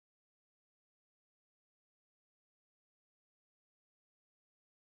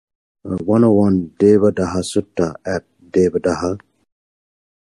101 Devadaha Sutta at Devadaha.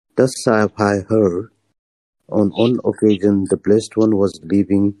 Thus have I heard. On one occasion, the Blessed One was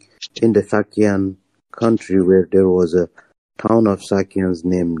living in the Sakyan country where there was a town of Sakyans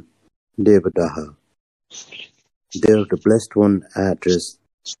named Devadaha. There the Blessed One addressed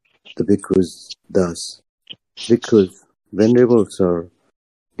the bhikkhus thus. Bhikkhus, Venerable Sir,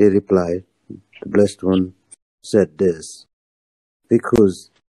 they replied. The Blessed One said this. Bhikkhus,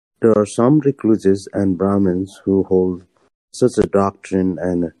 there are some recluses and Brahmins who hold such a doctrine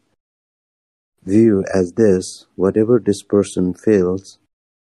and view as this: whatever this person feels,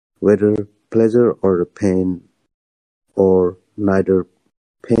 whether pleasure or pain, or neither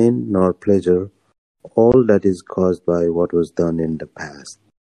pain nor pleasure, all that is caused by what was done in the past.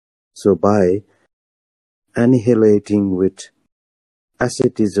 So by annihilating with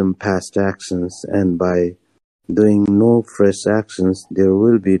asceticism past actions and by doing no fresh actions, there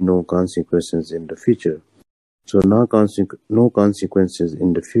will be no consequences in the future. So no consequences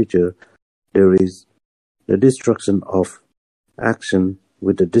in the future. There is the destruction of action.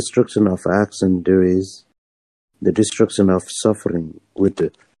 With the destruction of action, there is the destruction of suffering. With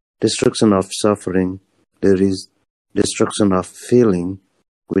the destruction of suffering, there is destruction of feeling.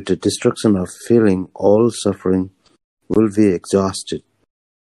 With the destruction of feeling, all suffering will be exhausted.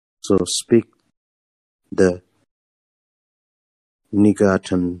 So speak the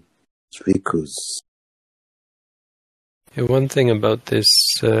Nigatan Bhikkhus. Yeah, one thing about this,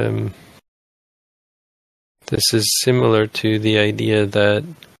 this is similar to the idea that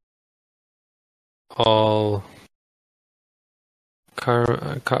all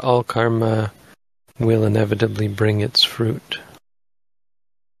karma will inevitably bring its fruit.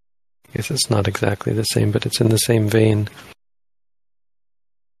 I guess it's not exactly the same, but it's in the same vein.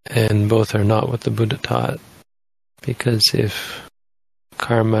 And both are not what the Buddha taught. Because if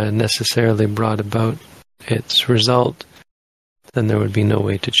karma necessarily brought about its result, then there would be no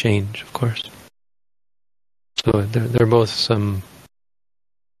way to change, of course. So they're both some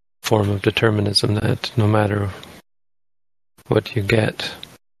form of determinism that no matter what you get,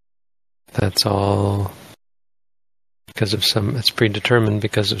 that's all because of it's predetermined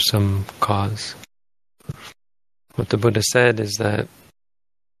because of some cause. What the Buddha said is that,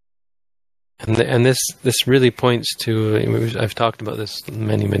 and this really points to, I've talked about this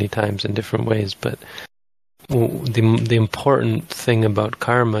many times in different ways, but the important thing about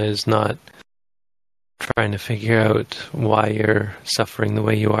karma is not trying to figure out why you're suffering the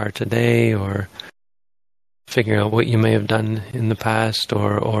way you are today, or figuring out what you may have done in the past,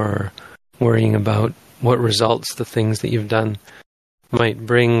 or worrying about what results the things that you've done might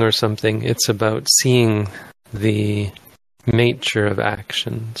bring or something. It's about seeing the nature of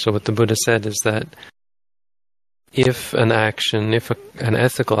action. So what the Buddha said is that if an action, an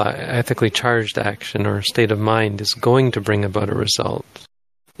ethically charged action or state of mind is going to bring about a result,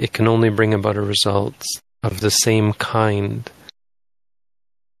 it can only bring about a result of the same kind.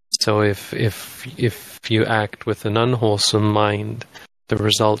 So if you act with an unwholesome mind, the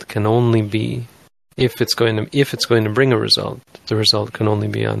result can only be, if it's going to bring a result, the result can only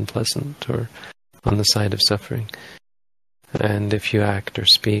be unpleasant or on the side of suffering. And if you act or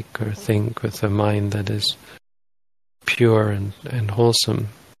speak or think with a mind that is pure and wholesome,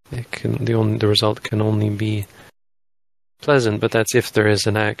 the result can only be pleasant. But that's if there is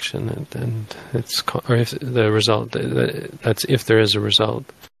an action, and it's, or if the result, that's if there is a result,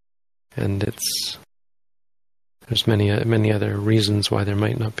 and there's many other reasons why there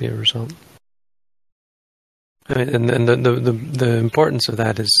might not be a result. And the importance of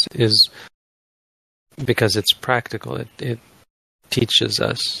that is because it's practical. It teaches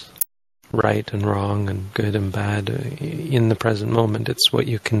us right and wrong and good and bad in the present moment. It's what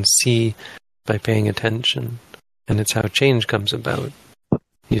you can see by paying attention, and it's how change comes about.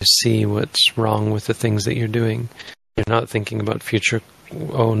 You see what's wrong with the things that you're doing. You're not thinking about future.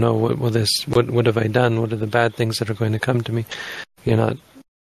 Oh no, what have I done? What are the bad things that are going to come to me? You're not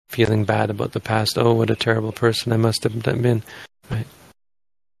feeling bad about the past. Oh, what a terrible person I must have been. Right?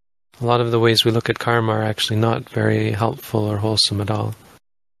 A lot of the ways we look at karma are actually not very helpful or wholesome at all.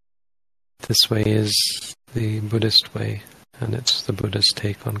 This way is the Buddhist way, and it's the Buddhist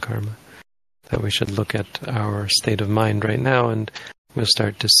take on karma. That we should look at our state of mind right now, and we'll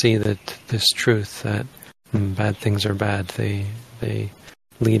start to see that this truth that bad things are bad. They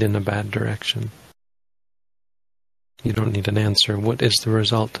lead in a bad direction. You don't need an answer. What is the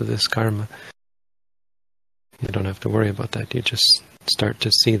result of this karma? You don't have to worry about that. You just start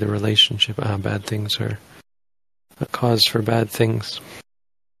to see the relationship. Bad things are a cause for bad things.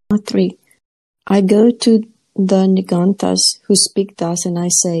 3. I go to the Nigantas who speak thus, and I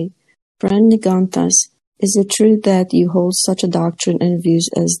say, Friend Nigantas, is it true that you hold such a doctrine and views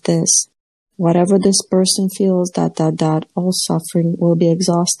as this? Whatever this person feels, all suffering will be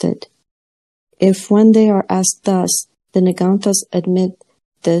exhausted. If when they are asked thus, the Nigantas admit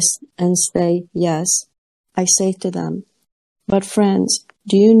this and say, yes, I say to them, but friends,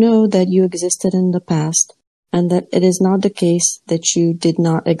 do you know that you existed in the past, and that it is not the case that you did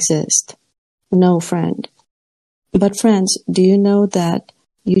not exist? No, friend. But friends, do you know that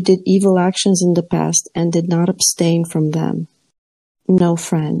you did evil actions in the past and did not abstain from them? No,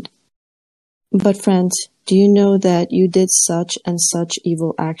 friend. But friends, do you know that you did such and such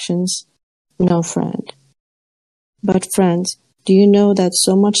evil actions? No, friend. But friends, do you know that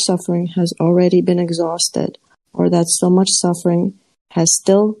so much suffering has already been exhausted, or that so much suffering has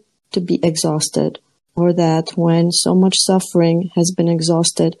still to be exhausted, or that when so much suffering has been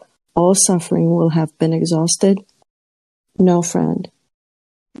exhausted, all suffering will have been exhausted? No, friend.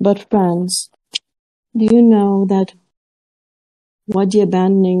 But friends, do you know that what the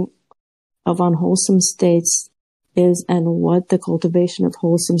abandoning of unwholesome states is and what the cultivation of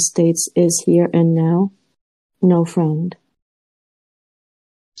wholesome states is here and now? No, friend.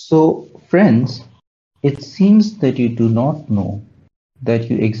 So, friends, it seems that you do not know that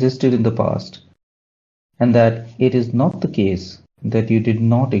you existed in the past, and that it is not the case that you did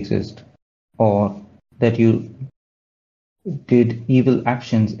not exist, or that you did evil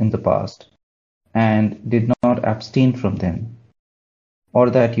actions in the past and did not abstain from them,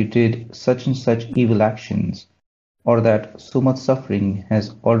 or that you did such and such evil actions, or that so much suffering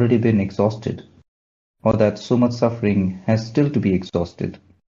has already been exhausted, or that so much suffering has still to be exhausted,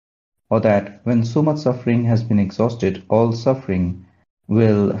 or that when so much suffering has been exhausted, all suffering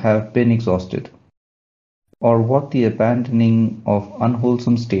will have been exhausted, or what the abandoning of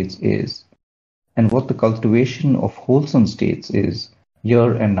unwholesome states is, and what the cultivation of wholesome states is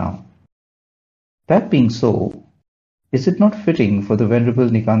here and now. That being so, is it not fitting for the Venerable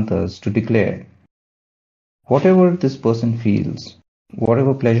Nikantas to declare, whatever this person feels,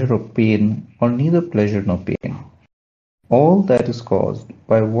 whatever pleasure or pain, or neither pleasure nor pain, all that is caused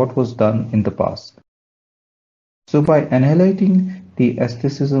by what was done in the past. So by annihilating the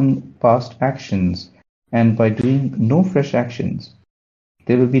aestheticism past actions and by doing no fresh actions,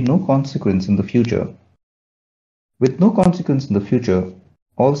 there will be no consequence in the future. With no consequence in the future,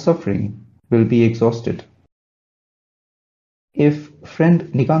 all suffering will be exhausted. If, friend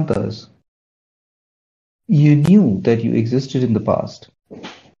Nikantas, you knew that you existed in the past,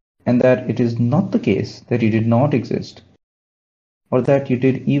 and that it is not the case that you did not exist, or that you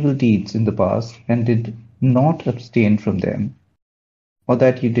did evil deeds in the past and did not abstain from them, or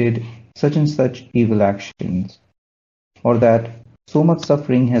that you did such and such evil actions, or that so much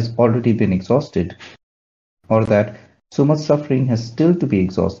suffering has already been exhausted, or that so much suffering has still to be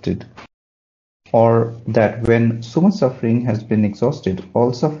exhausted, or that when so much suffering has been exhausted,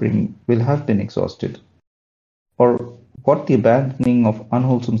 all suffering will have been exhausted, or what the abandoning of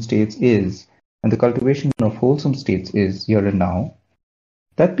unwholesome states is and the cultivation of wholesome states is here and now.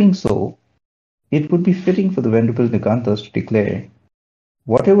 That being so, it would be fitting for the Venerable Nikantas to declare,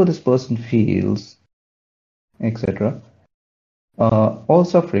 whatever this person feels, etc., all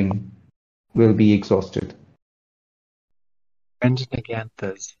suffering will be exhausted. Friend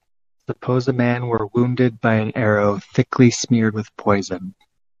Niganthas, suppose a man were wounded by an arrow thickly smeared with poison,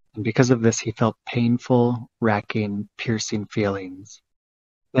 and because of this he felt painful, racking, piercing feelings.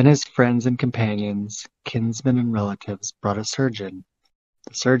 Then his friends and companions, kinsmen and relatives brought a surgeon.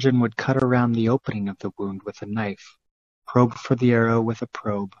 The surgeon would cut around the opening of the wound with a knife, probe for the arrow with a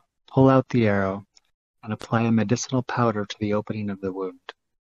probe, pull out the arrow, and apply a medicinal powder to the opening of the wound.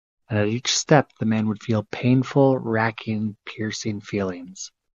 And at each step the man would feel painful, racking, piercing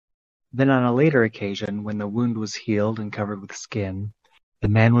feelings. Then on a later occasion, when the wound was healed and covered with skin, the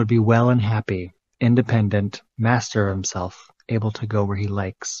man would be well and happy, independent, master of himself, able to go where he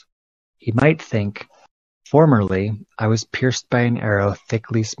likes. He might think, formerly I was pierced by an arrow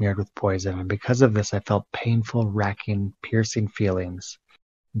thickly smeared with poison, and because of this I felt painful, racking, piercing feelings.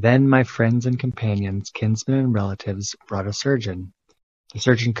 Then my friends and companions, kinsmen and relatives brought a surgeon. The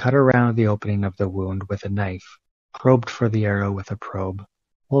surgeon cut around the opening of the wound with a knife, probed for the arrow with a probe,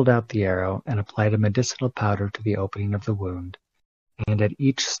 pulled out the arrow, and applied a medicinal powder to the opening of the wound. And at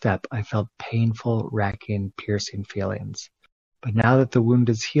each step I felt painful, racking, piercing feelings. But now that the wound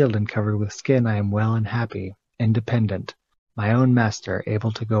is healed and covered with skin, I am well and happy, independent, my own master,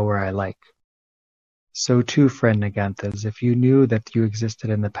 able to go where I like. So too, friend Niganthas, if you knew that you existed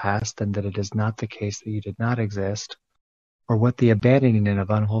in the past and that it is not the case that you did not exist, or what the abandoning of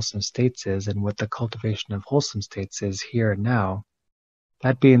unwholesome states is and what the cultivation of wholesome states is here and now,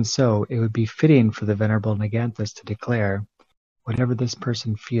 That being so, it would be fitting for the Venerable Niganthas to declare, whatever this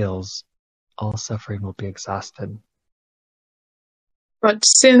person feels, all suffering will be exhausted. But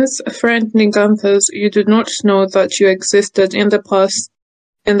since, friend Niganthas, you do not know that you existed in the past,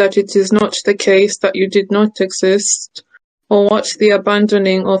 and that it is not the case that you did not exist, or what the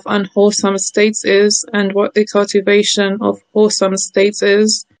abandoning of unwholesome states is, and what the cultivation of wholesome states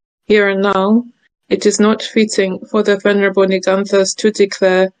is, here and now, it is not fitting for the Venerable Niganthas to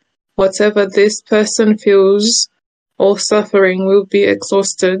declare, whatever this person feels, all suffering will be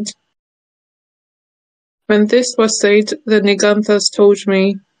exhausted. When this was said, the Niganthas told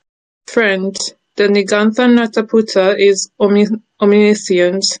me, Friend, the Nigantha Nataputta is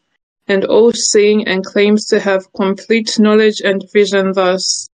omniscient, and all-seeing and claims to have complete knowledge and vision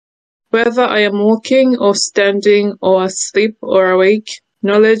thus. Whether I am walking or standing or asleep or awake,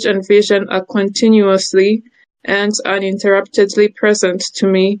 knowledge and vision are continuously and uninterruptedly present to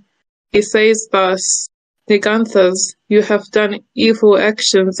me. He says thus, Niganthas, you have done evil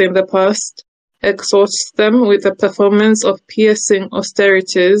actions in the past, exhaust them with the performance of piercing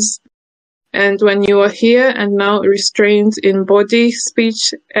austerities, and when you are here and now restrained in body,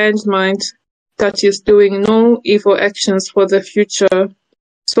 speech, and mind, that is doing no evil actions for the future.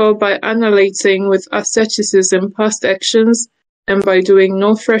 So by annihilating with asceticism past actions, and by doing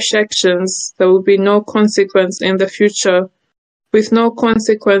no fresh actions, there will be no consequence in the future. With no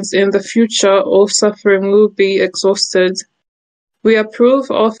consequence in the future, all suffering will be exhausted. We approve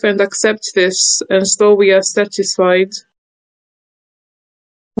of and accept this, and so we are satisfied.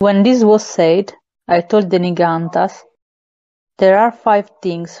 When this was said, I told the Niganthas, there are 5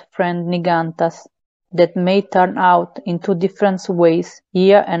 things, friend Niganthas, that may turn out in 2 different ways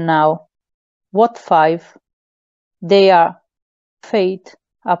here and now. What 5? They are faith,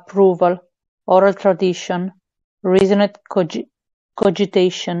 approval, oral tradition, reasoned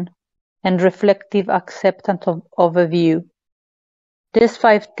cogitation, and reflective acceptance of a view. These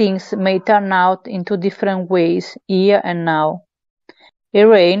 5 things may turn out in 2 different ways here and now.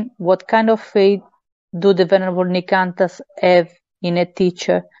 Irain, what kind of faith do the Venerable Niganthas have in a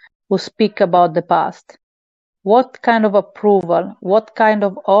teacher who speaks about the past? What kind of approval, what kind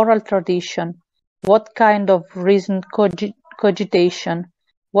of oral tradition, what kind of reasoned cogitation,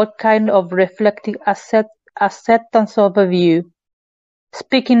 what kind of reflective acceptance of a view?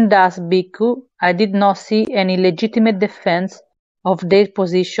 Speaking thus, Bhikkhu, I did not see any legitimate defense of their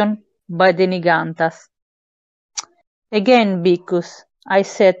position by the Niganthas. Again, Bhikkhus, I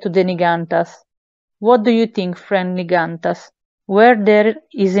said to the Niganthas, what do you think, friend Niganthas? Where there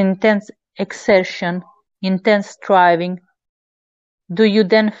is intense exertion, intense striving, do you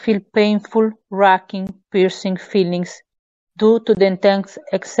then feel painful, racking, piercing feelings due to the intense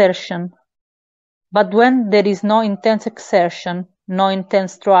exertion? But when there is no intense exertion, no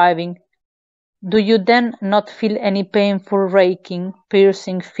intense striving, do you then not feel any painful, racking,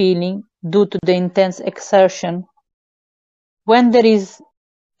 piercing feeling due to the intense exertion? When there is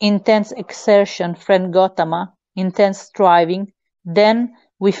intense exertion, friend Gautama, intense striving, then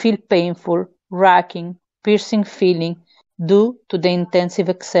we feel painful, racking, piercing feeling due to the intensive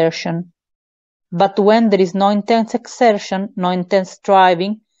exertion. But when there is no intense exertion, no intense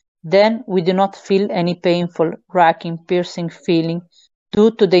striving, then we do not feel any painful, racking, piercing feeling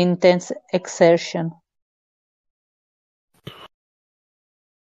due to the intense exertion.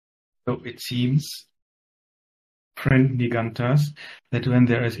 So it seems, friend Niganthas, that when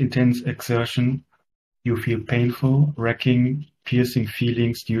there is intense exertion, you feel painful, racking, piercing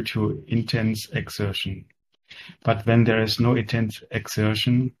feelings due to intense exertion. But when there is no intense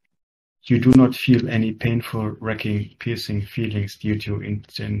exertion, you do not feel any painful, racking, piercing feelings due to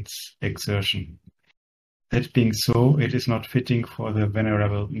intense exertion. That being so, it is not fitting for the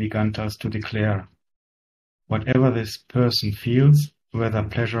Venerable Niganthas to declare, whatever this person feels, whether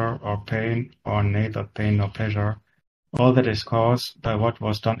pleasure or pain, or neither pain nor pleasure, all that is caused by what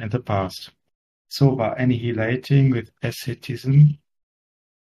was done in the past. So by annihilating with asceticism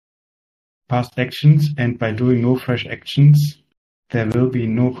past actions, and by doing no fresh actions, there will be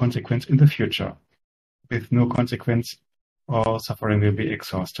no consequence in the future. With no consequence, all suffering will be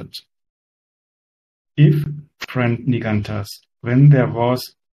exhausted. If, friend Niganthas, when there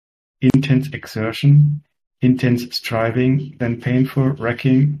was intense exertion, intense striving, then painful,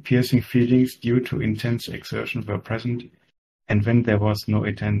 racking, piercing feelings due to intense exertion were present, and when there was no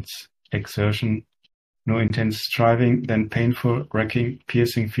intense exertion, no intense striving, then painful, racking,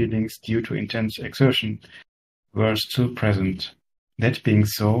 piercing feelings due to intense exertion were still present. That being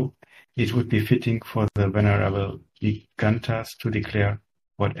so, it would be fitting for the Venerable Niganthas to declare,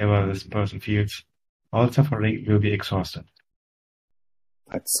 whatever this person feels, all suffering will be exhausted.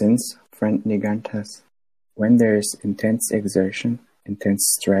 But since, friend Nigantas, when there is intense exertion,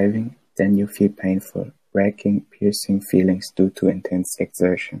 intense striving, then you feel painful, racking, piercing feelings due to intense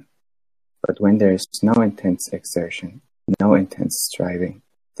exertion. But when there is no intense exertion, no intense striving,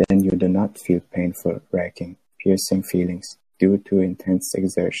 then you do not feel painful, racking, piercing feelings due to intense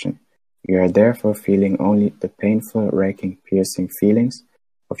exertion. You are therefore feeling only the painful, racking, piercing feelings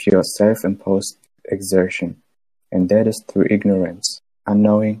of your self-imposed exertion, and that is through ignorance,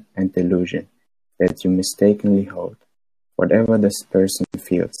 unknowing, and delusion that you mistakenly hold. Whatever this person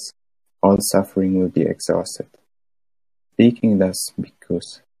feels, all suffering will be exhausted. Speaking thus,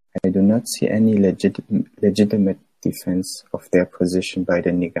 bhikkhus, I do not see any legitimate defense of their position by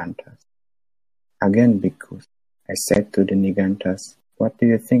the Nigantas. Again, bhikkhus, I said to the Nigantas, what do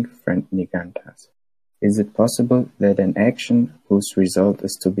you think, friend Nigantas? Is it possible that an action whose result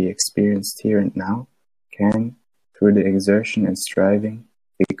is to be experienced here and now can, through the exertion and striving,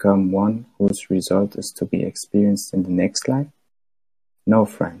 become one whose result is to be experienced in the next life? No,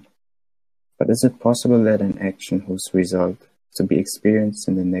 friend. But is it possible that an action whose result is to be experienced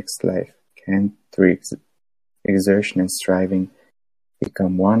in the next life can, through exertion and striving,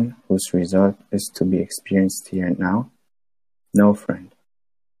 become one whose result is to be experienced here and now? No, friend.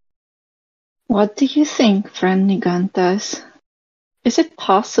 What do you think, friend Nigantas? Is it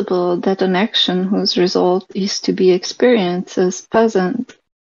possible that an action whose result is to be experienced as pleasant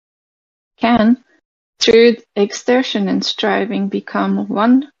can, through exertion and striving, become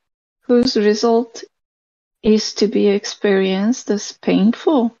one whose result is to be experienced as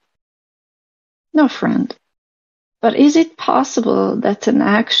painful? No, friend. But is it possible that an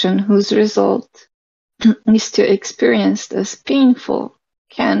action whose result is to be experienced as painful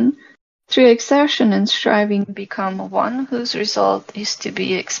can, through exertion and striving, become one whose result is to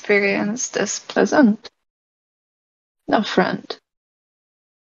be experienced as pleasant? No, friend.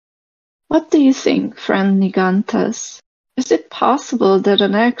 What do you think, friend Nigantas? Is it possible that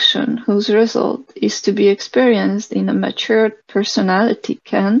an action whose result is to be experienced in a matured personality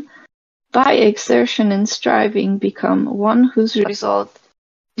can, by exertion and striving, become one whose result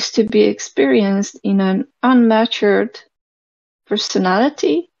is to be experienced in an unmatured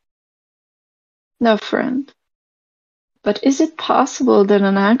personality? No, friend. But is it possible that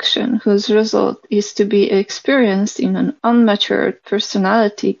an action whose result is to be experienced in an unmatured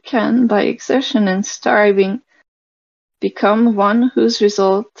personality can, by exertion and striving, become one whose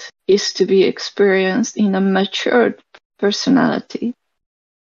result is to be experienced in a matured personality?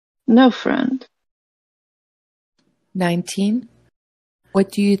 No, friend. 19.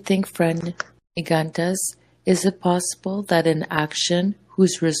 What do you think, friend Nigantas? Is it possible that an action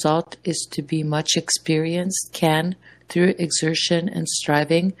whose result is to be much experienced can, through exertion and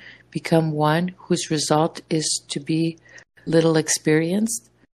striving, become one whose result is to be little experienced?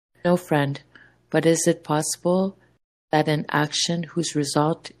 No, friend. But is it possible that an action whose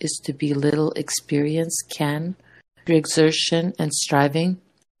result is to be little experienced can, through exertion and striving,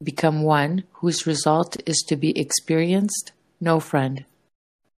 become one whose result is to be experienced? No, friend.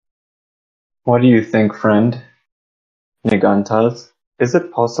 What do you think, friend Nigantas? Is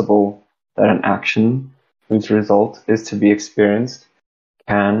it possible that an action whose result is to be experienced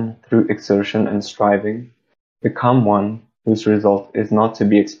can, through exertion and striving, become one whose result is not to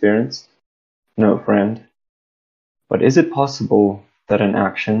be experienced? No, friend. But is it possible that an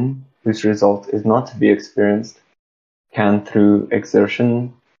action whose result is not to be experienced can, through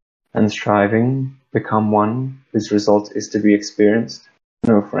exertion and striving, become one whose result is to be experienced?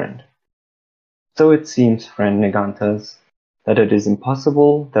 No, friend. So it seems, friend Nigantas, that it is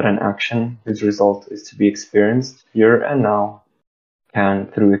impossible that an action whose result is to be experienced here and now can,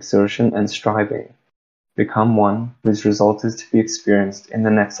 through exertion and striving, become one whose result is to be experienced in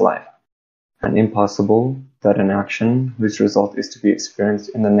the next life, and impossible that an action whose result is to be experienced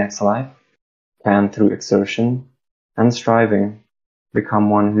in the next life can, through exertion and striving,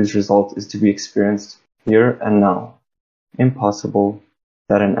 become one whose result is to be experienced here and now. Impossible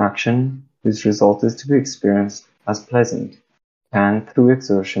that an action whose result is to be experienced as pleasant can, through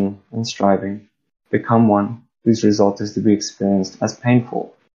exertion and striving, become one whose result is to be experienced as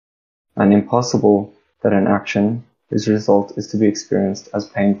painful, and impossible that an action whose result is to be experienced as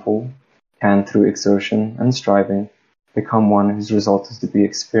painful can, through exertion and striving, become one whose result is to be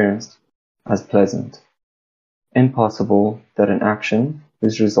experienced as pleasant. Impossible that an action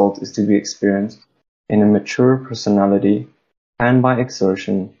whose result is to be experienced in a mature personality can, by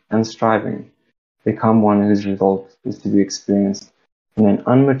exertion and striving, become one whose result is to be experienced in an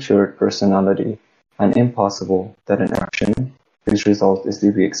unmatured personality, and impossible that an action whose result is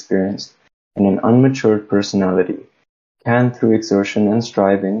to be experienced in an unmatured personality can, through exertion and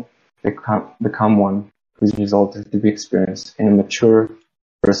striving, become one whose result is to be experienced in a mature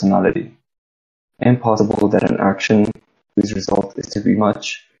personality. Impossible that an action whose result is to be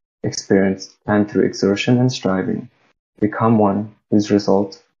much experienced can, through exertion and striving, become one whose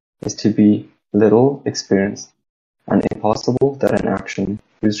result is to be little experienced, and impossible that an action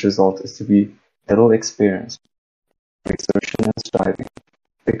whose result is to be little experienced, through exertion and striving,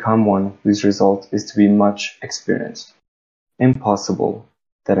 become one whose result is to be much experienced. Impossible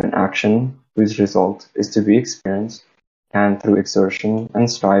that an action whose result is to be experienced can, through exertion and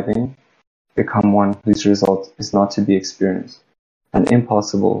striving, become one whose result is not to be experienced, and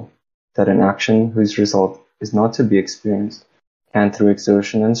impossible that an action whose result is not to be experienced can, through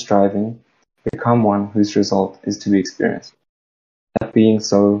exertion and striving, become one whose result is to be experienced. That being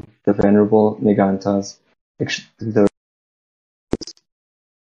so, the Venerable Niganta's exertion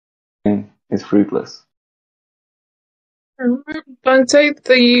is fruitless. Bhante,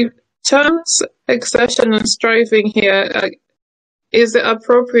 the terms exertion and striving here, is it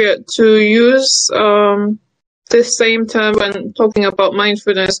appropriate to use this same term when talking about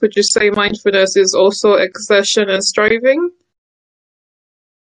mindfulness? Would you say mindfulness is also exertion and striving?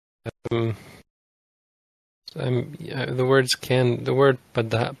 The word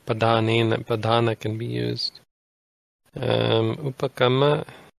padhana can be used. Upakamma,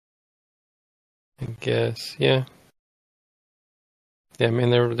 I guess, yeah. Yeah, I mean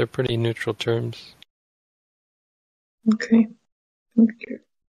they're pretty neutral terms. Okay, thank you.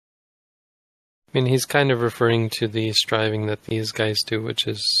 I mean, he's kind of referring to the striving that these guys do, which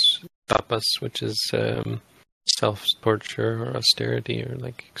is tapas, which is self-torture or austerity or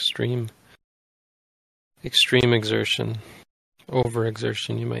like extreme exertion,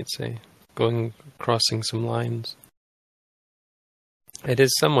 over-exertion, you might say, crossing some lines. It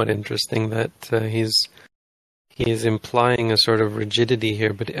is somewhat interesting that he's implying a sort of rigidity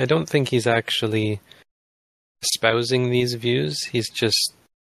here, but I don't think he's actually espousing these views. He's just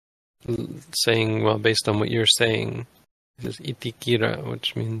saying, well, based on what you're saying, this is itikira,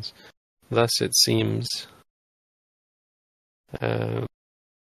 which means thus it seems.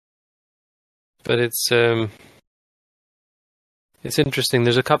 But it's interesting.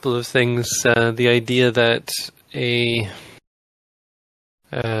 There's a couple of things. The idea that a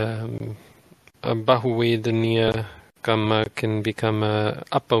bahuvedaniya kamma can become a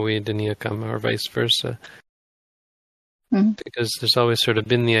apavedaniya kamma, or vice versa. Because there's always sort of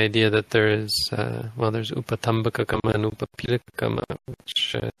been the idea that there is, there's upatambaka kamma and upapilaka kamma,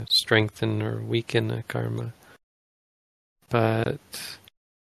 which strengthen or weaken a karma. But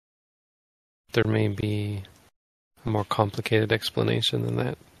there may be a more complicated explanation than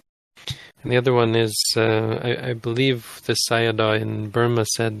that. And the other one is, I believe the Sayadaw in Burma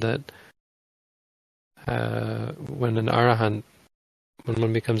said that when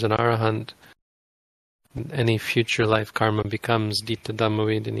one becomes an arahant, any future life karma becomes ditta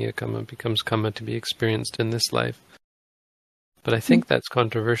dhammavedaniya karma, becomes karma to be experienced in this life. But I think that's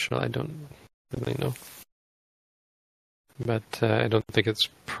controversial. I don't really know. But I don't think it's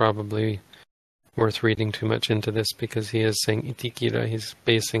probably worth reading too much into this, because he is saying itikira. He's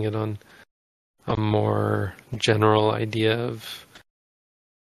basing it on a more general idea of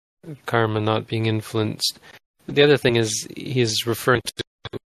karma not being influenced. The other thing is he's referring to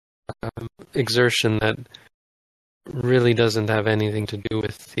exertion that really doesn't have anything to do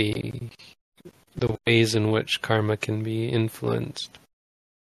with the ways in which karma can be influenced,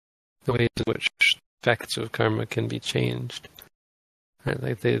 the ways in which effects of karma can be changed. Right?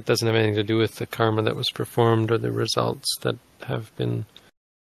 Like it doesn't have anything to do with the karma that was performed or the results that have been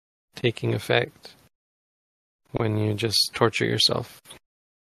taking effect when you just torture yourself.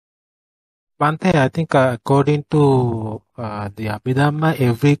 Bhante, I think according to the Abhidhamma,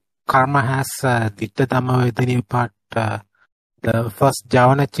 every karma has ditta dhammavedaniya part. The first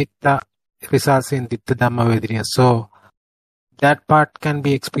javana chitta results in ditta dhammavedaniya. So that part can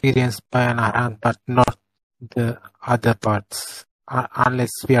be experienced by an arahant, but not the other parts,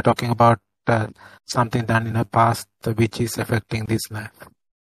 unless we are talking about something done in the past which is affecting this life.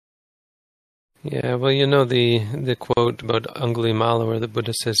 Yeah, well, you know the quote about Angulimala where the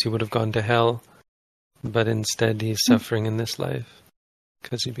Buddha says he would have gone to hell, but instead he's suffering in this life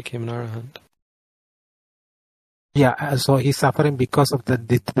because he became an arahant. Yeah, so he's suffering because of the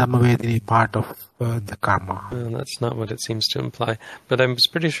ditta dhammavedaniya part of the karma. Well, that's not what it seems to imply. But I'm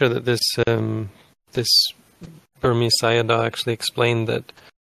pretty sure that this Burmese Sayadaw actually explained that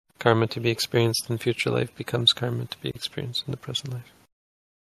karma to be experienced in future life becomes karma to be experienced in the present life.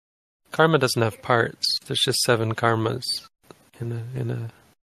 Karma doesn't have parts. There's just 7 karmas in a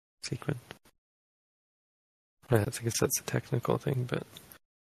sequence. I guess that's a technical thing, but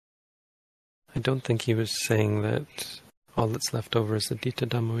I don't think he was saying that all that's left over is the Ditta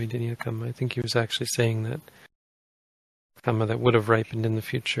Dhamma Vedaniya karma. I think he was actually saying that karma that would have ripened in the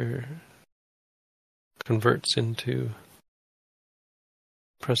future converts into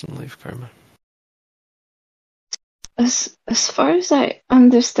present life karma. As far as I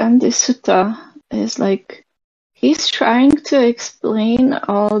understand this sutta, is like he's trying to explain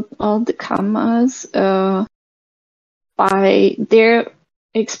all the karmas by their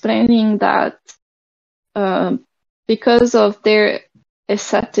explaining that because of their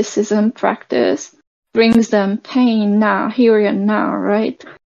asceticism practice brings them pain now, here and now, right?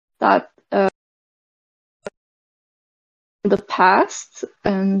 That the past,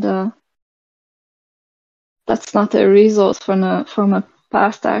 and that's not a result from a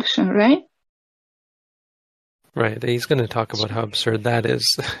past action, right? Right. He's going to talk about how absurd that is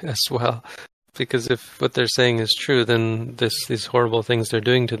as well. Because if what they're saying is true, then these horrible things they're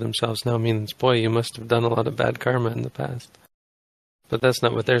doing to themselves now means, boy, you must have done a lot of bad karma in the past. But that's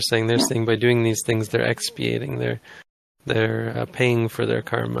not what they're saying. They're saying by doing these things, they're expiating. They're paying for their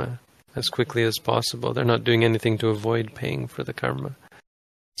karma as quickly as possible. They're not doing anything to avoid paying for the karma.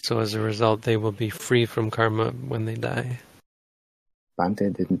 So as a result, they will be free from karma when they die.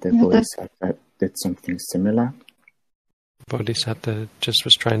 Bhante, didn't the Bodhisattva did something similar? Bodhisattva just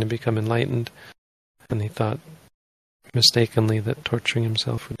was trying to become enlightened, and he thought mistakenly that torturing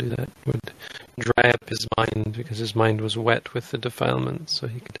himself would do that, would dry up his mind, because his mind was wet with the defilements, so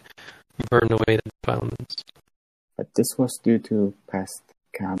he could burn away the defilements. But this was due to past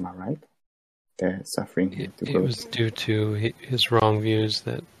karma, right? The suffering he had to go It was due to his wrong views,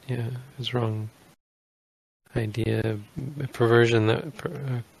 his wrong idea, perversion,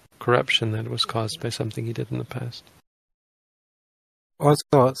 corruption that was caused by something he did in the past.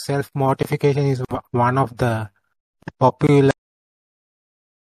 Also, self-mortification is one of the popular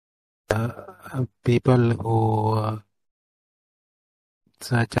people who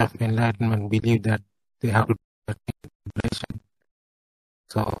search of enlightenment believe that they have to do liberation.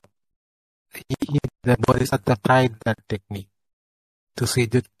 So, the Bodhisattva tried that technique to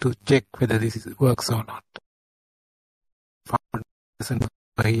check whether this works or not.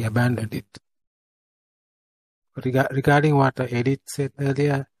 He abandoned it. Regarding what Edith said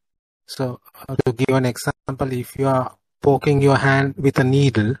earlier, so to give an example, if you are poking your hand with a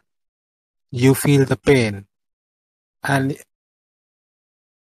needle, you feel the pain and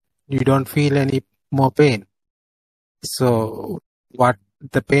you don't feel any more pain. So what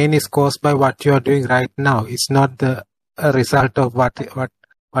the pain is caused by what you are doing right now. It's not a result of what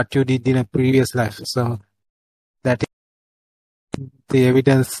you did in a previous life. So that is the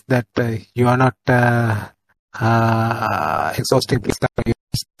evidence that you are not exhausting this stuff. You're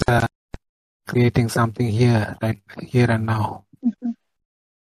just creating something here and now. Mm-hmm.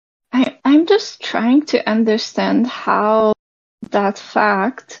 I'm just trying to understand how that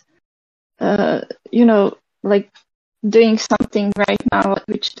fact, like doing something right now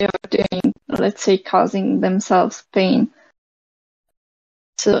which they are doing, let's say causing themselves pain.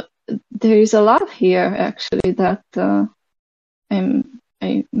 So there is a lot here actually that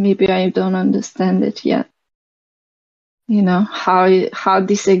maybe I don't understand it yet. How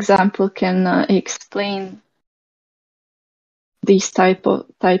this example can explain these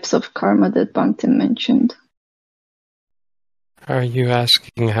types of karma that Bhante mentioned. Are you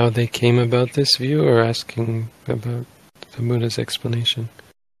asking how they came about this view, or asking about the Buddha's explanation?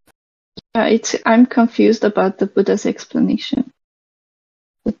 Yeah, I'm confused about the Buddha's explanation.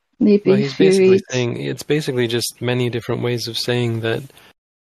 But maybe he's basically saying it's basically just many different ways of saying that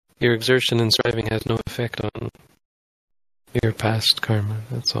your exertion and striving has no effect on your past karma.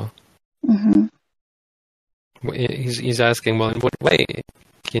 That's all. Mm-hmm. He's asking, well, in what way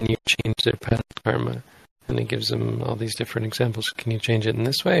can you change their past karma? And he gives them all these different examples. Can you change it in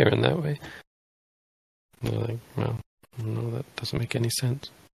this way or in that way? And they're like, well, no, that doesn't make any sense.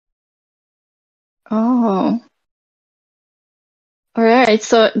 Oh. All right.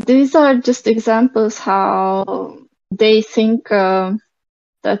 So these are just examples how they think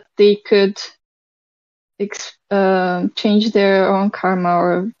that they could change their own karma,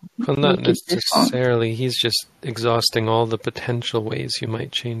 or well, not necessarily. He's just exhausting all the potential ways you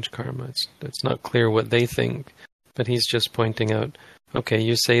might change karma. It's not clear what they think, but he's just pointing out, okay,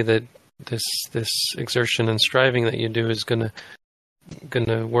 you say that this exertion and striving that you do is gonna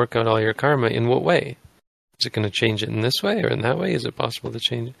work out all your karma. In what way? Is it going to change it in this way or in that way? Is it possible to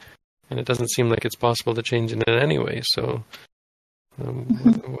change it? And it doesn't seem like it's possible to change it in any way. So,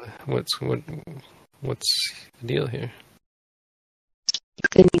 what's the deal here?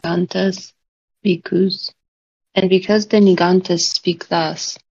 The Nigantas, bhikkhus, And because the Nigantas speak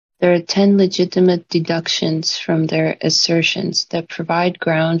thus, there are 10 legitimate deductions from their assertions that provide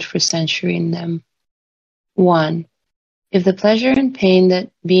ground for censuring them. 1. If the pleasure and pain that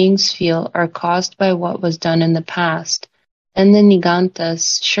beings feel are caused by what was done in the past, then the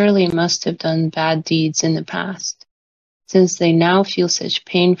Nigantas surely must have done bad deeds in the past, since they now feel such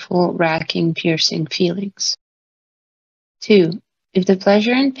painful, racking, piercing feelings. 2. If the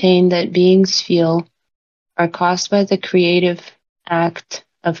pleasure and pain that beings feel are caused by the creative act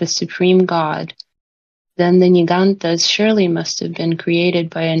of a supreme God, then the Nigantas surely must have been created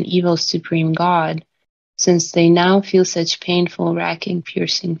by an evil supreme God, since they now feel such painful, racking,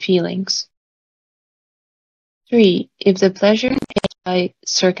 piercing feelings. 3. If the pleasure and pain by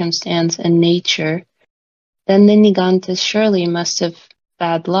circumstance and nature, then the Nigantas surely must have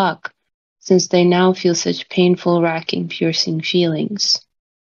bad luck, since they now feel such painful, racking, piercing feelings.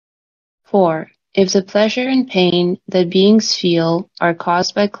 4. If the pleasure and pain that beings feel are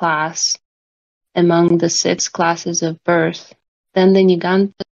caused by class among the 6 classes of birth, then the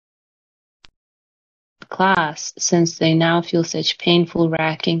Nigantas class, since they now feel such painful,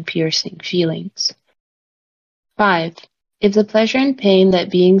 racking, piercing feelings. 5. If the pleasure and pain that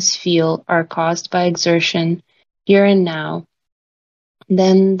beings feel are caused by exertion here and now,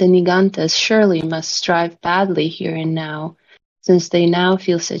 then the Nigantas surely must strive badly here and now, since they now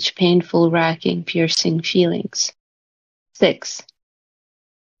feel such painful, racking, piercing feelings. 6.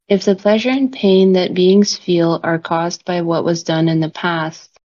 If the pleasure and pain that beings feel are caused by what was done in the past,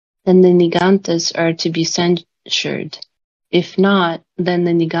 then the Nigantas are to be censured. If not, then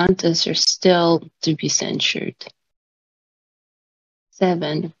the Nigantas are still to be censured.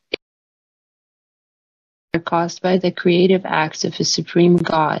 7. If they are caused by the creative acts of a supreme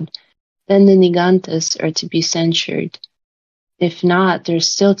God, then the Nigantas are to be censured. If not, they're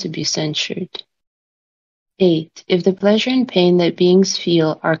still to be censured. 8. If the pleasure and pain that beings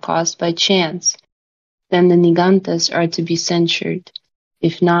feel are caused by chance, then the Nigantas are to be censured.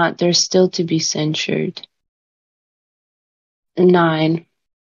 If not, they're still to be censured. 9.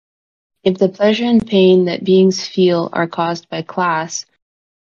 If the pleasure and pain that beings feel are caused by class,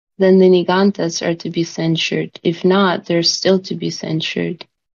 then the Nigantas are to be censured. If not, they're still to be censured.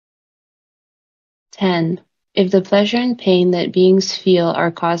 10. If the pleasure and pain that beings feel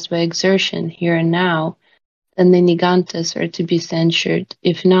are caused by exertion here and now, then the Nigantas are to be censured.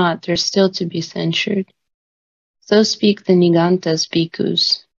 If not, they're still to be censured. So speak the Nigantas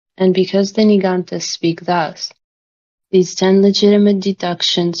bhikkhus, and because the Nigantas speak thus, these 10 legitimate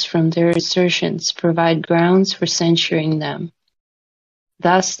deductions from their assertions provide grounds for censuring them.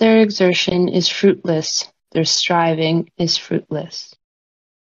 Thus their exertion is fruitless, their striving is fruitless.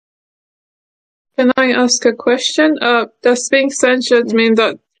 Can I ask a question? Does being censured mean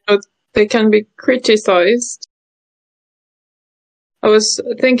that they can be criticized? I was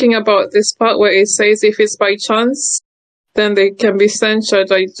thinking about this part where it says if it's by chance, then they can be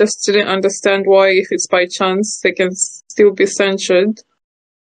censured. I just didn't understand why, if it's by chance, they can still be censured.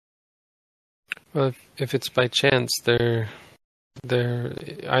 Well, if it's by chance, they're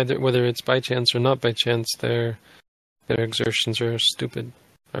either, whether it's by chance or not by chance, their exertions are stupid,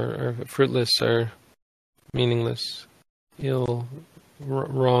 or fruitless, or meaningless, ill,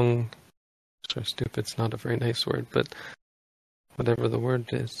 wrong. Sorry, stupid's not a very nice word, but whatever the word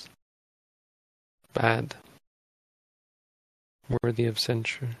is, bad, worthy of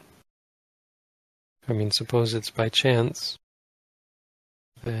censure. I mean, suppose it's by chance,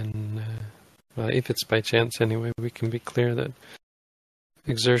 then, if it's by chance anyway, we can be clear that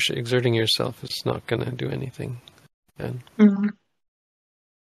exerting yourself is not going to do anything then. Mm-hmm.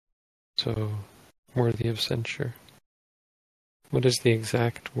 So, worthy of censure. What is the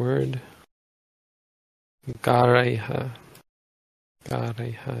exact word? Garaiha.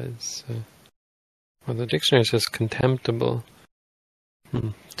 Garaiha is, well, the dictionary says contemptible.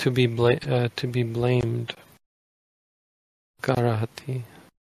 To be blamed. Garahati.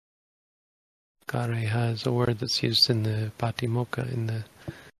 Garaiha is a word that's used in the Patimokkha, in the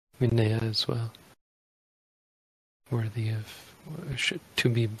Vinaya as well. Worthy of, to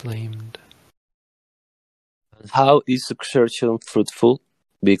be blamed. How is exertion fruitful,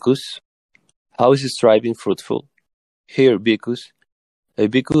 bhikkhus? How is striving fruitful? Here, bhikkhus, a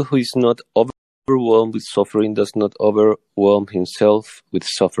bhikkhu who is not overwhelmed with suffering does not overwhelm himself with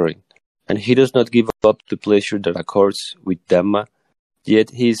suffering, and he does not give up the pleasure that accords with Dhamma, yet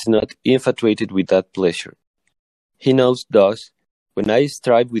he is not infatuated with that pleasure. He knows thus, when I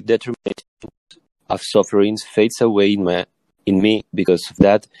strive with determination, of sufferings fades away in me because of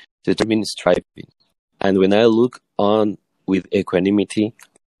that determined striving. And when I look on with equanimity,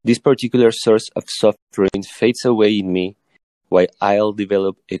 This particular source of suffering fades away in me, while I'll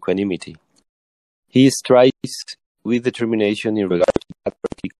develop equanimity. He strives with determination in regard to that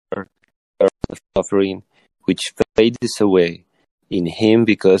particular source of suffering, which fades away in him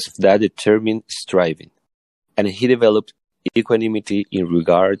because of that determined striving. And he developed equanimity in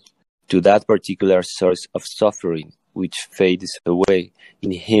regard to that particular source of suffering, which fades away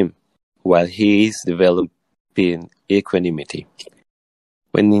in him while he is developing equanimity.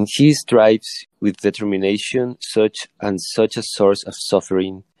 When he strives with determination, such and such a source of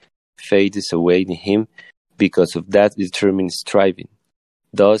suffering fades away in him because of that determined striving.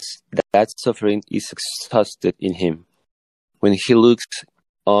 Thus, that suffering is exhausted in him. When he looks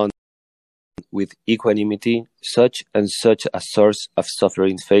on with equanimity, such and such a source of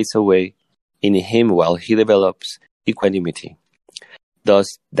suffering fades away in him while he develops equanimity. Thus,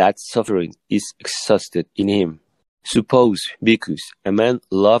 that suffering is exhausted in him. Suppose, bhikkhus, a man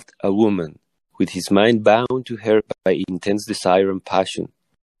loved a woman, with his mind bound to her by intense desire and passion.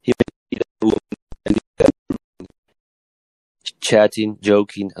 He met a woman and chatting,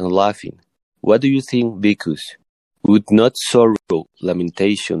 joking, and laughing. What do you think, bhikkhus? Would not sorrow,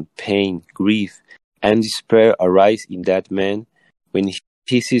 lamentation, pain, grief, and despair arise in that man when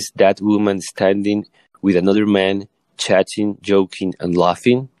he sees that woman standing with another man, chatting, joking, and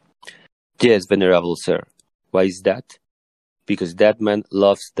laughing? Yes, venerable sir. Why is that? Because that man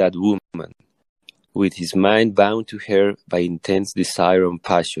loves that woman, with his mind bound to her by intense desire and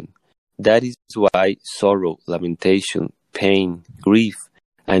passion. That is why sorrow, lamentation, pain, grief,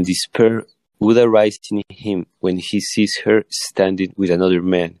 and despair would arise in him when he sees her standing with another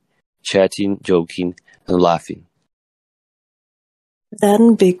man, chatting, joking, and laughing.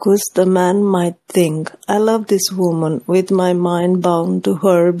 Then, because the man might think, I love this woman with my mind bound to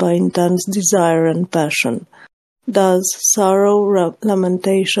her by intense desire and passion. Thus, sorrow,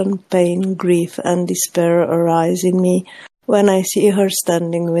 lamentation, pain, grief, and despair arise in me when I see her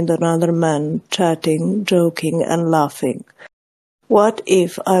standing with another man, chatting, joking, and laughing. What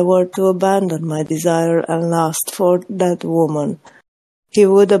if I were to abandon my desire and lust for that woman? He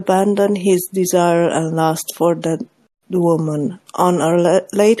would abandon his desire and lust for that woman. On a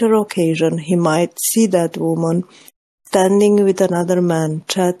later occasion, he might see that woman standing with another man,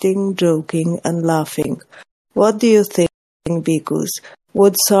 chatting, joking, and laughing. What do you think, bhikkhus?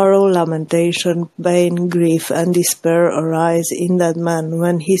 Would sorrow, lamentation, pain, grief, and despair arise in that man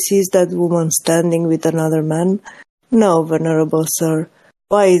when he sees that woman standing with another man? No, venerable sir.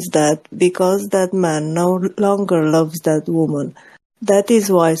 Why is that? Because that man no longer loves that woman. That is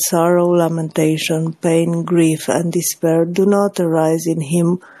why sorrow, lamentation, pain, grief, and despair do not arise in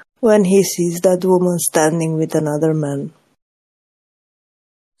him when he sees that woman standing with another man.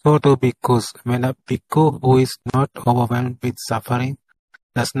 So to bhikkhus, when a bhikkhu who is not overwhelmed with suffering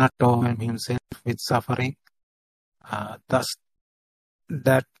does not overwhelm himself with suffering, thus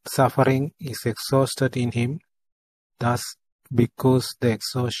that suffering is exhausted in him. Thus, because the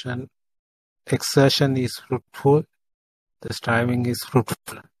exertion is fruitful, the striving is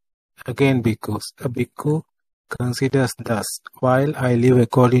fruitful. Again, because a bhikkhu considers thus, while I live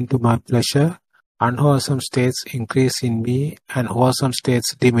according to my pleasure, unwholesome states increase in me and wholesome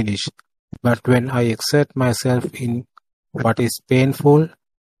states diminish. But when I exert myself in what is painful,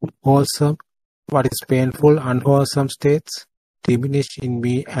 unwholesome states diminish in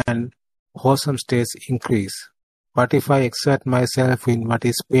me and wholesome states increase. What if I exert myself in what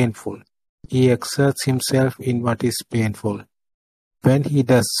is painful? He exerts himself in what is painful. When he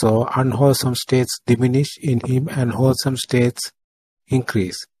does so, unwholesome states diminish in him and wholesome states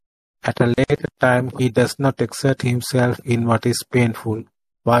increase. At a later time, he does not exert himself in what is painful.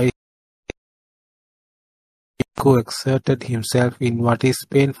 Why? Who exerted himself in what is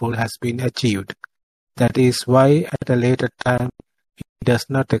painful has been achieved. That is why at a later time, he does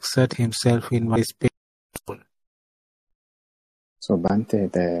not exert himself in what is painful. So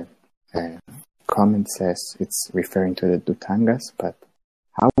Bhante, the comment says it's referring to the Dhutangas, but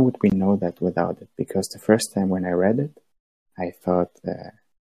how would we know that without it? Because the first time when I read it, I thought,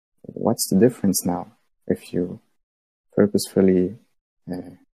 what's the difference now if you purposefully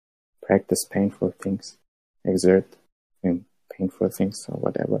practice painful things, exert in painful things or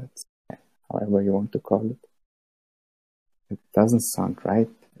whatever, however you want to call it? It doesn't sound right.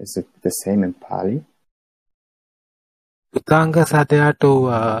 Is it the same in Pali? Dhutangas are there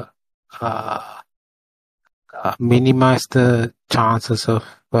to minimize the chances of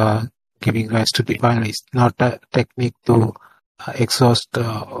giving rise to defilement. It's not a technique to exhaust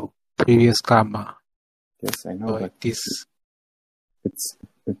previous karma. Yes, I know, So but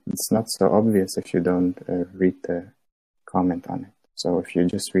it's not so obvious if you don't read the comment on it. So if you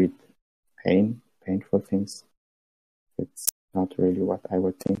just read painful things, it's not really what I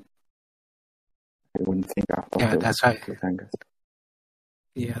would think. I wouldn't think of Yeah, those that's why. those angles.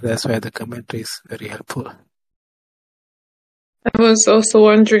 Yeah, that's why the commentary is very helpful. I was also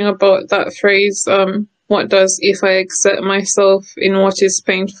wondering about that phrase, what does "if I accept myself in what is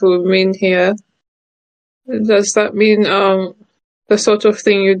painful" mean here? Does that mean the sort of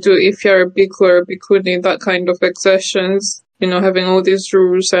thing you do if you're a bhikkhu or a bhikkhuni, that kind of exertions, having all these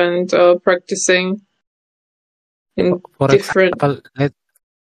rules and practicing in For different... example,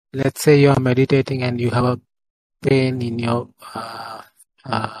 let's say you are meditating and you have a pain in your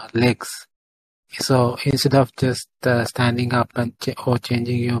legs. So instead of just standing up and or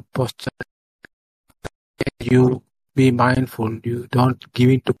changing your posture, you be mindful. You don't give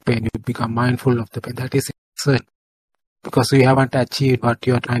in to pain. You become mindful of the pain. That is exertion, because you haven't achieved what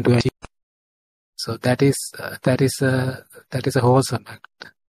you are trying to achieve. So that is a wholesome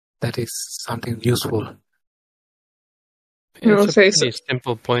act. That is something useful. It's a pretty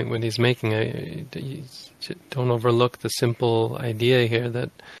simple point what he's making. Don't overlook the simple idea here that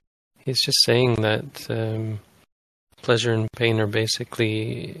he's just saying that pleasure and pain are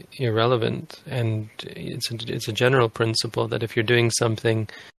basically irrelevant, and it's a general principle that if you're doing something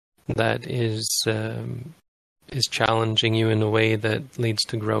that is challenging you in a way that leads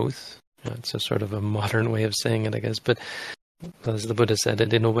to growth, it's a sort of a modern way of saying it, I guess, but as the Buddha said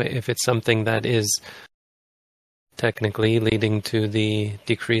it, in a way, if it's something that is technically leading to the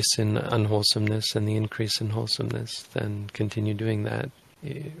decrease in unwholesomeness and the increase in wholesomeness, then continue doing that,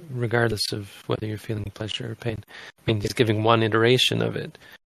 regardless of whether you're feeling pleasure or pain. I mean, he's giving one iteration of it.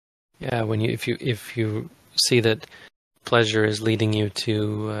 Yeah, if you see that pleasure is leading you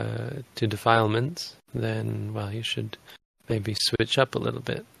to defilements, then you should maybe switch up a little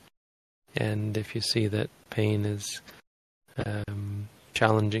bit. And if you see that pain is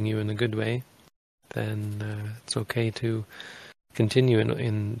challenging you in a good way, then it's okay to continue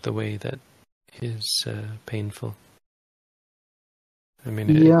in the way that is painful. I mean,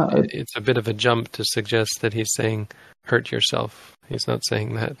 it's a bit of a jump to suggest that he's saying hurt yourself. He's not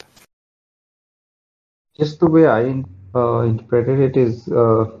saying that. Just the way I interpreted it is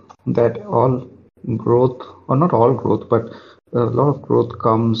that all growth, or not all growth, but a lot of growth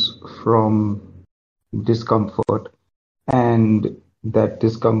comes from discomfort, and that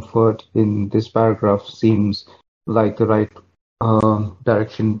discomfort in this paragraph seems like the right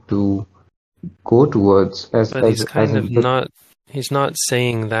direction to go towards. But he's not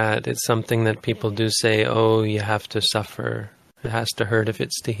saying that. It's something that people do say, oh, you have to suffer. It has to hurt if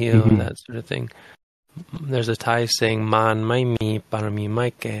it's to heal, or that sort of thing. There's a Thai saying, man mai mi parami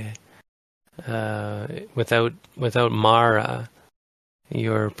mai ke. Without Mara,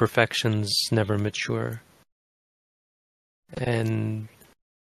 your perfections never mature. And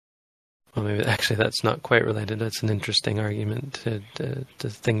maybe actually that's not quite related. That's an interesting argument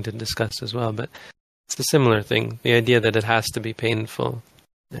thing to discuss as well. But it's a similar thing. The idea that it has to be painful,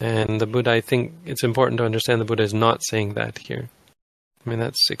 and the Buddha. I think it's important to understand the Buddha is not saying that here. I mean,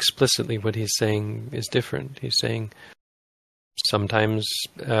 that's explicitly what he's saying is different. He's saying sometimes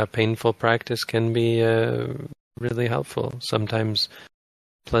painful practice can be really helpful. Sometimes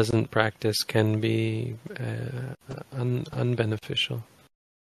pleasant practice can be unbeneficial.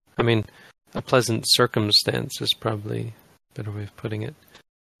 I mean, a pleasant circumstance is probably a better way of putting it.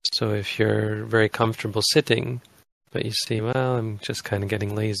 So if you're very comfortable sitting, but you see, well, I'm just kind of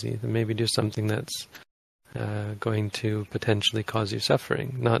getting lazy, then maybe do something that's going to potentially cause you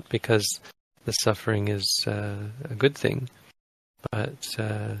suffering. Not because the suffering is a good thing, but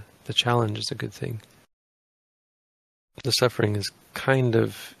the challenge is a good thing. The suffering is kind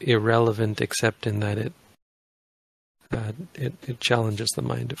of irrelevant, except in that it challenges the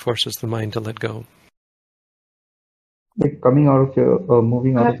mind. It forces the mind to let go. Like coming out of your,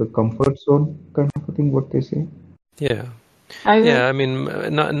 moving out of the comfort zone kind of a thing, what they say. Yeah. I mean,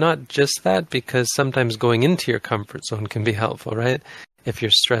 not just that, because sometimes going into your comfort zone can be helpful, right? If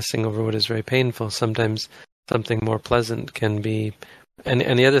you're stressing over what is very painful, sometimes something more pleasant can be, and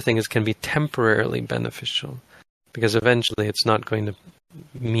the other thing is can be temporarily beneficial. Because eventually it's not going to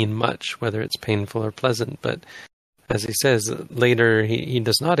mean much whether it's painful or pleasant. But as he says, later he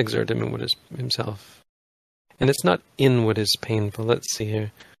does not exert himself. And it's not in what is painful. Let's see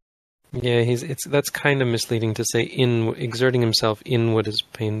here. Yeah, that's kind of misleading to say exerting himself in what is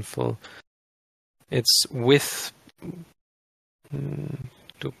painful. It's with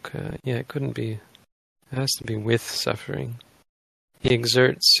dukkha. Yeah, it couldn't be. It has to be with suffering. He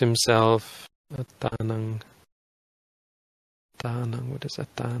exerts himself attanang. What is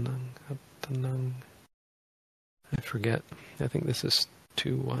attanang? Attanang. I forget. I think this is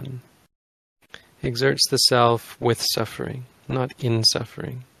 2:1. Exerts the self with suffering, not in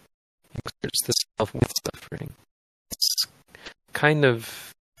suffering. Exerts the self with suffering. It's kind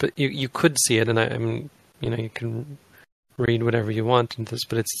of, but you could see it, and I'm you can read whatever you want into this,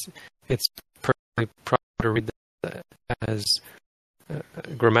 but it's perfectly proper to read that as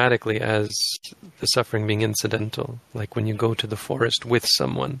grammatically as the suffering being incidental, like when you go to the forest with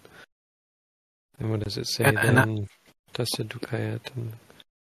someone. And what does it say then? Tasya dukaya atanang.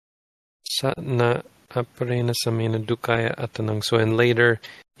 Satna aparena samena dukaya atanang. So, and later,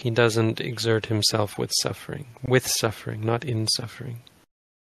 he doesn't exert himself with suffering, not in suffering.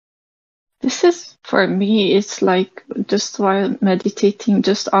 This is, for me, it's like just while meditating,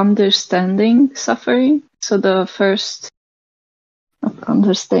 just understanding suffering. So the first, not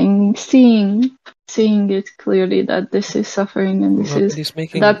understanding, seeing it clearly that this is suffering and this is he's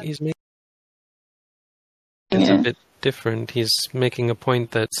that. It's a bit different. He's making a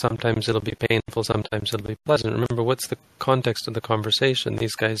point that sometimes it'll be painful, sometimes it'll be pleasant. Remember, what's the context of the conversation?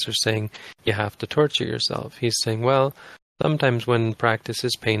 These guys are saying you have to torture yourself. He's saying, well, sometimes when practice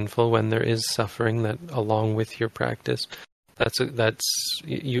is painful, when there is suffering that along with your practice,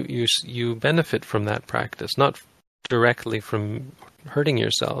 you benefit from that practice, not directly from hurting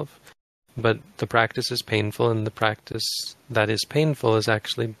yourself, but the practice is painful, and the practice that is painful is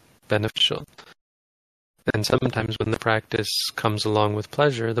actually beneficial. And sometimes when the practice comes along with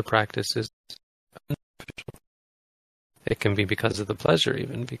pleasure, the practice is beneficial. It can be because of the pleasure,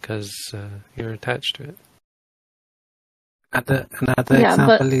 even because you're attached to it. Another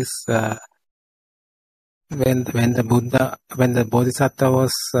example is when the Bodhisattva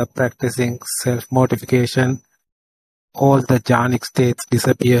was practicing self-mortification, all the jhanic states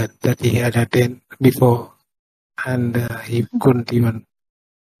disappeared that he had attained before, and he couldn't even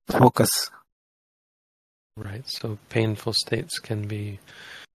focus. Right, so painful states can be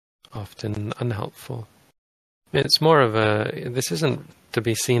often unhelpful. It's more of this isn't to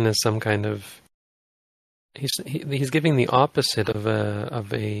be seen as some kind of, he's giving the opposite of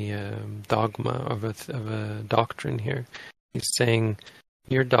a dogma, of a doctrine here. He's saying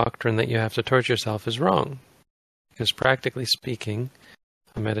your doctrine that you have to torture yourself is wrong, because practically speaking,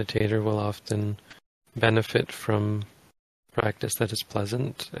 a meditator will often benefit from practice that is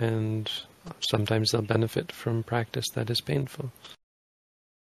pleasant, and sometimes they'll benefit from practice that is painful.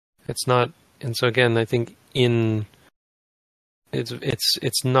 It's not, and so again, I think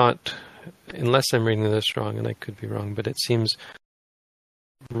it's not, unless I'm reading this wrong, and I could be wrong, but it seems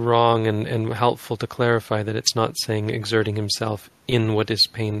wrong and helpful to clarify that it's not saying exerting himself in what is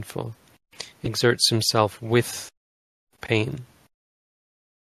painful. He exerts himself with pain,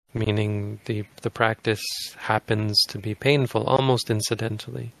 meaning the practice happens to be painful almost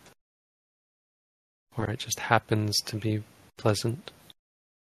incidentally, or it just happens to be pleasant.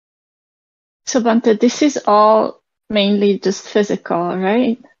 So Bhante, this is all mainly just physical,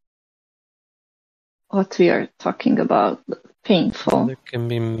 right? What we are talking about, painful. There can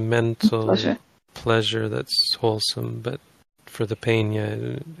be mental pleasure that's wholesome, but for the pain,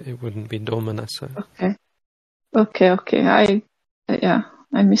 it wouldn't be domanassa. Okay.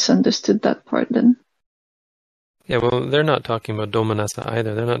 I misunderstood that part then. Yeah, well, they're not talking about domanassa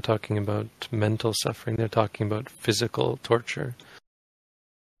either. They're not talking about mental suffering. They're talking about physical torture.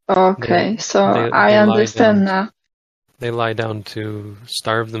 Okay, I understand now. They lie down to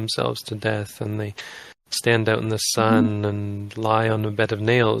starve themselves to death, and they stand out in the sun and lie on a bed of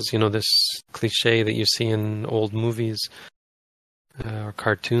nails. You know, this cliche that you see in old movies or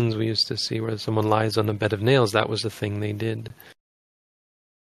cartoons we used to see where someone lies on a bed of nails. That was the thing they did.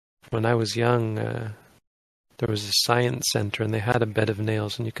 When I was young, there was a science center, and they had a bed of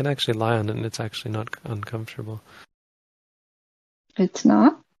nails, and you can actually lie on it, and it's actually not uncomfortable. It's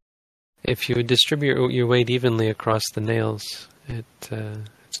not? If you distribute your weight evenly across the nails,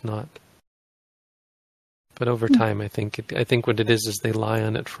 it's not. But over time, I think what it is they lie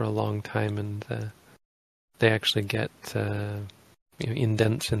on it for a long time, and they actually get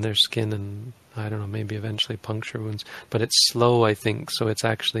indents in their skin, and I don't know, maybe eventually puncture wounds. But it's slow, I think, so it's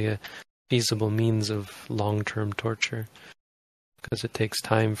actually a feasible means of long-term torture, because it takes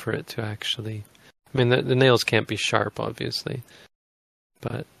time for it to actually. I mean, the nails can't be sharp, obviously.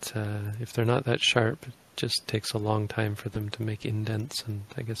 But if they're not that sharp, it just takes a long time for them to make indents and,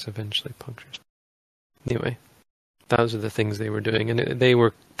 I guess, eventually punctures. Anyway, those are the things they were doing, and they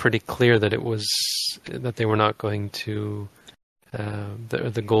were pretty clear that that they were not going to.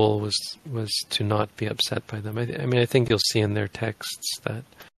 The goal was to not be upset by them. I mean, I think you'll see in their texts that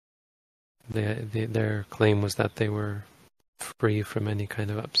their claim was that they were free from any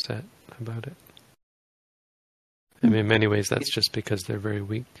kind of upset about it. I mean, in many ways, that's just because they're very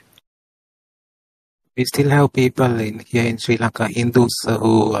weak. We still have people here in Sri Lanka, Hindus,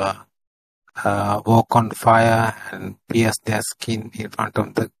 who walk on fire and pierce their skin in front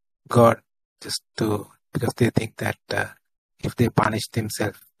of the god, because they think that if they punish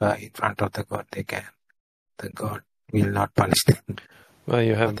themselves in front of the god, the god will not punish them. Well,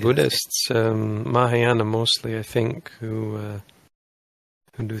 you have Buddhists, Mahayana mostly, I think, who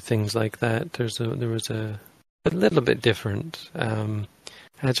do things like that. There was a little bit different.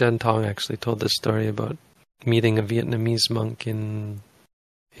 Ajahn Tong actually told this story about meeting a Vietnamese monk in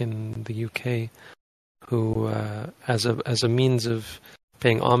the UK, who, as a means of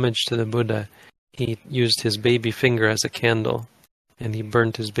paying homage to the Buddha, he used his baby finger as a candle, and he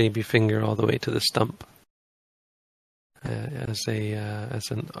burnt his baby finger all the way to the stump as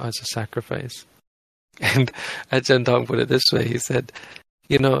a sacrifice. And Ajahn Tong put it this way: he said,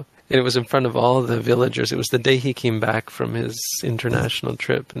 it was in front of all the villagers. It was the day he came back from his international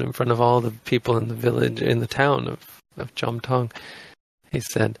trip, and in front of all the people in the village, in the town of Chom Tong, he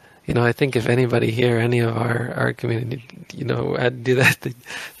said, I think if anybody here, any of our community, had do that,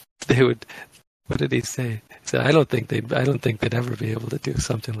 they would. What did he say? He said, I don't think they'd ever be able to do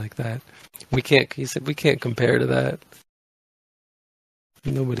something like that. He said, we can't compare to that.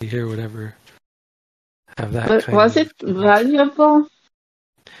 Nobody here would ever have that. But was it valuable?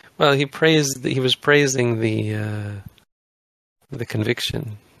 Well, he was praising the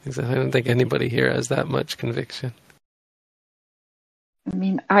conviction. He said, I don't think anybody here has that much conviction. I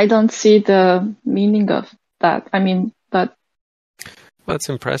mean, I don't see the meaning of that. But... Well, it's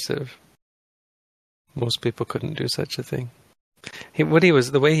impressive. Most people couldn't do such a thing.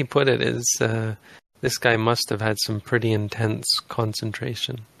 The way he put it is, this guy must have had some pretty intense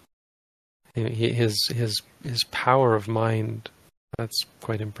concentration. His power of mind, that's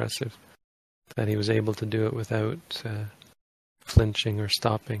quite impressive. That he was able to do it without flinching or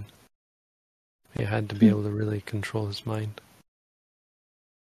stopping. He had to be able to really control his mind.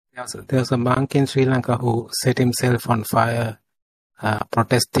 There was a monk in Sri Lanka who set himself on fire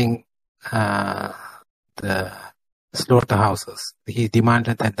protesting the slaughterhouses. He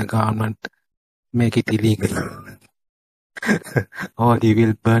demanded that the government make it illegal or he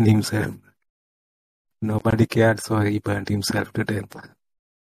will burn himself. Nobody cared, so he burned himself to death.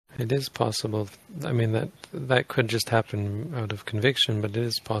 It is possible. I mean, that could just happen out of conviction, but it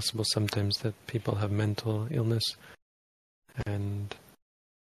is possible sometimes that people have mental illness and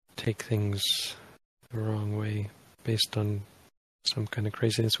take things the wrong way based on some kind of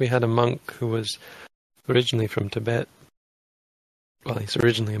craziness. We had a monk who was originally from Tibet. Well, he's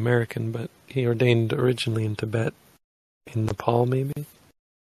originally American, but he ordained originally in Tibet, in Nepal maybe,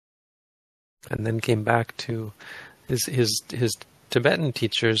 and then came back to his Tibetan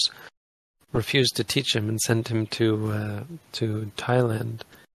teachers refused to teach him and sent him to Thailand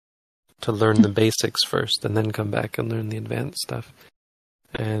to learn the basics first and then come back and learn the advanced stuff.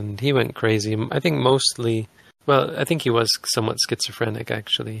 And he went crazy. I think I think he was somewhat schizophrenic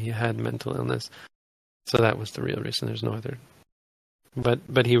actually. He had mental illness. So that was the real reason. There's no other.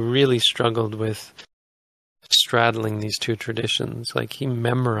 But he really struggled with straddling these two traditions. Like he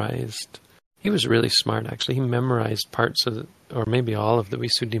was really smart actually. He memorized parts of, or maybe all of the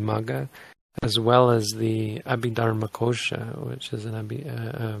Visuddhimagga, as well as the Abhidharmakosha, which is a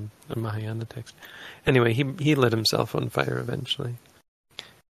Mahayana text. Anyway, he lit himself on fire eventually.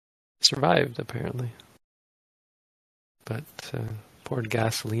 Survived apparently, but poured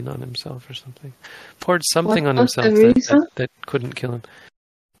gasoline on himself or something. Poured something on himself that couldn't kill him.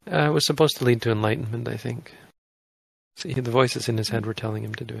 It was supposed to lead to enlightenment, I think. See, the voices in his head were telling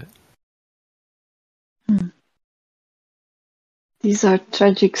him to do it. These are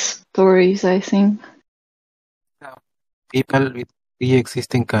tragic stories, I think. People with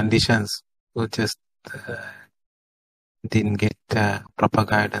pre-existing conditions who just didn't get proper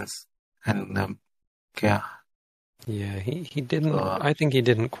guidance and care. Yeah, he didn't. I think he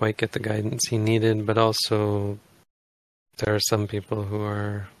didn't quite get the guidance he needed, but also there are some people who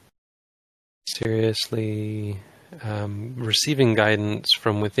are seriously receiving guidance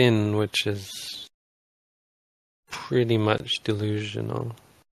from within, which is pretty much delusional,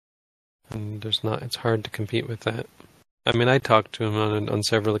 and it's hard to compete with that. I mean, I talked to him on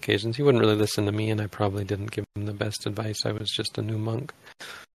several occasions. He wouldn't really listen to me, and I probably didn't give him the best advice. I was just a new monk.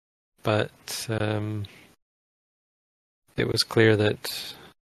 But it was clear that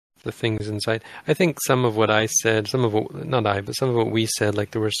the things inside... I think some of what I said, some of what we said, like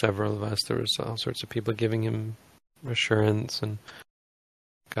there were several of us, there was all sorts of people giving him assurance and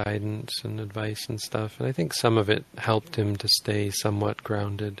guidance and advice and stuff. And I think some of it helped him to stay somewhat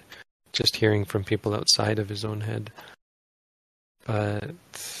grounded. just hearing from people outside of his own head. But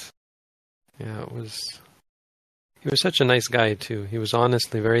yeah, he was such a nice guy too. He was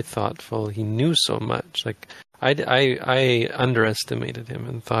honestly very thoughtful. He knew so much. Like I underestimated him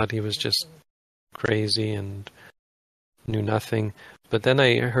and thought he was just crazy and knew nothing. But then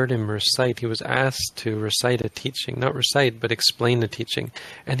I heard him recite. He was asked to recite a teaching, not recite, but explain a teaching,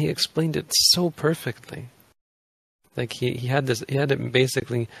 and he explained it so perfectly. Like he had it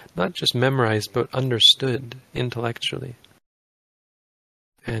basically not just memorized, but understood intellectually.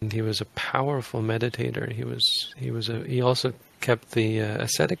 And he was a powerful meditator. He also kept the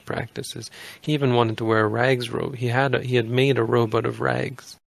ascetic practices. He even wanted to wear a rags robe. He had made a robe out of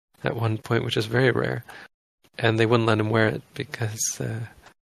rags at one point, which is very rare. And they wouldn't let him wear it because, they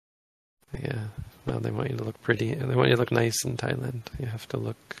want you to look pretty. They want you to look nice in Thailand. You have to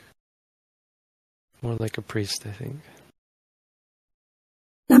look more like a priest, I think.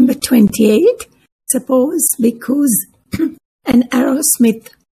 Number 28. Suppose bhikkhus an arrowsmith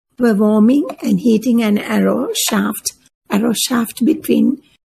were warming and heating an arrow shaft between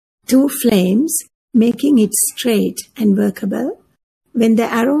two flames, making it straight and workable. When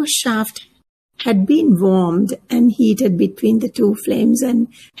the arrow shaft had been warmed and heated between the two flames and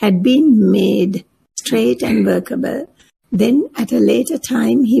had been made straight and workable, then at a later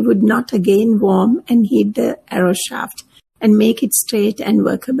time he would not again warm and heat the arrow shaft and make it straight and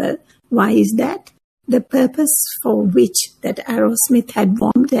workable. Why is that? The purpose for which that arrowsmith had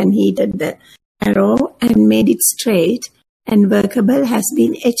warmed and heated the arrow and made it straight and workable has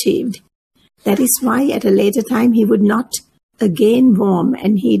been achieved. That is why at a later time he would not again warm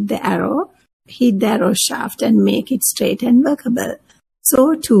and heat the arrow shaft and make it straight and workable.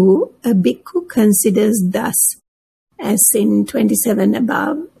 So too, a bhikkhu considers thus, as in 27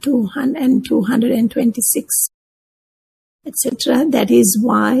 above, 200 and 226, etc. That is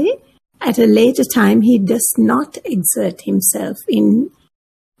why at a later time he does not exert himself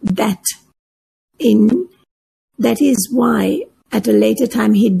that is why at a later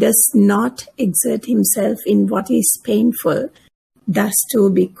time he does not exert himself in what is painful. Thus too,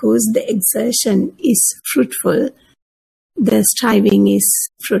 because the exertion is fruitful, the striving is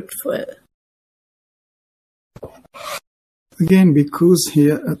fruitful. Again, because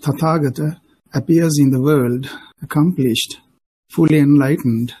here a Tathagata appears in the world, accomplished, fully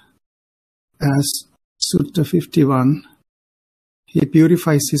enlightened. As Sutta 51, he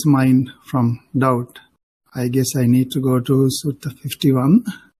purifies his mind from doubt. I guess I need to go to Sutta 51.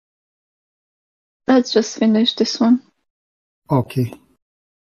 Let's just finish this one. Okay.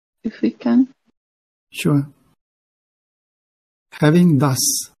 If we can. Sure. Having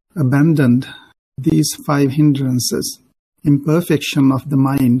thus abandoned these 5 hindrances, imperfection of the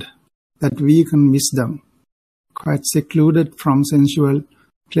mind that weaken wisdom, quite secluded from sensual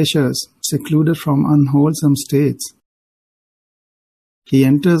pleasures, secluded from unwholesome states, he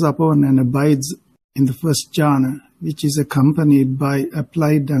enters upon and abides in the first jhana, which is accompanied by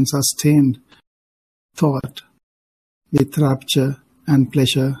applied and sustained thought, with rapture and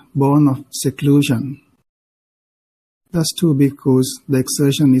pleasure born of seclusion. Thus too, because the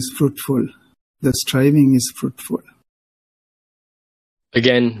exertion is fruitful, the striving is fruitful.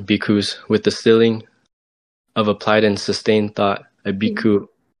 Again, bhikkhus, with the stilling of applied and sustained thought, a bhikkhu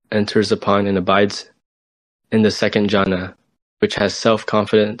enters upon and abides in the second jhana, which has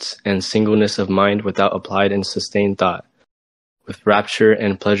self-confidence and singleness of mind without applied and sustained thought, with rapture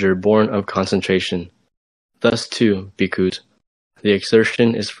and pleasure born of concentration. Thus too, bhikkhus, the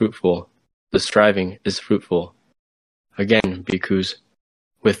exertion is fruitful, the striving is fruitful. Again, bhikkhus,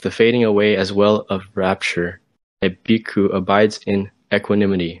 with the fading away as well of rapture, a bhikkhu abides in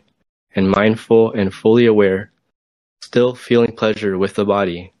equanimity, and mindful and fully aware, still feeling pleasure with the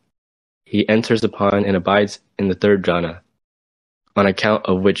body, he enters upon and abides in the third jhana, on account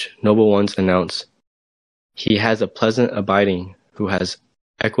of which noble ones announce, he has a pleasant abiding who has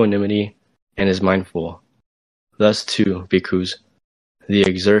equanimity and is mindful. Thus too, bhikkhus, the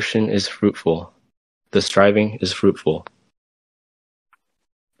exertion is fruitful, the striving is fruitful.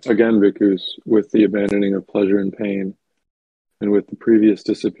 Again, bhikkhus, with the abandoning of pleasure and pain, and with the previous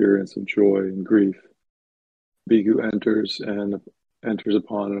disappearance of joy and grief, bhikkhu enters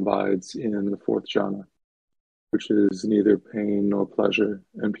upon and abides in the fourth jhana, which is neither pain nor pleasure,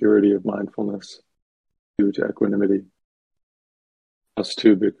 and purity of mindfulness due to equanimity. Thus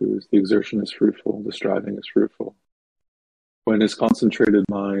too, bhikkhus, the exertion is fruitful, the striving is fruitful. When his concentrated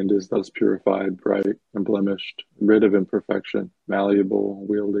mind is thus purified, bright, unblemished, rid of imperfection, malleable,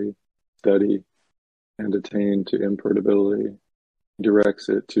 wieldy, steady, and attained to imperturbability, he directs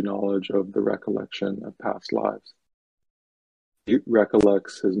it to knowledge of the recollection of past lives. He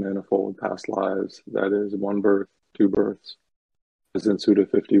recollects his manifold past lives, that is, one birth, two births, as in Sutta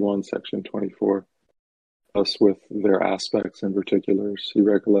 51, section 24. Thus, with their aspects and particulars, he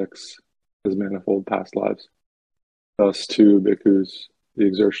recollects his manifold past lives. Thus, too, bhikkhus, the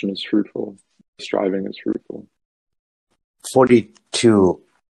exertion is fruitful, striving is fruitful. 42.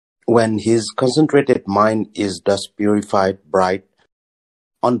 When his concentrated mind is thus purified, bright,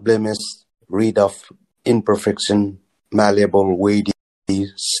 unblemished, rid of imperfection, malleable, weighty,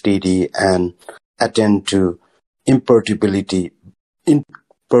 steady, and attend to imperturbability,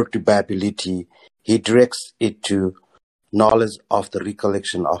 he directs it to knowledge of the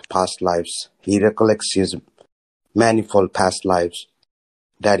recollection of past lives. He recollects his manifold past lives,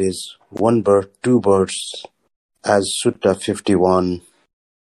 that is, one birth, two births, as Sutta 51,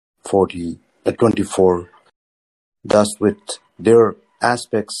 24. Thus, with their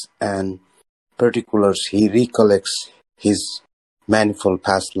aspects and particulars, he recollects his manifold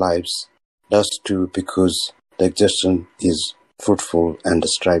past lives. Thus, too, because the exertion is fruitful and the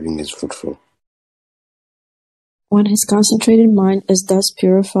striving is fruitful. When his concentrated mind is thus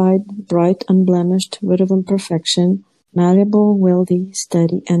purified, bright, unblemished, rid of imperfection, malleable, wieldy,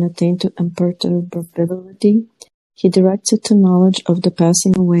 steady, and attained to imperturbability, he directs it to knowledge of the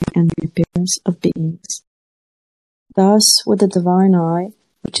passing away and reappearance of beings. Thus, with the divine eye,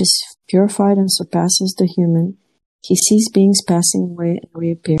 which is purified and surpasses the human, he sees beings passing away and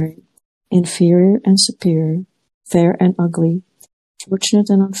reappearing, inferior and superior, fair and ugly, fortunate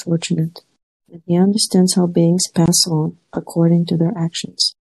and unfortunate, and he understands how beings pass on according to their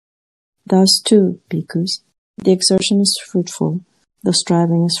actions. Thus, too, bhikkhus, the exertion is fruitful, the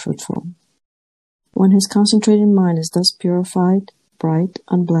striving is fruitful. When his concentrated mind is thus purified, bright,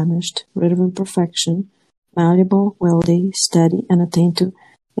 unblemished, rid of imperfection, malleable, wieldy, steady, and attained to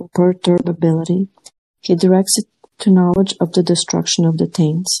imperturbability, he directs it to knowledge of the destruction of the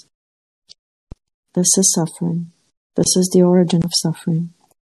taints. This is suffering. This is the origin of suffering.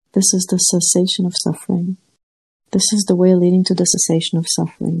 This is the cessation of suffering. This is the way leading to the cessation of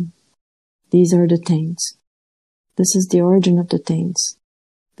suffering. These are the taints. This is the origin of the taints.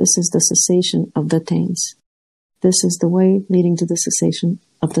 This is the cessation of the taints. This is the way leading to the cessation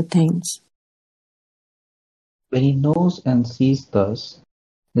of the taints. When he knows and sees thus,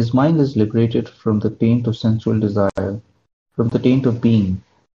 his mind is liberated from the taint of sensual desire, from the taint of being,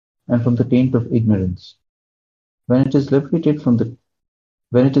 and from the taint of ignorance. When it is liberated,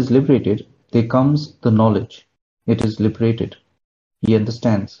 there comes the knowledge. It is liberated. He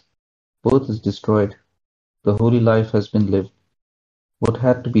understands. Both is destroyed. The holy life has been lived. What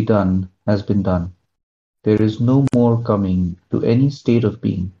had to be done has been done. There is no more coming to any state of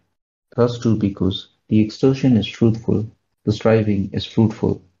being. Thus too, bhikkhus, the exertion is fruitful, the striving is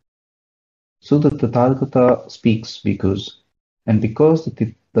fruitful. So the Tathagata speaks, bhikkhus, and because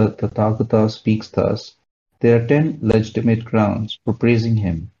the Tathagata speaks thus, there are 10 legitimate grounds for praising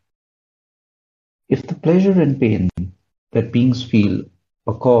him. If the pleasure and pain that beings feel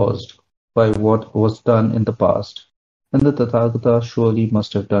are caused by what was done in the past, then the Tathagata surely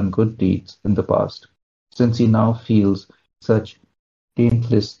must have done good deeds in the past, since he now feels such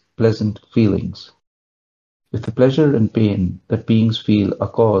taintless, pleasant feelings. If the pleasure and pain that beings feel are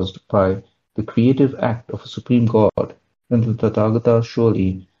caused by the creative act of a Supreme God, then the Tathagata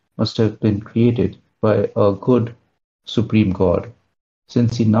surely must have been created by a good Supreme God,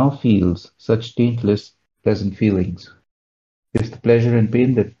 since he now feels such taintless, pleasant feelings. If the pleasure and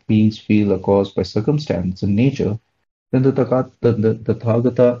pain that beings feel are caused by circumstance and nature, then the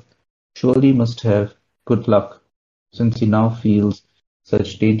Tathagata surely must have good luck, since he now feels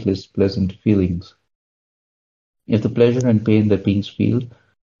such taintless, pleasant feelings. If the pleasure and pain that beings feel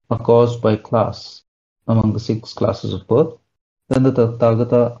are caused by class among the 6 classes of birth, then the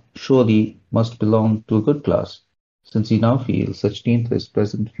Tathagata surely must belong to a good class, since he now feels such taintless,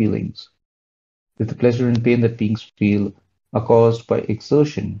 pleasant feelings. If the pleasure and pain that beings feel are caused by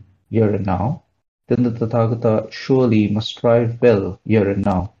exertion here and now, then the Tathagata surely must strive well here and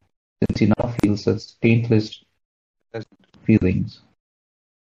now, since he now feels such taintless, pleasant feelings.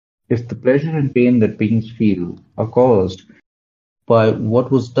 If the pleasure and pain that beings feel are caused by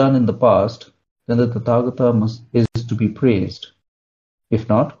what was done in the past, then the Tathagata is to be praised. If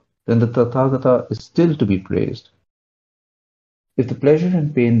not, then the Tathagata is still to be praised. If the pleasure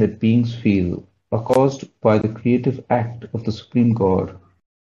and pain that beings feel are caused by the creative act of the Supreme God,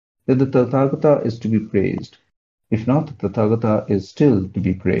 then the Tathagata is to be praised. If not, the Tathagata is still to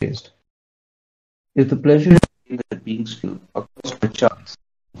be praised. If the pleasure and pain that beings feel are caused by chance,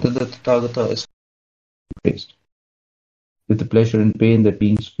 then the Tathagata is praised. If the pleasure and pain that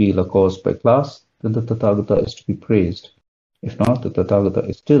beings feel are caused by class, then the Tathagata is to be praised. If not, the Tathagata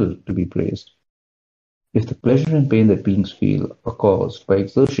is still to be praised. If the pleasure and pain that beings feel are caused by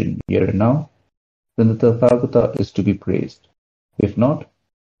exertion here and now, then the Tathagata is to be praised. If not,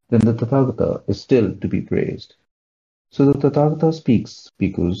 then the Tathagata is still to be praised. So the Tathagata speaks,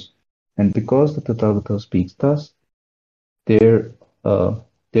 bhikkhus, and because the Tathagata speaks thus, there are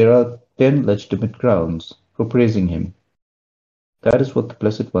 10 legitimate grounds for praising him. That is what the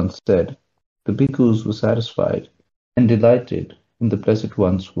Blessed One said. The bhikkhus were satisfied and delighted in the Blessed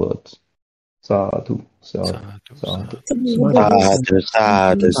One's words. Sadhu, sadhu, sadhu. Sadhu,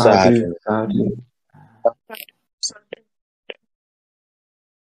 sadhu, sadhu.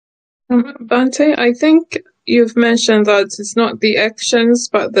 Bhante, I think you've mentioned that it's not the actions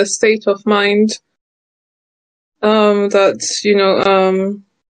but the state of mind that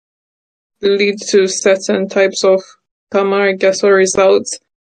lead to certain types of karma, I guess, or results.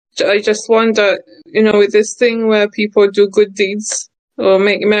 I just wonder, with this thing where people do good deeds or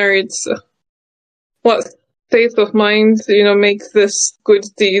make merits, what state of mind, make this good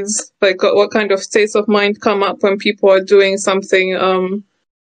deeds? Like, what kind of states of mind come up when people are doing something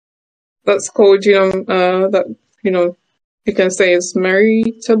that's called, that, you can say is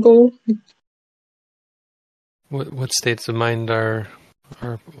meritable? What states of mind are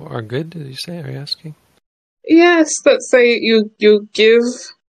good, did you say? Are you asking? Yes, let's say you give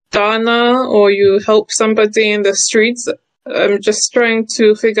dana or you help somebody in the streets. I'm just trying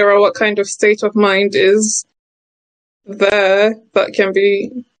to figure out what kind of state of mind is there that can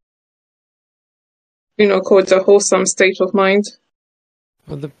be, called a wholesome state of mind.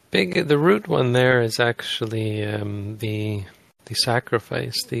 Well, the root one there is actually the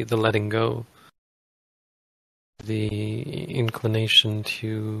sacrifice, the letting go, the inclination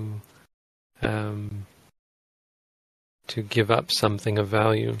to give up something of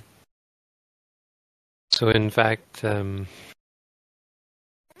value. So in fact,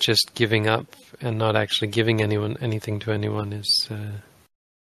 just giving up and not actually giving anything to anyone is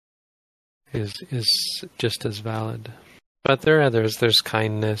just as valid. But there are others. There's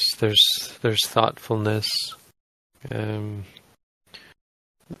kindness. There's thoughtfulness. The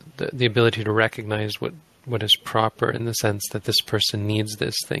ability to recognize what is proper in the sense that this person needs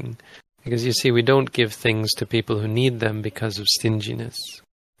this thing. Because you see, we don't give things to people who need them because of stinginess,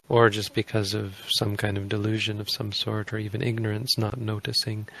 or just because of some kind of delusion of some sort, or even ignorance, not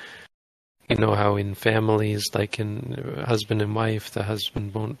noticing. You know how in families, like in husband and wife, the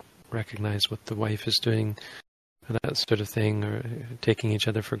husband won't recognize what the wife is doing, that sort of thing, or taking each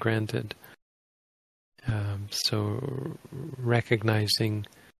other for granted. So recognizing,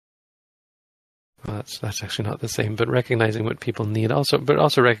 well, that's actually not the same, but recognizing what people need, but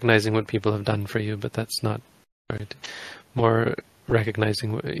also recognizing what people have done for you, but that's not right. More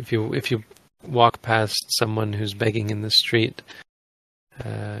recognizing if you walk past someone who's begging in the street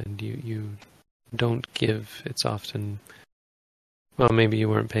and you don't give, it's often, well, maybe you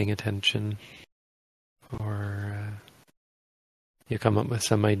weren't paying attention, or you come up with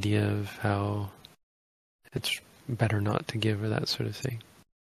some idea of how it's better not to give, or that sort of thing.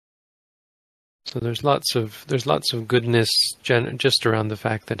 So there's lots of goodness just around the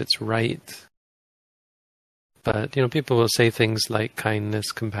fact that it's right. But people will say things like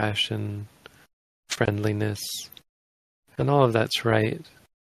kindness, compassion, friendliness, and all of that's right.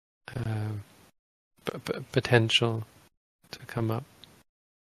 Potential to come up.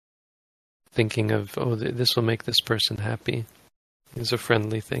 Thinking of, this will make this person happy, is a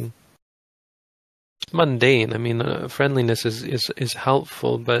friendly thing. It's mundane. I mean, friendliness is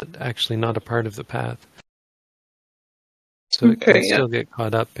helpful, but actually not a part of the path. So it can still get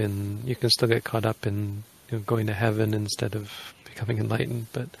caught up in. You can still get caught up in going to heaven instead of becoming enlightened,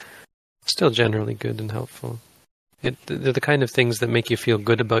 but still generally good and helpful. They're the kind of things that make you feel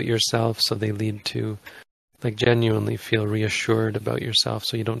good about yourself, so they lead to, like, genuinely feel reassured about yourself,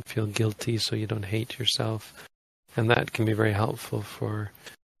 so you don't feel guilty, so you don't hate yourself, and that can be very helpful for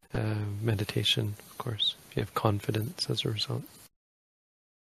meditation, of course, if you have confidence as a result.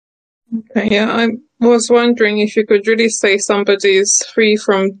 Okay, yeah, I was wondering if you could really say somebody is free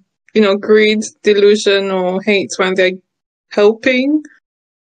from, greed, delusion, or hate when they're helping.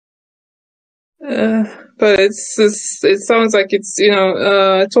 But it sounds like it's,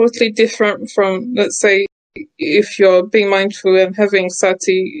 totally different from, let's say, if you're being mindful and having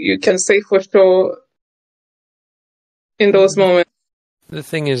sati, you can say for sure in those moments. The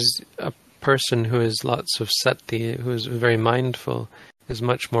thing is, a person who has lots of sati, who is very mindful, is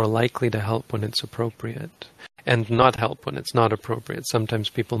much more likely to help when it's appropriate, and not help when it's not appropriate. Sometimes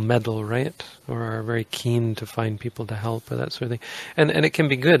people meddle, right? Or are very keen to find people to help, or that sort of thing. And it can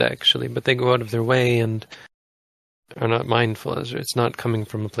be good, actually, but they go out of their way, and are not mindful. It's not coming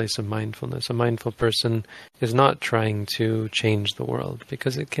from a place of mindfulness. A mindful person is not trying to change the world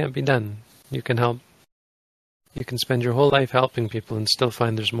because it can't be done. You can help. You can spend your whole life helping people and still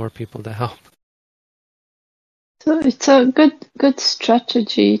find there's more people to help. So it's a good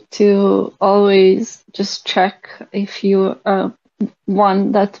strategy to always just check if you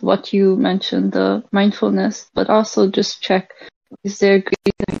one, that's what you mentioned, the mindfulness, but also just check, is there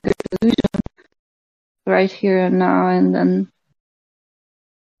greed and good illusion right here and now, and then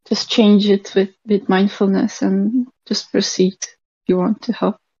just change it with mindfulness and just proceed if you want to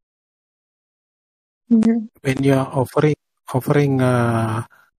help. When you are offering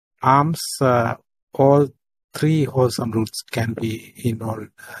alms, all three wholesome roots can be involved.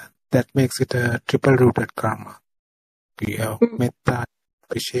 That makes it a triple-rooted karma. You have metta,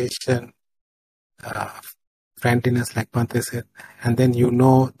 appreciation, friendliness, like Bhante said, and then you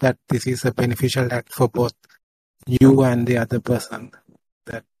know that this is a beneficial act for both you and the other person.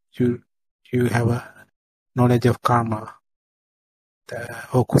 That you have a knowledge of karma,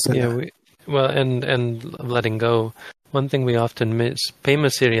 or kusala. Yeah, and letting go. One thing we often miss.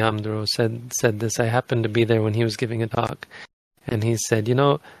 Pema Siri Hamdro said this. I happened to be there when he was giving a talk, and he said,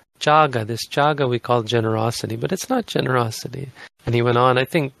 this chaga we call generosity, but it's not generosity. And he went on, I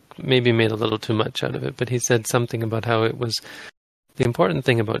think maybe made a little too much out of it, but he said something about how it was, the important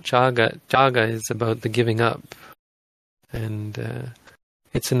thing about chaga is about the giving up. And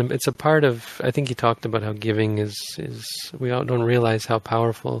it's a part of, I think he talked about how giving is we all don't realize how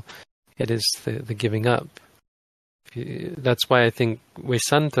powerful it is, the giving up. That's why I think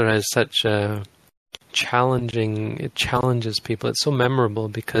Vaisantara is such a it challenges people. It's so memorable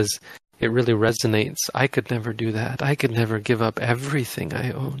because it really resonates. I could never do that. I could never give up everything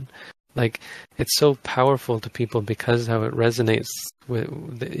I own. Like, it's so powerful to people because how it resonates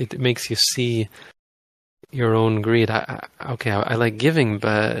with it makes you see your own greed. I like giving,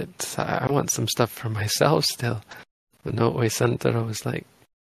 but I want some stuff for myself still. But no, Vaisantara was like,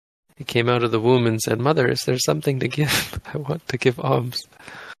 he came out of the womb and said, Mother, is there something to give? I want to give alms.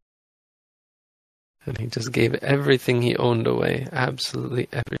 And he just gave everything he owned away, absolutely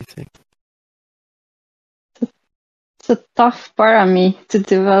everything. It's a tough parami to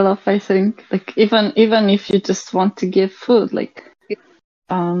develop, I think. Like even if you just want to give food, like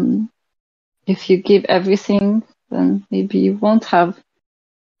if you give everything, then maybe you won't have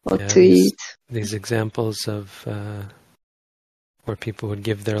what to eat. These examples of where people would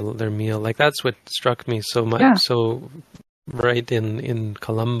give their meal, like that's what struck me so much. Yeah. So right in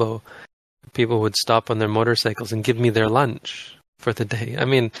Colombo, people would stop on their motorcycles and give me their lunch for the day. I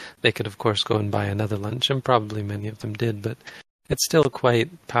mean, they could of course go and buy another lunch, and probably many of them did, but it's still quite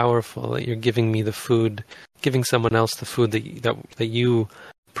powerful that you're giving me the food, giving someone else the food that you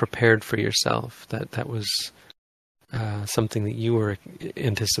prepared for yourself. That was something that you were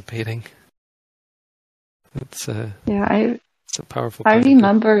anticipating. It's it's a powerful. I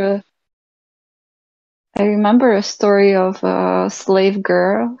remember a story of a slave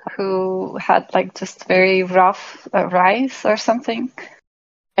girl who had like just very rough rice or something.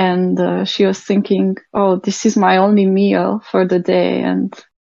 And she was thinking, oh, this is my only meal for the day.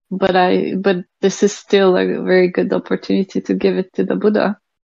 But this is still a very good opportunity to give it to the Buddha.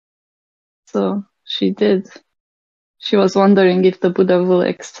 So she did. She was wondering if the Buddha will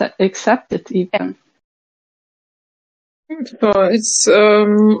accept it even. So it's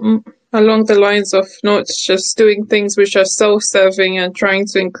along the lines of not just doing things which are self-serving and trying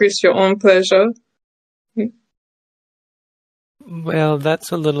to increase your own pleasure. Well,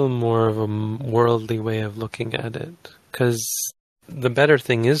 that's a little more of a worldly way of looking at it, because the better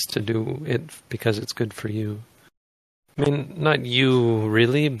thing is to do it because it's good for you. I mean, not you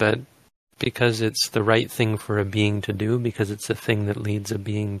really, but because it's the right thing for a being to do, because it's a thing that leads a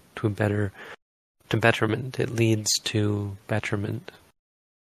being to betterment. It leads to betterment.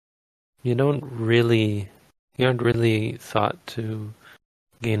 You aren't really thought to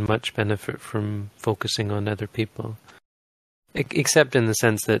gain much benefit from focusing on other people, except in the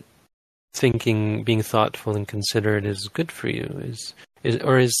sense that being thoughtful and considerate is good for you,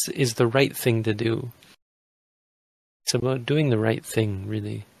 is the right thing to do. It's about doing the right thing,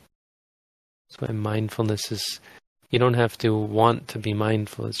 really. That's why mindfulness is, you don't have to want to be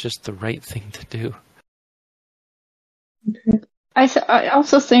mindful, it's just the right thing to do. Okay. I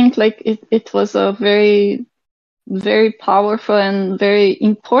also think like it was a very, very powerful and very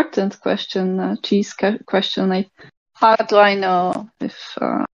important question, Chi's question, like, how do I know if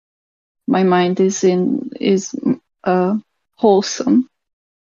my mind is wholesome?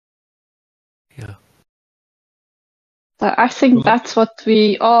 Yeah. But I think that's what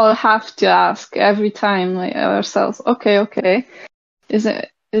we all have to ask every time, like ourselves. Okay. Is it?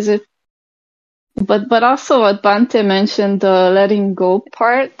 But also what Bante mentioned, the letting go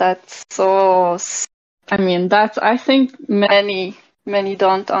part. That's so. I mean, that's. I think many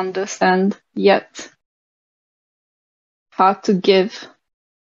don't understand yet how to give.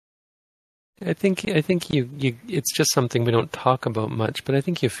 I think you it's just something we don't talk about much, but I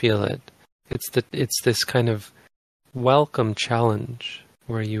think you feel it. It's this kind of welcome challenge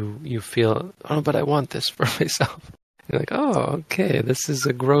where you feel, oh, but I want this for myself. You're like, oh, okay, this is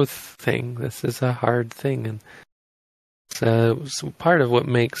a growth thing. This is a hard thing, and it's part of what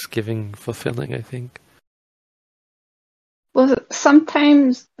makes giving fulfilling, I think. Well,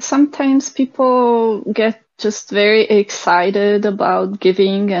 sometimes people get just very excited about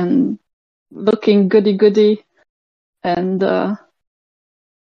giving and looking goody and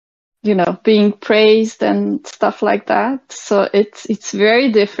being praised and stuff like that. So it's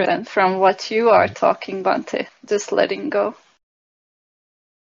very different from what you are talking, Bante, just letting go.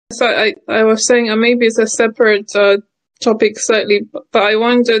 So I was saying maybe it's a separate topic slightly, but I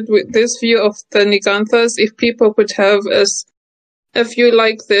wondered with this view of the Niganthas, if people could have a view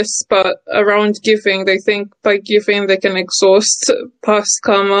like this, but around giving, they think by giving they can exhaust past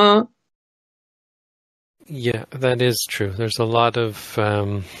karma. Yeah, that is true. There's a lot of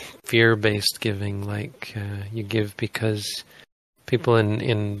fear-based giving, like you give because people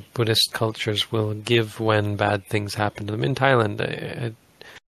in Buddhist cultures will give when bad things happen to them. In Thailand,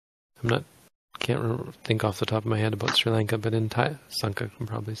 can't think off the top of my head about Sri Lanka, but in Sanka can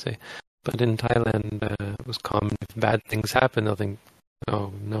probably say. But in Thailand, it was common if bad things happen, they'll think,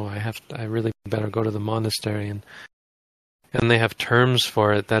 oh no, I really better go to the monastery, and they have terms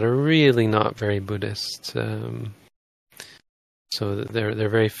for it that are really not very Buddhist. So they're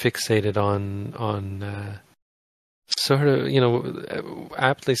very fixated on sort of,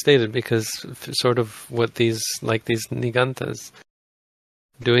 aptly stated, because sort of what these Niganthas,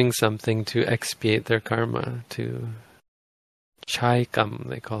 doing something to expiate their karma, to chaikam,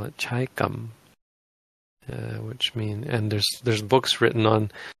 they call it chaikam, which mean, and there's books written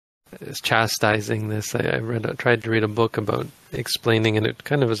on chastising this. I tried to read a book about explaining, and it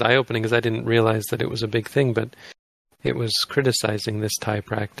kind of was eye-opening because I didn't realize that it was a big thing, but it was criticizing this Thai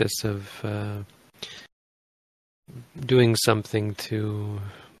practice of doing something to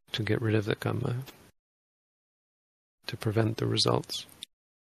get rid of the karma, to prevent the results.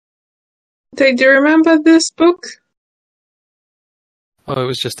 Do you remember this book? Oh, it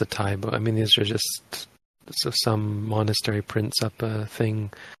was just a Thai book. I mean, these are just some monastery prints up a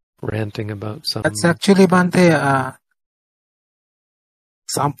thing ranting about some. That's actually, Bante,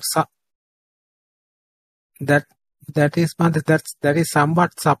 that is, Bante, that is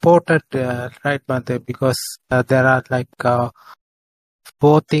somewhat supported, right, Bante? Because there are like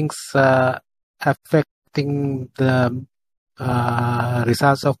 4 things affecting the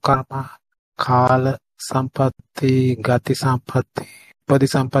results of karma: kala sampatti, gati sampatti, padi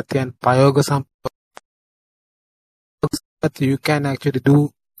sampatti, and payoga sampatti. But you can actually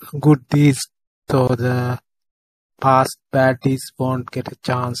do good deeds, so the past bad deeds won't get a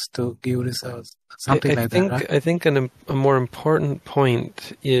chance to give results. Something like that, right? I think a more important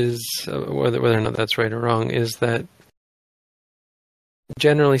point is, whether or not that's right or wrong, is that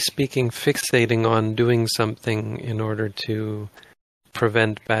generally speaking, fixating on doing something in order to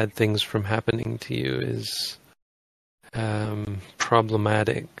prevent bad things from happening to you is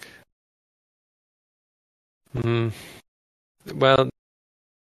problematic. Well,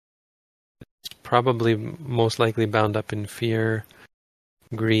 it's probably most likely bound up in fear,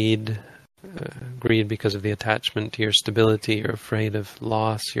 greed because of the attachment to your stability. You're afraid of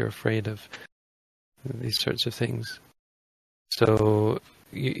loss. You're afraid of these sorts of things. So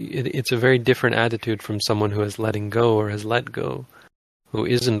it's a very different attitude from someone who is letting go or has let go, who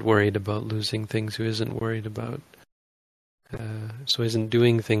isn't worried about losing things, who isn't worried about, so isn't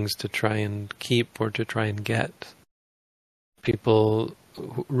doing things to try and keep or to try and get.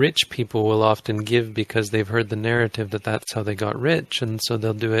 Rich people will often give because they've heard the narrative that that's how they got rich, and so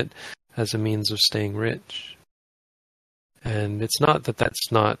they'll do it as a means of staying rich. And it's not that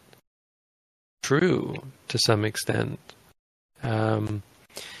that's not true to some extent.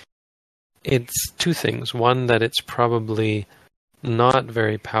 It's 2 things. One, that it's probably not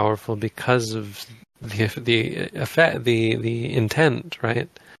very powerful because of the effect, the intent, right?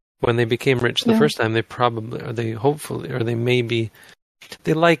 When they became rich the first time, they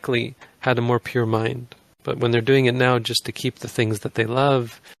likely had a more pure mind. But when they're doing it now just to keep the things that they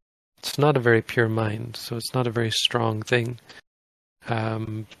love, it's not a very pure mind, so it's not a very strong thing.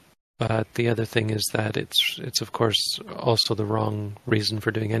 But the other thing is that it's of course also the wrong reason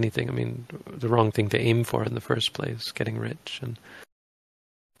for doing anything. I mean, the wrong thing to aim for in the first place, getting rich and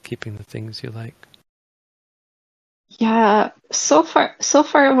keeping the things you like. Yeah, so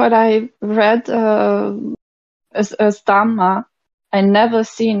far what I read as Dhamma, I never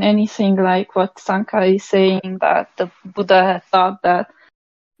seen anything like what Sanka is saying, that the Buddha had thought that,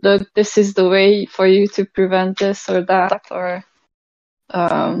 look, this is the way for you to prevent this or that, or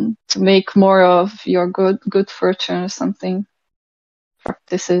to make more of your good fortune or something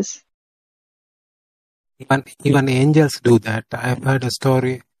practices. Even angels do that. I've heard a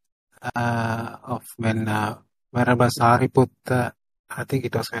story of when Venerable Sariputta, I think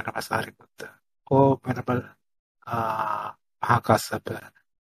it was Venerable Sariputta, or Venerable Mahakassapa.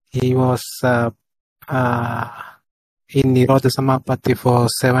 He was in Nirodha Samapatti for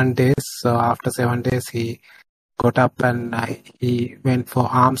 7 days. So after 7 days, he got up and he went for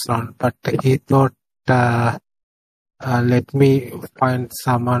alms round. But he thought, let me find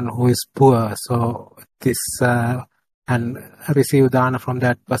someone who is poor. So this and receive dana from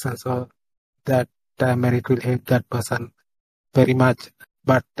that person. So that merit will help that person very much.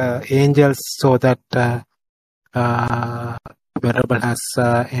 But angels saw that Venerable has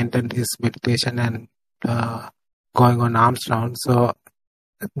entered his meditation and going on alms round. So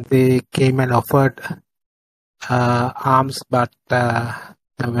they came and offered alms, but the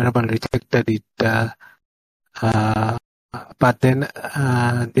Venerable rejected it. But then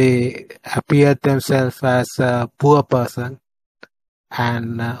they appeared themselves as a poor person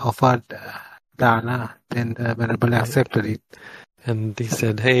and offered dana. Then the Venerable accepted it. And he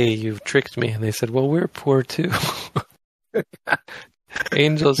said, "Hey, you've tricked me." And they said, "Well, we're poor too."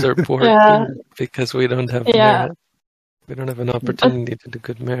 Angels are poor too because we don't have merit. We don't have an opportunity to do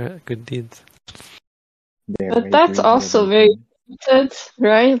good deeds. But that's also very limited,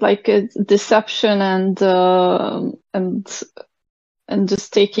 right? Like it's deception and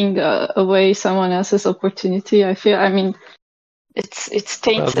just taking away someone else's opportunity. I feel. I mean, it's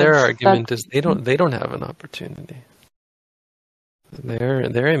tainted. Well, their argument is they don't have an opportunity.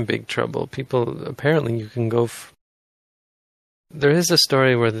 They're in big trouble. People, apparently you can go... There is a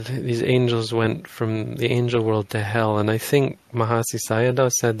story where these angels went from the angel world to hell, and I think Mahasi Sayadaw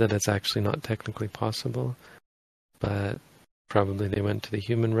said that it's actually not technically possible, but probably they went to the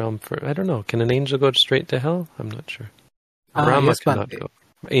human realm for... I don't know. Can an angel go straight to hell? I'm not sure. Brahma cannot go.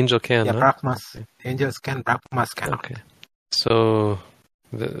 Angel can, yeah, huh? Brahmas. Angels can, Brahmas can. Okay. So,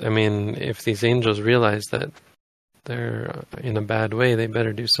 I mean, if these angels realize that they're in a bad way, they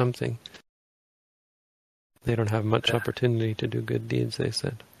better do something. They don't have much opportunity to do good deeds, they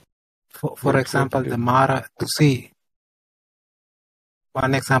said. For example, the Mara Dusi.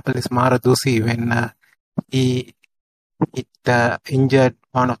 One example is Mara Dusi, when it injured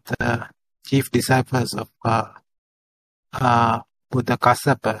one of the chief disciples of Buddha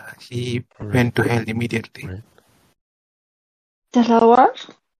Kassapa. He went to hell immediately. Right. Delawar,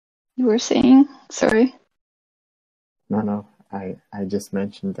 you were saying? Sorry. No. I just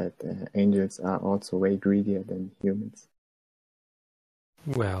mentioned that angels are also way greedier than humans.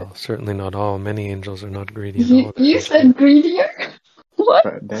 Well, certainly not all. Many angels are not greedy at all. You said greedier?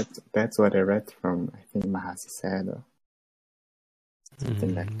 What? But that's what I read from, I think, Mahasi Sayadaw.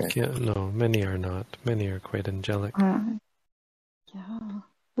 Something like that. Yeah, no, many are not. Many are quite angelic. Yeah,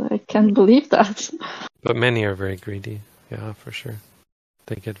 I can't believe that. But many are very greedy. Yeah, for sure.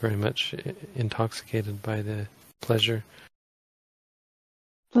 They get very much intoxicated by the pleasure.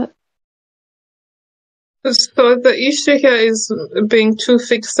 So the issue here is being too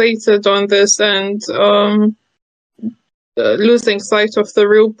fixated on this and losing sight of the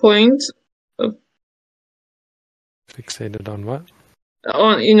real point. Fixated on what?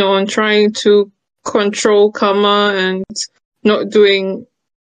 On trying to control karma and not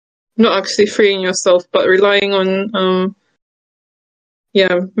actually freeing yourself, but relying on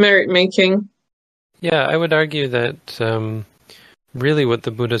merit making. Yeah, I would argue that really what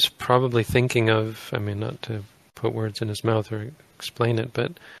the Buddha's probably thinking of, I mean, not to put words in his mouth or explain it,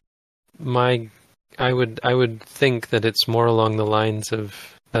 but I would think that it's more along the lines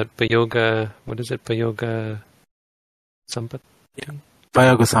of that Payoga, what is it, Payoga Sampatti? Yeah.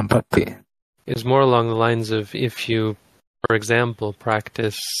 Payoga Sampatti. Is more along the lines of if you, for example,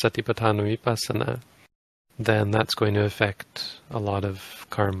 practice Satipatthana Vipassana, then that's going to affect a lot of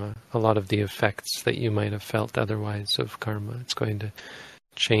karma, a lot of the effects that you might have felt otherwise of karma. It's going to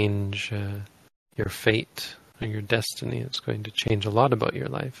change your fate or your destiny. It's going to change a lot about your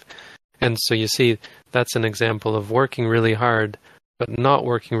life. And so you see, that's an example of working really hard, but not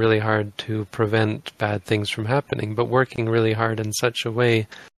working really hard to prevent bad things from happening, but working really hard in such a way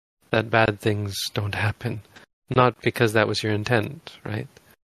that bad things don't happen, not because that was your intent, right?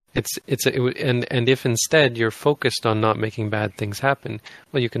 And if instead you're focused on not making bad things happen,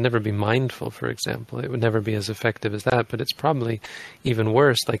 well, you can never be mindful, for example. It would never be as effective as that, but it's probably even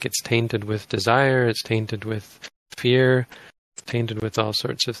worse. Like, it's tainted with desire, it's tainted with fear, it's tainted with all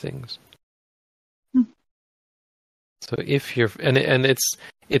sorts of things. So if you're, and it's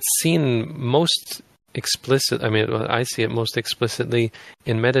seen most explicit. I mean, I see it most explicitly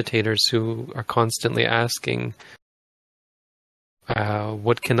in meditators who are constantly asking,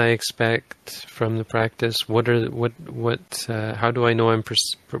 what can I expect from the practice? How do I know I'm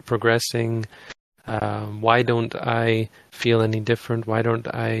progressing? Why don't I feel any different? Why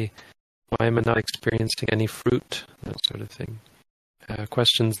am I not experiencing any fruit? That sort of thing.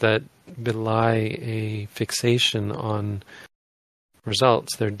 Questions that belie a fixation on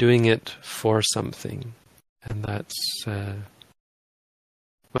results. They're doing it for something, and that's.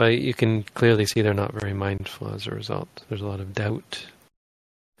 But you can clearly see they're not very mindful as a result. There's a lot of doubt,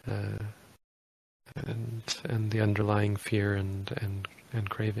 and the underlying fear and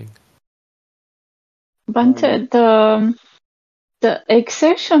craving. Bhante, the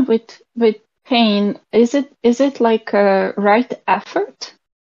exertion with pain, is it like a right effort?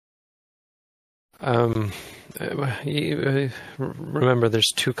 Remember,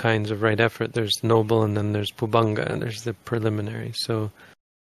 there's two kinds of right effort. There's noble, and then there's pubanga, and there's the preliminary. So,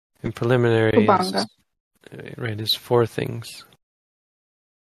 in preliminary, is four things.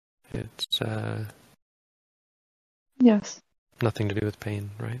 It's yes, nothing to do with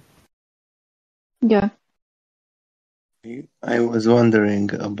pain, right? Yeah. I was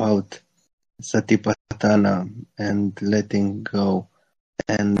wondering about satipatthana and letting go,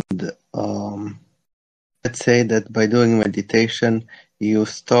 and let's say that by doing meditation, you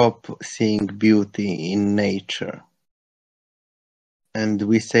stop seeing beauty in nature. And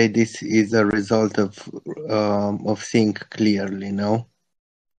we say this is a result of seeing clearly, no?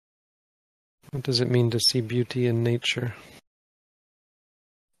 What does it mean to see beauty in nature?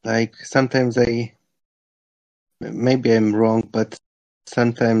 Like, sometimes maybe I'm wrong, but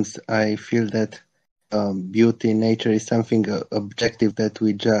sometimes I feel that beauty in nature is something objective that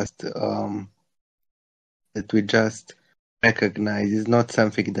we just recognize. It's not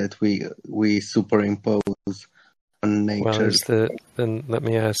something that we superimpose on nature. Well, then let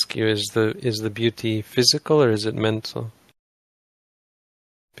me ask you: is the beauty physical or is it mental?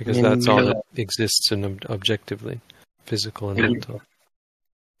 Because that's all that exists in objectively, physical and mental.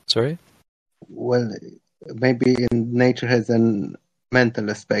 Sorry? Well, maybe nature has a mental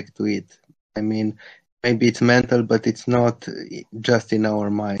aspect to it. I mean, maybe it's mental, but it's not just in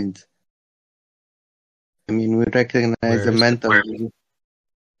our minds. I mean, we recognize the mental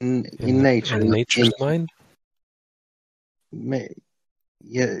in nature. In nature's mind?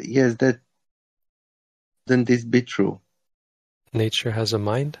 Yes, then this be true. Nature has a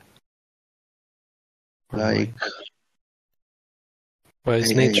mind? Like, well,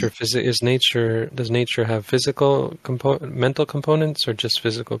 does nature have physical mental components or just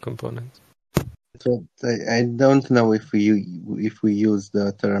physical components? So I don't know if we use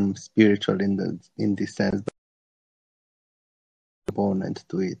the term spiritual in this sense, but component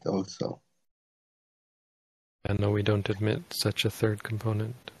to it also. And no, we don't admit such a third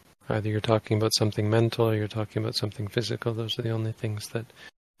component. Either you're talking about something mental or you're talking about something physical. Those are the only things that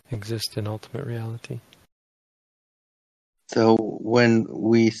exist in ultimate reality. So when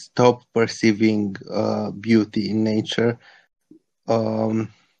we stop perceiving beauty in nature, how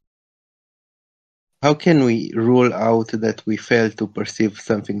can we rule out that we fail to perceive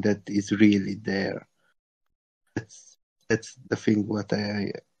something that is really there? That's the thing what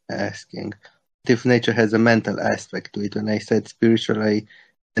I asking. If nature has a mental aspect to it, when I said spiritual, I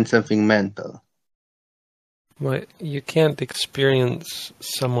meant something mental. Well, you can't experience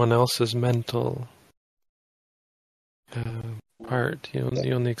someone else's mental part. You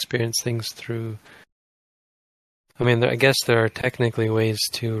only experience things through. I mean, I guess there are technically ways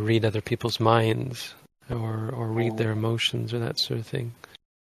to read other people's minds or read their emotions or that sort of thing.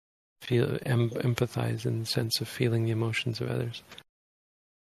 Empathize in the sense of feeling the emotions of others.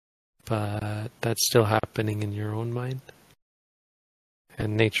 But that's still happening in your own mind.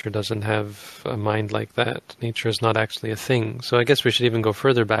 And nature doesn't have a mind like that. Nature is not actually a thing. So I guess we should even go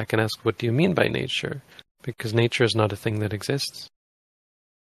further back and ask, what do you mean by nature? Because nature is not a thing that exists.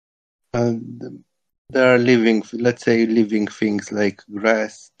 There are let's say living things like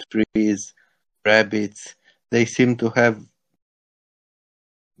grass, trees, rabbits. They seem to have,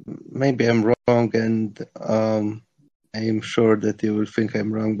 maybe I'm wrong, and I am sure that you will think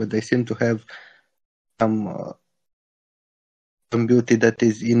I'm wrong, but they seem to have beauty that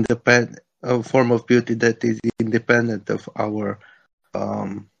is independent, a form of beauty that is independent of our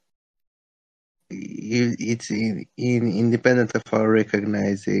it's independent of our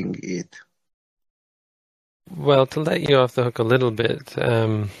recognizing it. Well, to let you off the hook a little bit,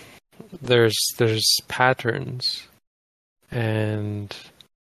 there's patterns, and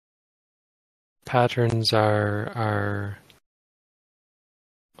patterns are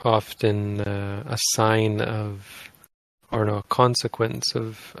often a sign of, or no, a consequence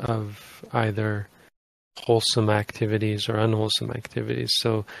of either wholesome activities or unwholesome activities.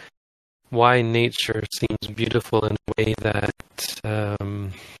 So why nature seems beautiful in a way that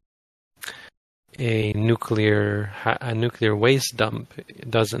a nuclear waste dump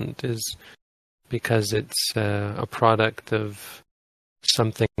doesn't is because it's a product of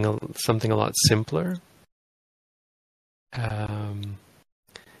something a lot simpler. And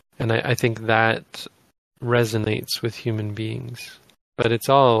I think that resonates with human beings. But it's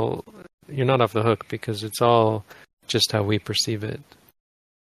all, you're not off the hook because it's all just how we perceive it.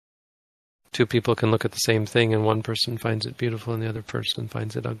 Two people can look at the same thing and one person finds it beautiful and the other person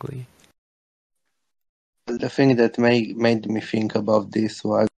finds it ugly. The thing that made me think about this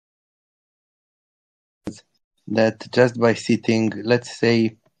was that just by sitting, let's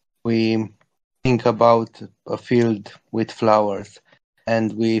say we think about a field with flowers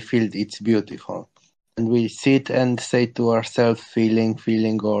and we feel it's beautiful. And we sit and say to ourselves, feeling,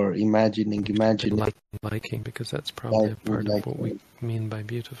 or imagining. Liking, because that's probably a part of what we mean by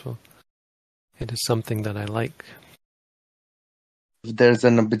beautiful. It is something that I like. If there's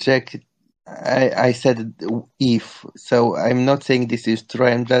an objective, I said if, so I'm not saying this is true.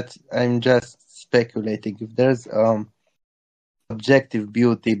 I'm just speculating. If there's objective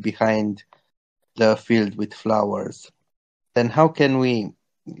beauty behind the field with flowers, then how can we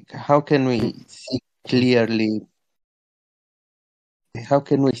see clearly? How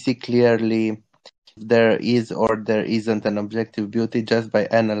can we see clearly if there is or there isn't an objective beauty just by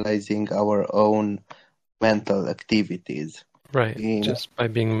analyzing our own mental activities? Right, just by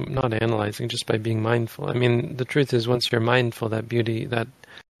being, not analyzing, just by being mindful. I mean, the truth is once you're mindful, that beauty, that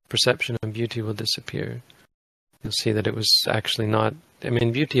perception of beauty will disappear. You'll see that it was actually not, I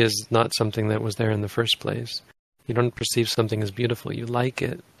mean, beauty is not something that was there in the first place. You don't perceive something as beautiful, you like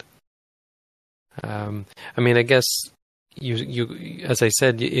it. I mean, I guess you, as I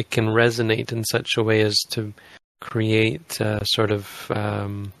said, it can resonate in such a way as to create sort of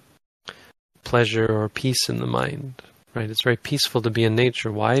pleasure or peace in the mind. Right, it's very peaceful to be in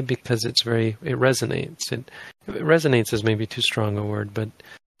nature. Why? Because it resonates. It resonates is maybe too strong a word, but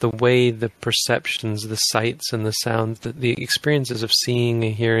the way the perceptions, the sights and the sounds, the experiences of seeing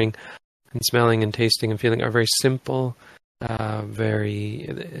and hearing and smelling and tasting and feeling are very simple, very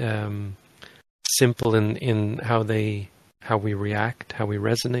simple in how we react, how we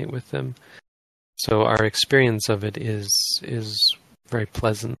resonate with them. So our experience of it is very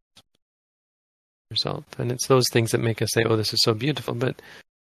pleasant result. And it's those things that make us say, oh, this is so beautiful, but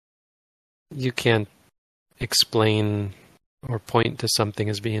you can't explain or point to something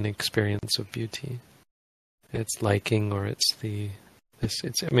as being an experience of beauty. It's liking, or it's I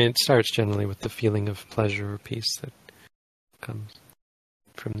mean, it starts generally with the feeling of pleasure or peace that comes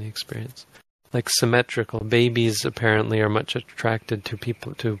from the experience. Like symmetrical babies apparently are much attracted to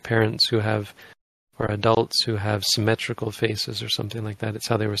parents who have, or adults who have symmetrical faces or something like that. It's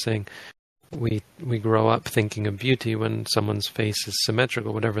how they were saying we grow up thinking of beauty when someone's face is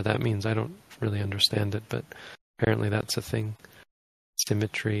symmetrical, whatever that means. I don't really understand it, but apparently that's a thing.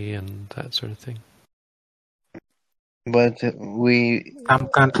 Symmetry and that sort of thing. But some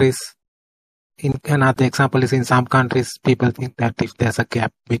countries, another example is in some countries, people think that if there's a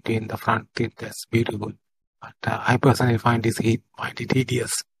gap between the front teeth, that's beautiful. But I personally find it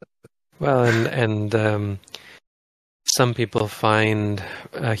hideous. Well, and some people find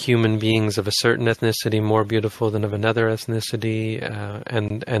human beings of a certain ethnicity more beautiful than of another ethnicity,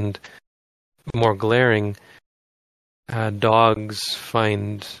 and more glaring. Dogs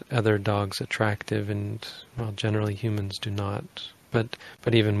find other dogs attractive, and well, generally humans do not. But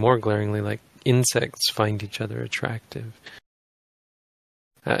even more glaringly, like insects find each other attractive.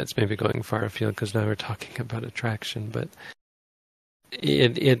 It's maybe going far afield because now we're talking about attraction, but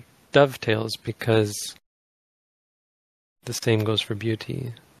it dovetails because the same goes for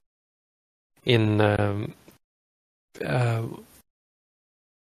beauty. In there's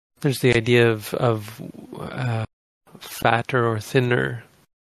the idea of fatter or thinner,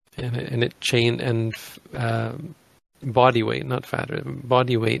 and it body weight, not fatter.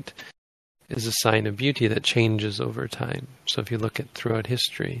 Body weight is a sign of beauty that changes over time. So if you look at throughout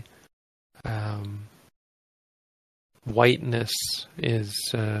history, whiteness is,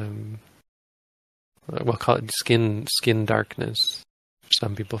 we'll call it skin darkness.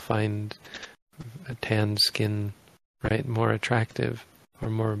 Some people find a tan skin, right, more attractive or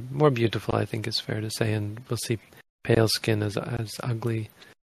more beautiful, I think is fair to say, and we'll see pale skin as ugly,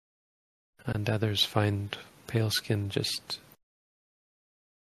 and others find pale skin just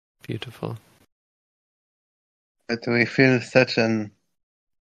beautiful. But we feel that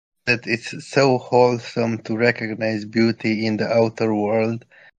it's so wholesome to recognize beauty in the outer world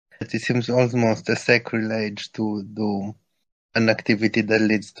that it seems almost a sacrilege to do an activity that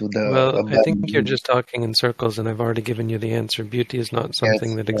leads to the Well, I think you're abandonment. just talking in circles, and I've already given you the answer. Beauty is not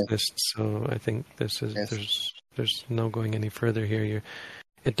something that Yes. exists, so I think this is Yes. there's no going any further here.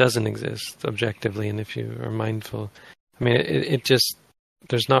 It doesn't exist objectively, and if you are mindful, I mean, it just,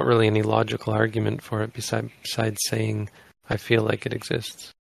 there's not really any logical argument for it besides saying, I feel like it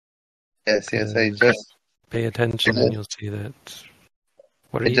exists. Yes, I just Pay attention and you'll see that.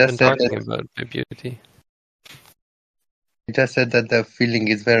 What are I you just even said talking that about by beauty? I just said that the feeling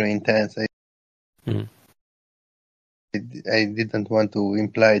is very intense. I didn't want to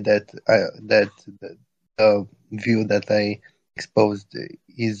imply that the view that I exposed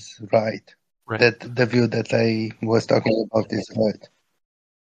is right. That the view that I was talking about is right.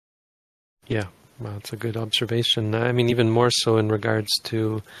 Yeah, well, it's a good observation. I mean, even more so in regards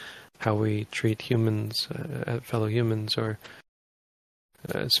to how we treat humans, fellow humans, or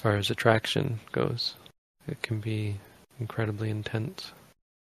as far as attraction goes. It can be incredibly intense.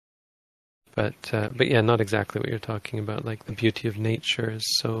 But yeah, not exactly what you're talking about. Like the beauty of nature is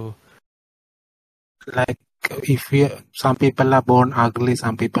so. Like some people are born ugly,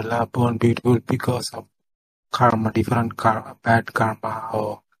 some people are born beautiful because of karma, different karma, bad karma,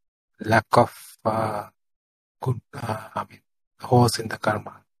 or lack of good, horse in the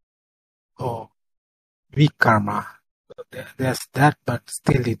karma, or weak karma. There's that, but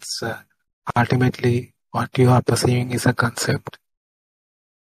still it's ultimately what you are perceiving is a concept.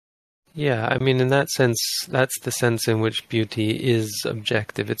 Yeah, I mean, in that sense, that's the sense in which beauty is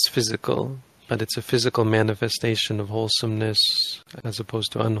objective. It's physical, but it's a physical manifestation of wholesomeness as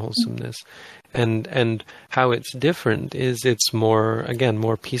opposed to unwholesomeness. And how it's different is it's more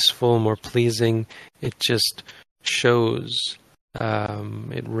peaceful, more pleasing. It just shows,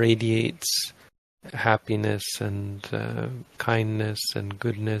 it radiates happiness and kindness and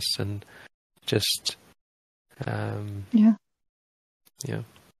goodness and just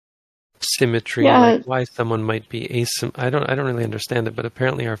symmetry. Like why someone might be I don't really understand it, but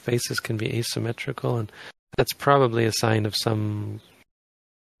apparently our faces can be asymmetrical, and that's probably a sign of some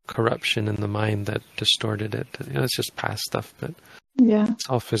corruption in the mind that distorted it. It's just past stuff, but it's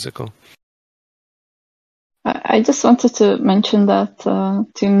all physical. I just wanted to mention that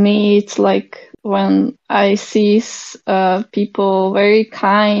to me, it's like when I see people very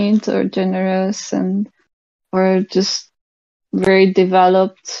kind or generous or just very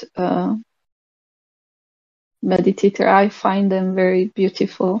developed meditator, I find them very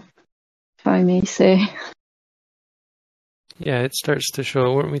beautiful, if I may say. Yeah, it starts to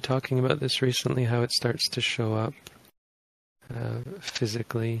show. Weren't we talking about this recently? How it starts to show up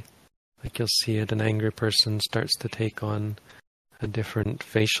physically. Like you'll see it, an angry person starts to take on a different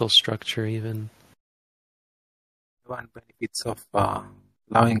facial structure even. One benefits of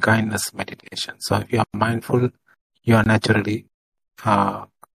loving kindness meditation. So if you are mindful, you are naturally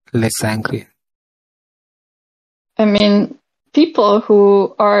less angry. I mean, people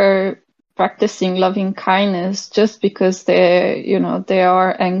who are practicing loving kindness just because they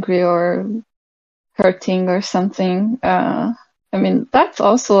are angry or hurting or something, I mean, that's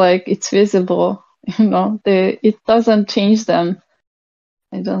also like it's visible, it doesn't change them.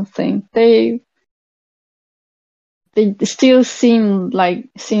 I don't think they still seem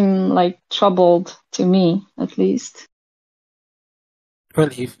like troubled to me, at least. Well,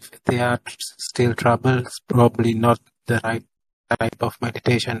 if they are still troubled, it's probably not the right type of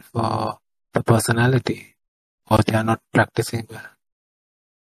meditation for the personality, or they are not practicing well.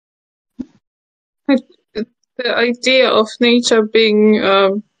 The idea of nature being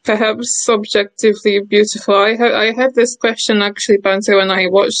perhaps subjectively beautiful. I had this question actually, Bante, when I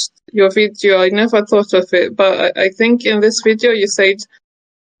watched your video. I never thought of it, but I think in this video you said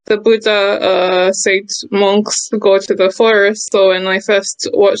the Buddha said monks go to the forest. So when I first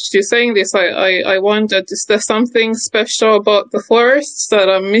watched you saying this, I wondered, is there something special about the forests that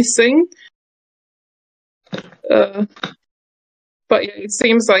I'm missing? But yeah, it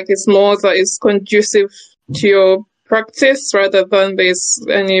seems like it's more that it's conducive to your practice rather than there's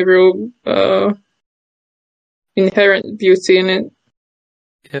any real inherent beauty in it.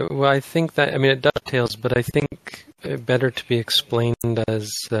 Well, I think that, I mean, it dovetails, but I think better to be explained as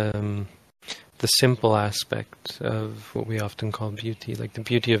the simple aspect of what we often call beauty, like the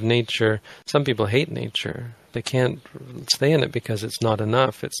beauty of nature. Some people hate nature. They can't stay in it because it's not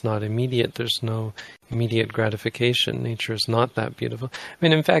enough. It's not immediate. There's no immediate gratification. Nature is not that beautiful. I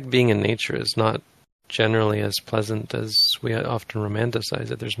mean, in fact, being in nature is not generally as pleasant as we often romanticize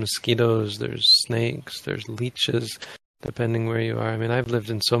it. There's mosquitoes, there's snakes, there's leeches, depending where you are. I mean, I've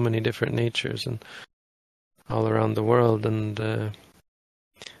lived in so many different natures and all around the world, and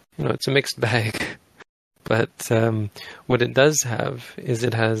it's a mixed bag. But what it does have is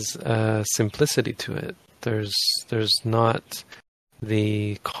it has simplicity to it. There's not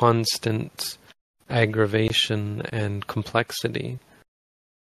the constant aggravation and complexity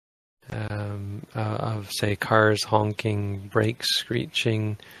of, say, cars honking, brakes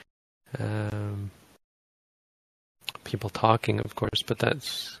screeching, people talking, of course, but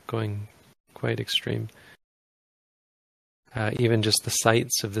that's going quite extreme. Even just the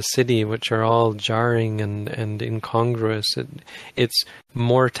sights of the city, which are all jarring and incongruous, it's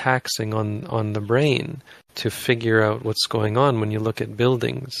more taxing on the brain to figure out what's going on when you look at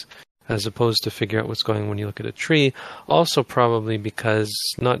buildings, as opposed to figure out what's going on when you look at a tree. Also probably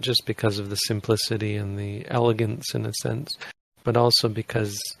not just because of the simplicity and the elegance in a sense, but also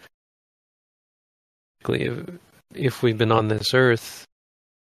because if we've been on this earth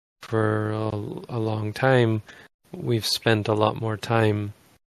for a long time, we've spent a lot more time,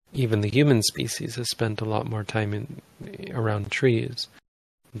 even the human species has spent a lot more time around trees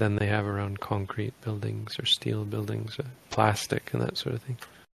than they have around concrete buildings or steel buildings or plastic and that sort of thing.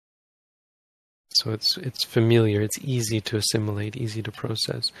 So it's familiar, it's easy to assimilate, easy to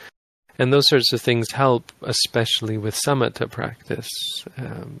process. And those sorts of things help, especially with samatha practice,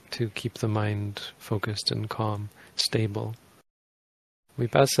 to keep the mind focused and calm, stable.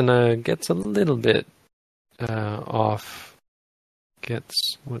 Vipassana gets a little bit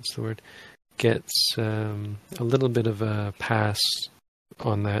gets a little bit of a pass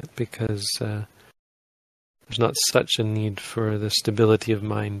on that because there's not such a need for the stability of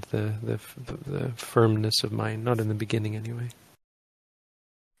mind, the firmness of mind, not in the beginning anyway.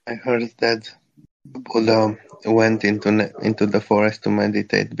 I heard that Buddha went into the forest to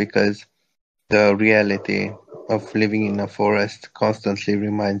meditate because the reality of living in a forest constantly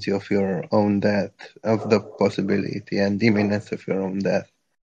reminds you of your own death, of the possibility and imminence of your own death.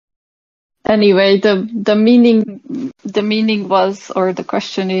 Anyway, the meaning was, or the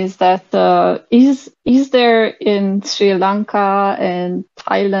question is that is there in Sri Lanka and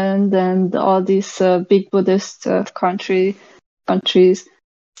Thailand and all these big Buddhist countries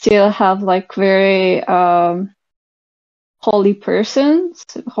still have like very holy persons,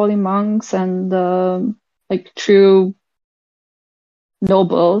 holy monks, and like true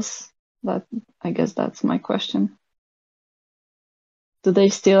nobles? That, I guess that's my question. Do they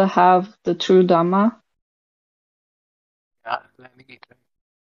still have the true Dhamma? Yeah,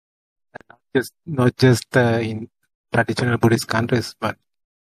 not just in traditional Buddhist countries, but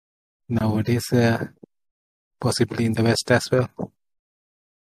nowadays possibly in the West as well.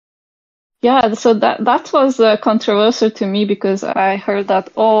 Yeah, so that was controversial to me because I heard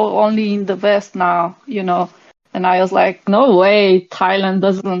that only in the West now, and I was like, no way, Thailand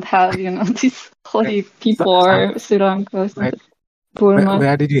doesn't have these holy people or Sri Lanka or something.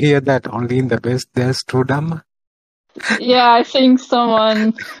 Where did you hear that only in the West there's true Dhamma? Yeah, I think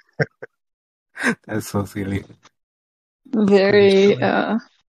someone that's so silly. Very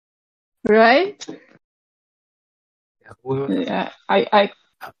right?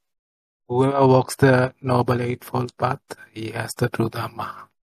 Whoever walks the Noble Eightfold Path, he has the true Dhamma.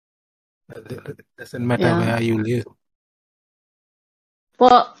 It doesn't matter where you live.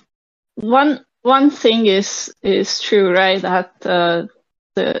 Well, one thing is true, right? That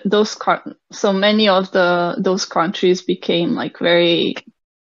so many of those countries became like very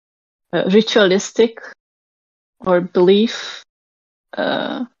ritualistic or belief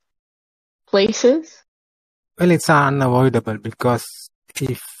places. Well, it's unavoidable because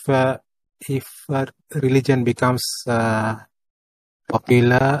if religion becomes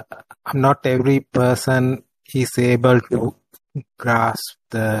popular, not every person is able to grasp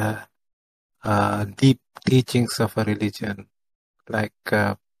the deep teachings of a religion, like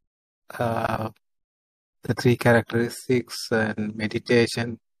the three characteristics and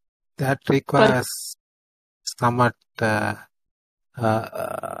meditation. That requires somewhat of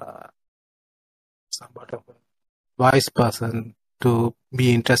a wise person to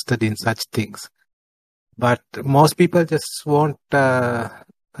be interested in such things. But most people just want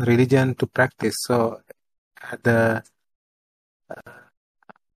religion to practice. So at the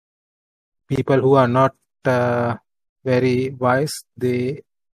people who are not very wise, they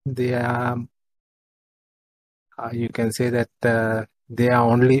are, you can say that they are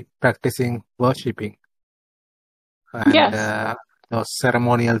only practicing worshipping and Yes. those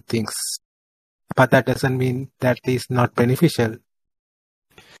ceremonial things. But that doesn't mean that is not beneficial.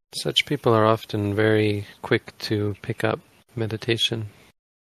 Such people are often very quick to pick up meditation.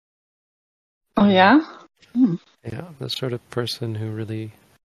 Oh, yeah? Hmm. Yeah, the sort of person who really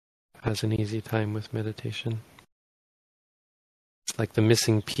has an easy time with meditation. It's like the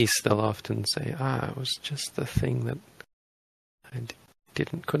missing piece. They'll often say, it was just the thing that I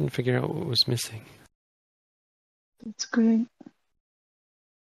couldn't figure out what was missing. That's great.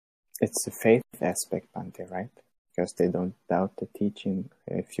 It's a faith aspect, Bhante, right? Because they don't doubt the teaching.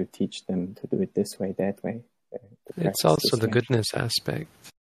 If you teach them to do it this way, that way. It's also the goodness aspect.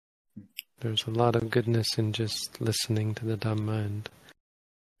 There's a lot of goodness in just listening to the Dhamma and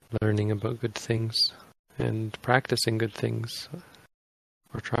learning about good things and practicing good things,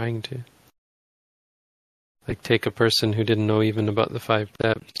 or trying to. Like, take a person who didn't know even about the 5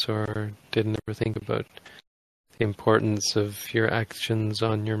 steps, or didn't ever think about the importance of your actions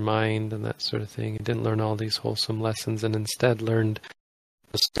on your mind and that sort of thing. He didn't learn all these wholesome lessons, and instead learned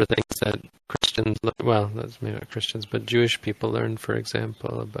the sort of things that Christians, well, that's maybe not Christians, but Jewish people learn, for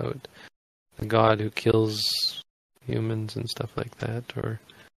example, about the God who kills humans and stuff like that. Or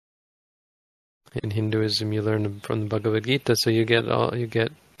in Hinduism, you learn from the Bhagavad Gita, so you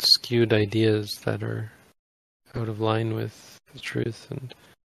get skewed ideas that are out of line with the truth, and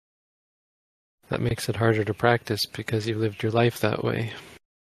that makes it harder to practice because you've lived your life that way.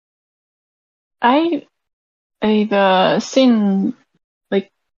 I've seen,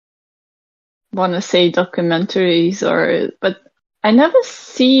 like, want to say documentaries, but I never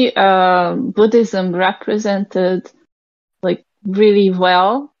see Buddhism represented like really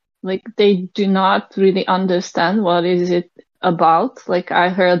well. Like, they do not really understand what is it about. Like, I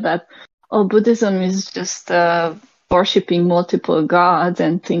heard that, Buddhism is just worshipping multiple gods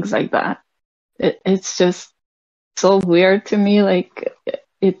and things like that. It's just so weird to me. Like,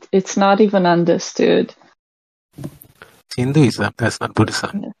 it's not even understood. It's Hinduism, that's not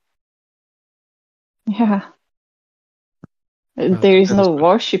Buddhism. Yeah. Well, there is no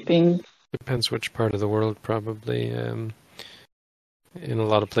worshipping. Depends which part of the world, probably. In a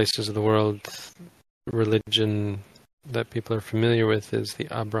lot of places of the world, religion that people are familiar with is the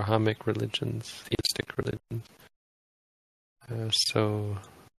Abrahamic religions, theistic religions. So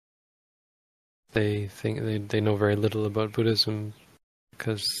they think they know very little about Buddhism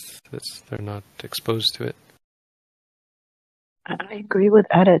because they're not exposed to it. I agree with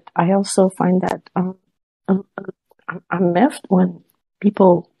Edith. I also find that I'm miffed when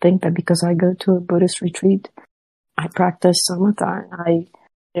people think that because I go to a Buddhist retreat, I practice samatha, and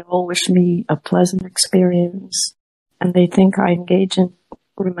they all wish me a pleasant experience, and they think I engage in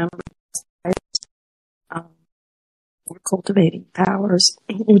remembrance. We're cultivating powers,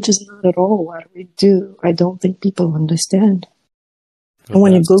 which is not at all what we do. I don't think people understand. Well, and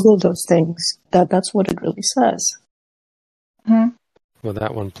when you Google those things, that's what it really says. Mm-hmm. Well,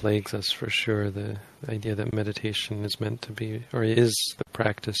 that one plagues us for sure, the idea that meditation is meant to be, or is the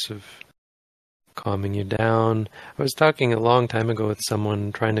practice of calming you down. I was talking a long time ago with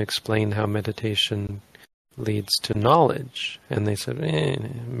someone trying to explain how meditation leads to knowledge, and they said,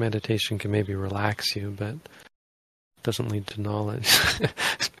 meditation can maybe relax you, but it doesn't lead to knowledge.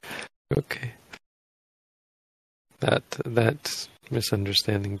 Okay. That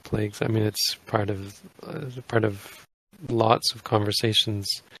misunderstanding plagues. I mean, it's part of lots of conversations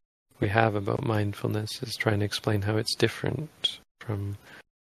we have about mindfulness, is trying to explain how it's different from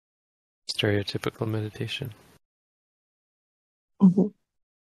stereotypical meditation. Mm-hmm.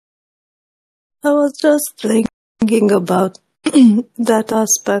 I was just thinking about that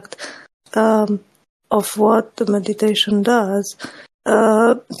aspect of what the meditation does.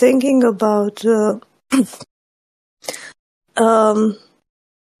 Thinking about the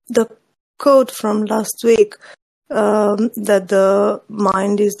quote from last week, that the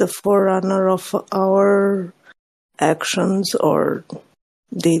mind is the forerunner of our actions or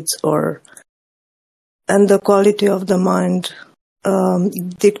deeds, and the quality of the mind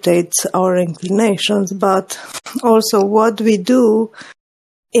dictates our inclinations, but also what we do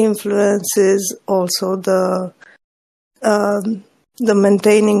influences also the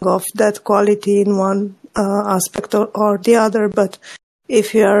maintaining of that quality in one aspect or the other. But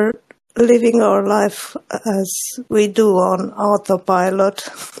if you are living our life as we do on autopilot,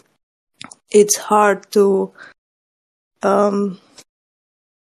 it's hard to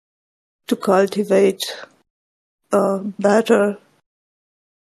cultivate better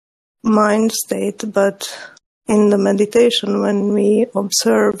mind state, but in the meditation, when we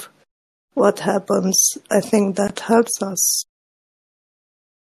observe what happens, I think that helps us.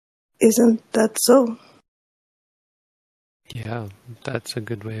 Isn't that so? Yeah, that's a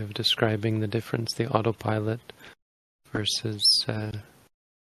good way of describing the difference, the autopilot versus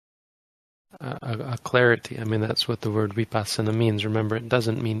a clarity. I mean, that's what the word vipassana means. Remember, it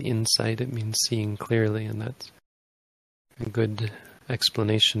doesn't mean insight, it means seeing clearly, and that's a good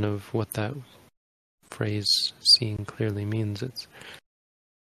explanation of what that phrase, seeing clearly, means. It's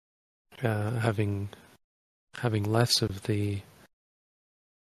having less of the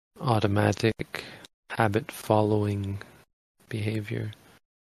automatic habit-following behavior,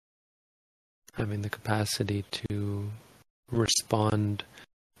 having the capacity to respond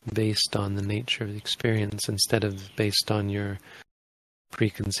based on the nature of the experience instead of based on your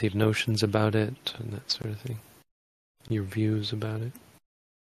preconceived notions about it and that sort of thing, your views about it.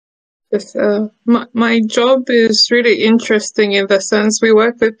 Yes, my job is really interesting in the sense we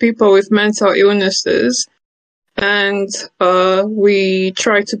work with people with mental illnesses, and we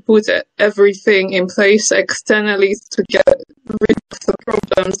try to put everything in place externally to get rid of the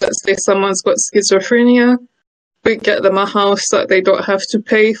problems. Let's say someone's got schizophrenia, we get them a house that they don't have to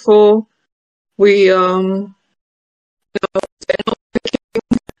pay for. We they're not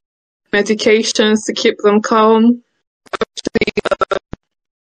taking medications to keep them calm. Actually, in a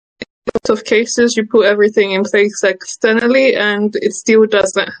lot of cases, you put everything in place externally, and it still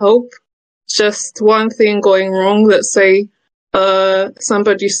doesn't help. Just one thing going wrong. Let's say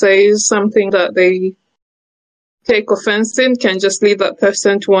somebody says something that they take offense in, can just lead that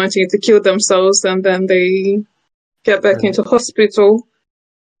person to wanting to kill themselves, and then they get back into hospital.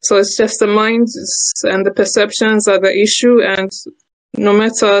 So it's just the minds and the perceptions are the issue, and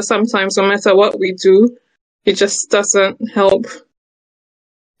sometimes no matter what we do, it just doesn't help.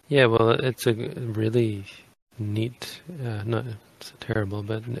 Yeah, well, it's a really neat, not it's terrible,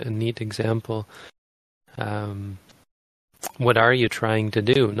 but a neat example. What are you trying to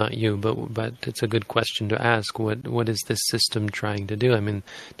do? Not you, but it's a good question to ask. What is this system trying to do? I mean,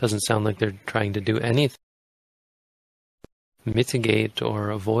 it doesn't sound like they're trying to do anything. Mitigate or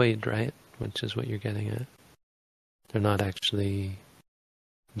avoid, right? Which is what you're getting at. They're not actually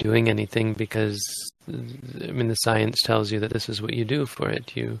doing anything because, I mean, the science tells you that this is what you do for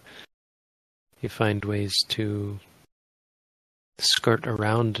it. You find ways to skirt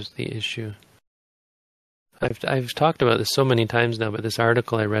around the issue. I've talked about this so many times now, but this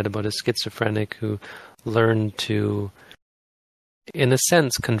article I read about a schizophrenic who learned to, in a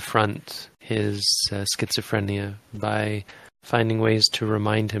sense, confront his schizophrenia by finding ways to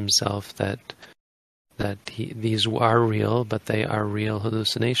remind himself that these are real, but they are real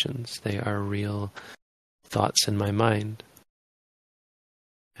hallucinations. They are real thoughts in my mind.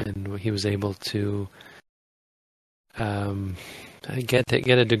 And he was able to get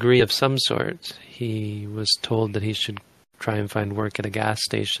a degree of some sort. He was told that he should try and find work at a gas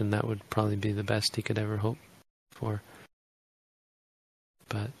station. That would probably be the best he could ever hope for.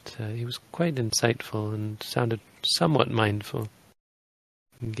 But he was quite insightful and sounded somewhat mindful.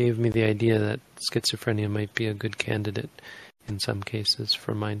 He gave me the idea that schizophrenia might be a good candidate in some cases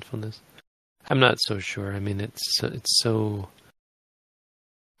for mindfulness. I'm not so sure. I mean, it's so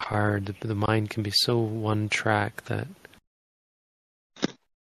hard. The mind can be so one track that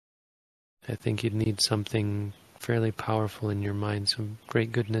I think you'd need something fairly powerful in your mind, some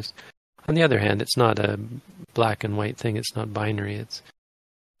great goodness. On the other hand, it's not a black and white thing. It's not binary. It's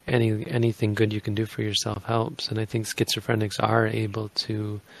anything good you can do for yourself helps. And I think schizophrenics are able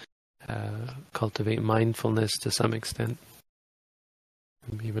to cultivate mindfulness to some extent,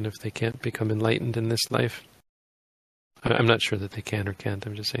 even if they can't become enlightened in this life. I'm not sure that they can or can't.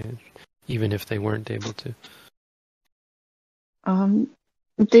 I'm just saying, even if they weren't able to.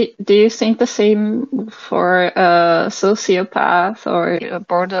 Do you think the same for a sociopath or a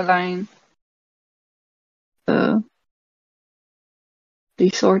borderline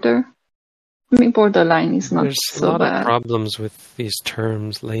disorder? I mean, borderline is not There's so a lot bad. of problems with these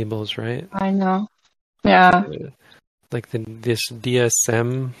terms, labels, right? I know. Yeah. Like this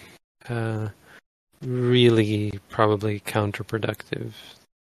DSM, really probably counterproductive.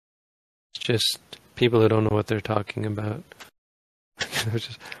 It's just people who don't know what they're talking about. Which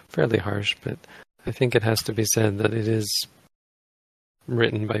is fairly harsh, but I think it has to be said that it is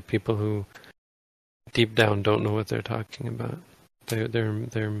written by people who deep down don't know what they're talking about.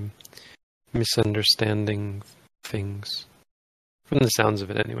 They're misunderstanding things. From the sounds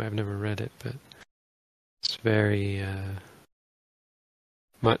of it anyway, I've never read it, but it's very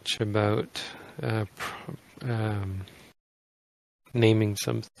much about naming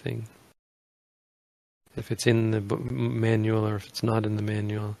something, if it's in the manual or if it's not in the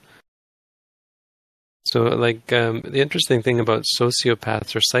manual. So, like, the interesting thing about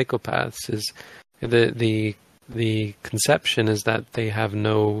sociopaths or psychopaths is the conception is that they have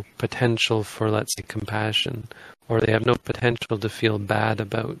no potential for, let's say, compassion, or they have no potential to feel bad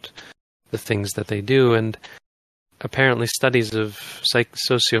about the things that they do. And apparently studies of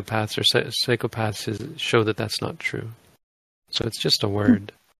sociopaths or psychopaths show that that's not true. So it's just a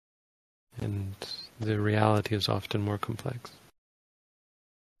word, and the reality is often more complex.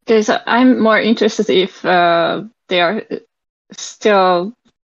 Okay, so I'm more interested if they are still,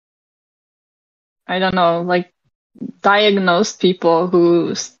 I don't know, like diagnosed people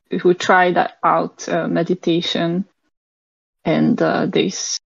who try that out meditation and they,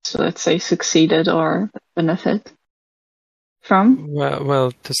 let's say, succeeded or benefit from.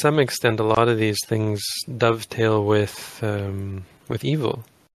 Well, to some extent, a lot of these things dovetail with evil,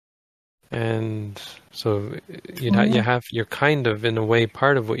 and so you're kind of, in a way,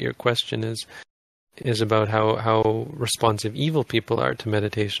 part of what your question is about how responsive evil people are to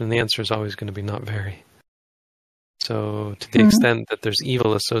meditation. And the answer is always going to be not very. So to the extent that there's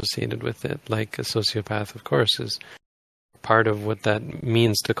evil associated with it, like a sociopath, of course, is part of what that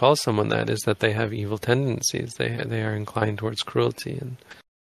means to call someone that, is that they have evil tendencies. They are inclined towards cruelty, and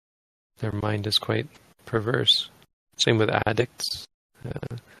their mind is quite perverse. Same with addicts.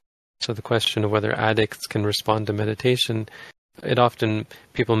 So the question of whether addicts can respond to meditation,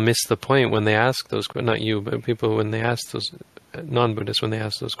 people miss the point when they ask those, not you, but people when they ask those, non-Buddhists, when they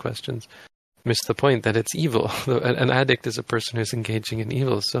ask those questions, miss the point that it's evil. An addict is a person who's engaging in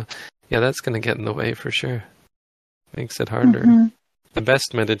evil. So yeah, that's going to get in the way for sure. Makes it harder. Mm-hmm. The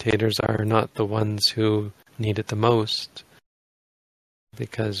best meditators are not the ones who need it the most,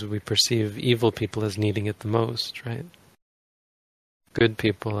 because we perceive evil people as needing it the most, right? Good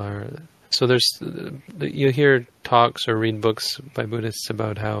people are. So you hear talks or read books by Buddhists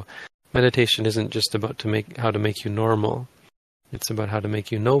about how meditation isn't just about how to make you normal. It's about how to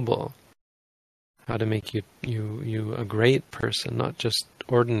make you noble, how to make you a great person, not just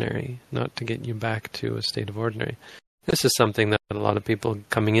ordinary, not to get you back to a state of ordinary. This is something that a lot of people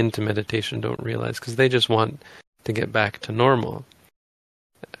coming into meditation don't realize, because they just want to get back to normal.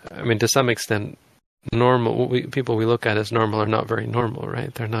 I mean, to some extent, people we look at as normal are not very normal,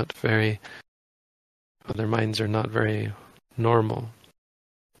 right? They're not very, their minds are not very normal.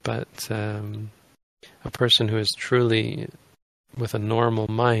 But a person who is truly with a normal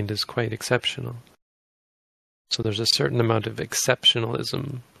mind is quite exceptional. So there's a certain amount of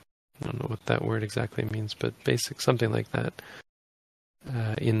exceptionalism. I don't know what that word exactly means, but something like that.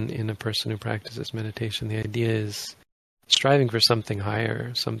 In a person who practices meditation, the idea is striving for something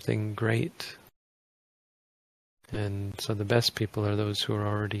higher, something great. And so the best people are those who are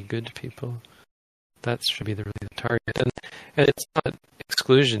already good people. That should be really the target. And it's not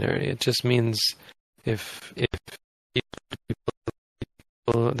exclusionary. It just means if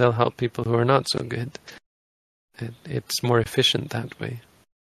people, they'll help people who are not so good. It's more efficient that way.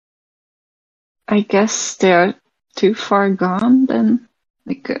 I guess they're too far gone then.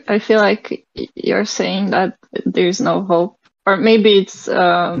 Like, I feel like you're saying that there's no hope. Or maybe it's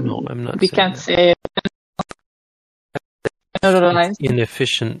no, I'm not. We can't say it. It's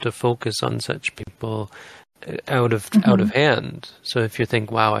inefficient to focus on such people out of hand. So if you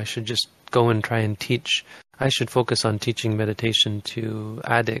think, wow, I should just go and try and teach, I should focus on teaching meditation to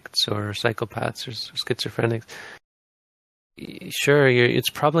addicts or psychopaths or schizophrenics. Sure, it's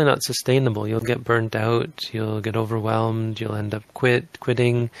probably not sustainable. You'll get burnt out, you'll get overwhelmed, you'll end up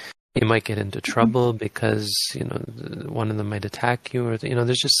quitting. You might get into trouble because, one of them might attack you, or,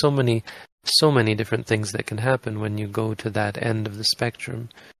 there's just so many different things that can happen when you go to that end of the spectrum,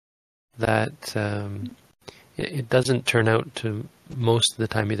 that it doesn't turn out to most of the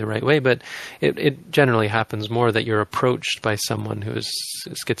time be the right way. But it generally happens more that you're approached by someone who is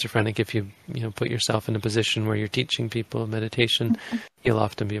schizophrenic. If you put yourself in a position where you're teaching people meditation, you'll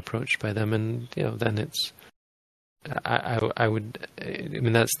often be approached by them, and then it's I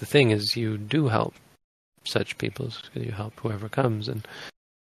mean that's the thing, is you do help such people, you help whoever comes. And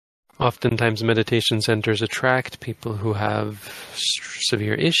oftentimes meditation centers attract people who have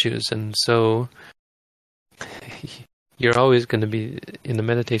severe issues, and so you're always going to be in the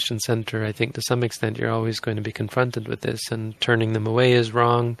meditation center. I think to some extent you're always going to be confronted with this, and turning them away is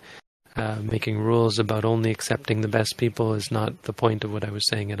wrong. Making rules about only accepting the best people is not the point of what I was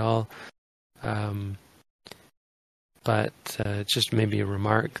saying at all. But it's just maybe a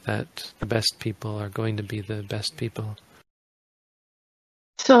remark that the best people are going to be the best people.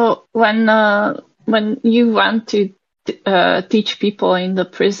 So when you went to teach people in the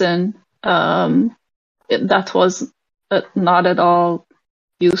prison, that was not at all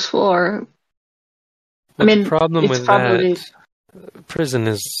useful. Or Well, I mean, the problem it's with probably that prison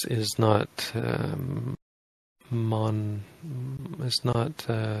is not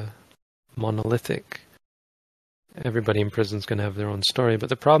monolithic. Everybody in prison is going to have their own story. But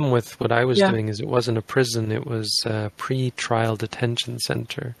the problem with what I was doing is it wasn't a prison, it was a pre-trial detention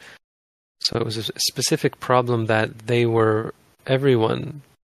center. So it was a specific problem that everyone,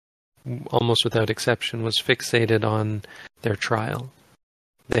 almost without exception, was fixated on their trial.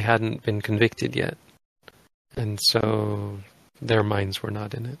 They hadn't been convicted yet. And so their minds were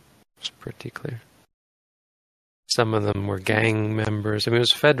not in it. It's pretty clear. Some of them were gang members. I mean, it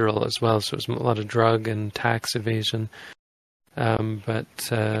was federal as well, so it was a lot of drug and tax evasion. But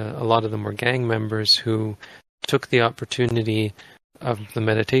a lot of them were gang members who took the opportunity of the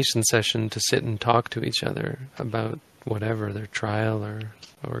meditation session to sit and talk to each other about whatever, their trial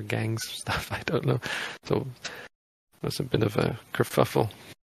or gang stuff, I don't know. So it was a bit of a kerfuffle.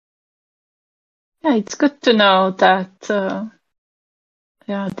 Yeah, it's good to know that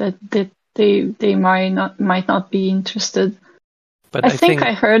that they might not be interested. But I think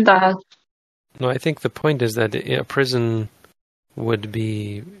I heard that. No, I think the point is that a prison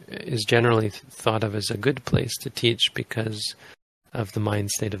is generally thought of as a good place to teach because of the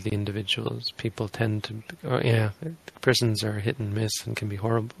mind state of the individuals. People tend to, prisons are hit and miss and can be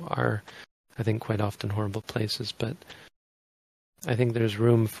I think quite often horrible places, but I think there's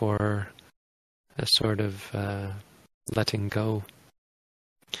room for a sort of letting go.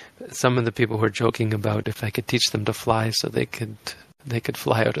 Some of the people were joking about if I could teach them to fly so they could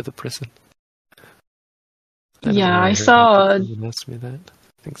fly out of the prison. I saw. Someone asked me that.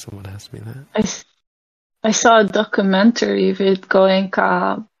 I think someone asked me that. I saw a documentary with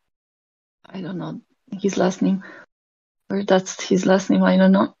Goenka. I don't know his last name, or that's his last name. I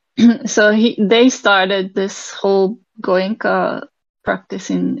don't know. So they started this whole Goenka practice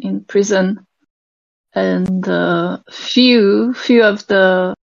in prison, and few of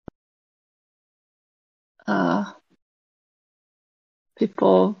the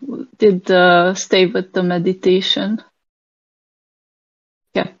people did stay with the meditation,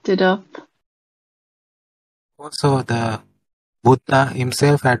 kept it up. Also, the Buddha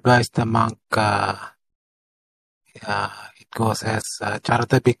himself advised the monk, it goes as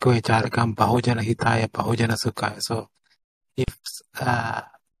Charata Bhikkhu Charikam Bahujana Hitaya Bahujana Sukhaya. So, if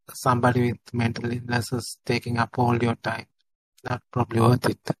somebody with mental illness is taking up all your time, not probably worth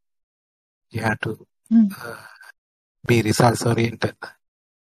it. You have to be results oriented.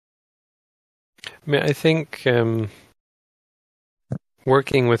 I think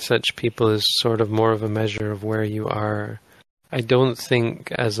working with such people is sort of more of a measure of where you are. I don't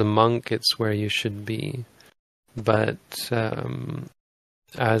think as a monk it's where you should be, but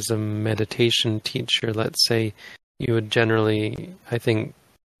as a meditation teacher, let's say, you would generally, I think,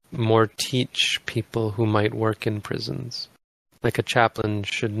 more teach people who might work in prisons. Like a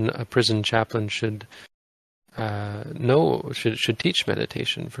prison chaplain should teach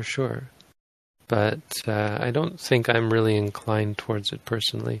meditation for sure. But I don't think I'm really inclined towards it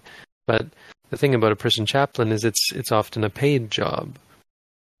personally. But the thing about a prison chaplain is it's often a paid job,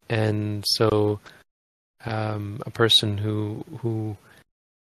 and so a person who's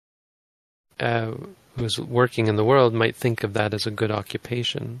working in the world might think of that as a good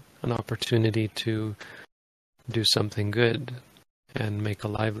occupation, an opportunity to do something good and make a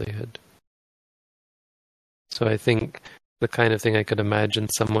livelihood. So I think the kind of thing I could imagine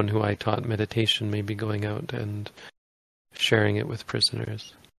someone who I taught meditation maybe going out and sharing it with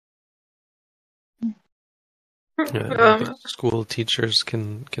prisoners. School teachers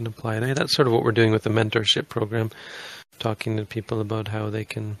can apply it. That's sort of what we're doing with the mentorship program, talking to people about how they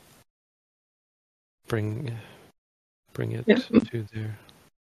can bring it to their...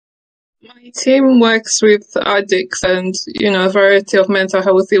 My team works with addicts and, a variety of mental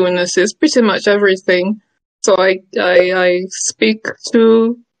health illnesses, pretty much everything. So I speak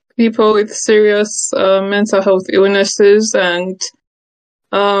to people with serious mental health illnesses and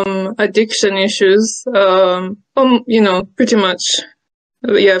addiction issues, pretty much,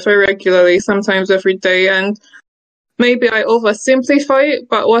 very regularly, sometimes every day. And maybe I oversimplify it,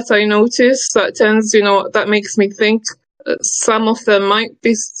 but what I notice that makes me think some of them might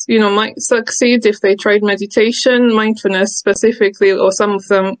succeed if they tried meditation, mindfulness specifically, or some of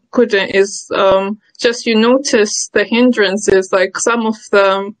them couldn't, is just you notice the hindrances. Like some of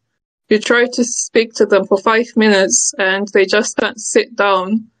them, you try to speak to them for 5 minutes and they just can't sit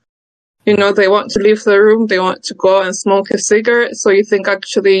down. They want to leave the room, they want to go out and smoke a cigarette. So you think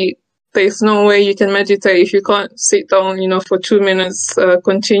actually there's no way you can meditate if you can't sit down, for 2 minutes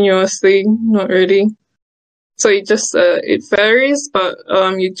continuously. Not really. So it just it varies, but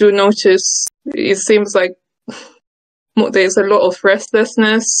you do notice it seems like there's a lot of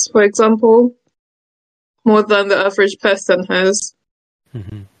restlessness, for example, more than the average person has.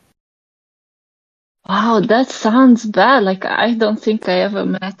 Mm-hmm. Wow, that sounds bad. Like, I don't think I ever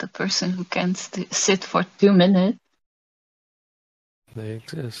met a person who can sit for 2 minutes. They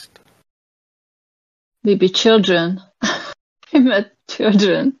exist. Maybe children. I met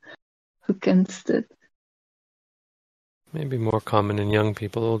children who can sit. Maybe more common in young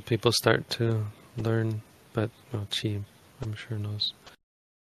people. Old people start to learn, but Chi, I'm sure, knows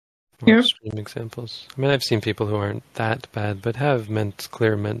more extreme examples. I mean, I've seen people who aren't that bad, but have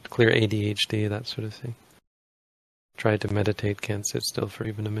clear ADHD, that sort of thing. Tried to meditate, can't sit still for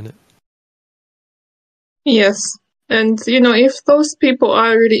even a minute. Yes. And, if those people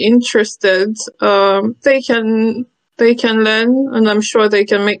are really interested, they can learn, and I'm sure they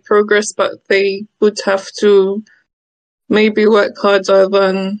can make progress, but they would have to maybe work harder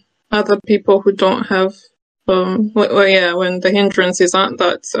than other people who don't have, when the hindrances aren't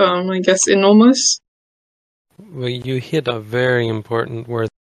that, I guess, enormous. Well, you hit a very important word,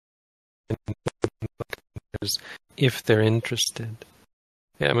 if they're interested.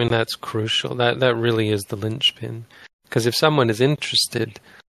 Yeah, I mean, that's crucial. That really is the linchpin. Because if someone is interested,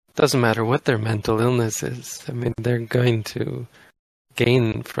 it doesn't matter what their mental illness is. I mean, they're going to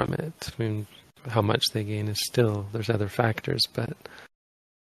gain from it. I mean, how much they gain is still, there's other factors, but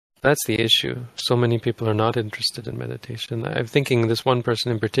that's the issue. So many people are not interested in meditation. I'm thinking this one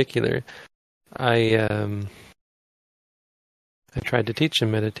person in particular, I tried to teach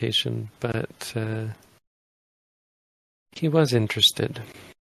him meditation, but he was interested,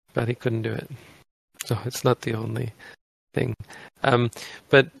 but he couldn't do it. So it's not the only thing.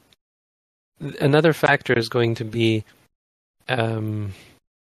 But another factor is going to be the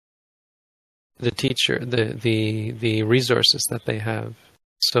teacher, the resources that they have.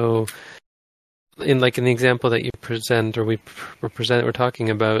 So, in the example that you present, or we're talking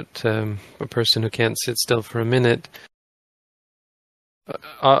about a person who can't sit still for a minute.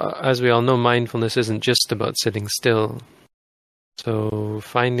 As we all know, mindfulness isn't just about sitting still. So,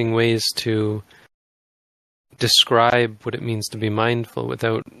 finding ways to describe what it means to be mindful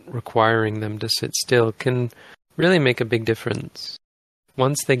without requiring them to sit still can really make a big difference.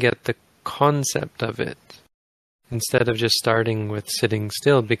 Once they get the concept of it, instead of just starting with sitting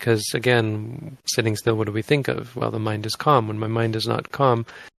still, because again, sitting still, what do we think of? Well, the mind is calm. When my mind is not calm,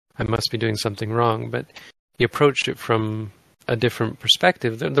 I must be doing something wrong. But you approached it from a different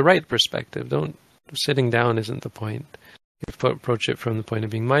perspective, the right perspective. Sitting down isn't the point. You approach it from the point of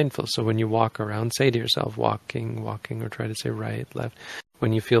being mindful. So when you walk around, say to yourself, walking, or try to say right, left.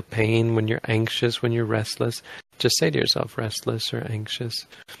 When you feel pain, when you're anxious, when you're restless, just say to yourself, restless or anxious.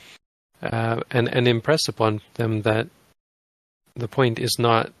 And impress upon them that the point is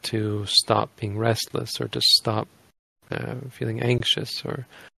not to stop being restless or to stop feeling anxious or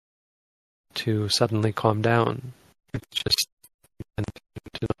to suddenly calm down. It's just to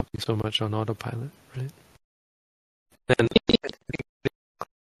not be so much on autopilot, right? Then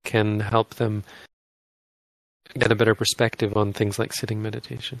can help them get a better perspective on things like sitting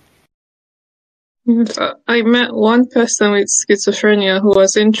meditation. I met one person with schizophrenia who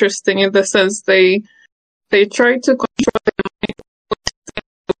was interesting in the sense they tried to control their mind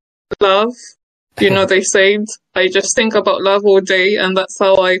with love. They said, I just think about love all day and that's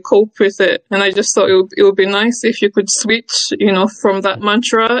how I cope with it. And I just thought it would be nice if you could switch, from that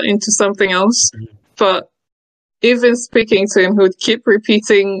mantra into something else. But even speaking to him, he would keep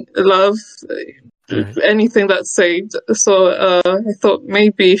repeating love, anything that's said. So I thought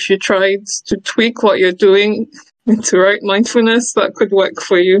maybe if you tried to tweak what you're doing into right mindfulness, that could work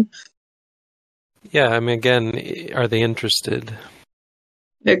for you. Yeah, I mean, again, are they interested?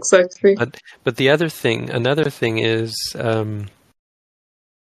 Exactly. But another thing is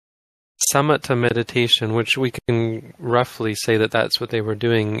samatha meditation, which we can roughly say that that's what they were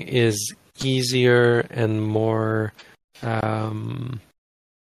doing, is easier and more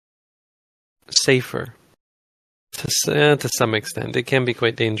safer to some extent. It can be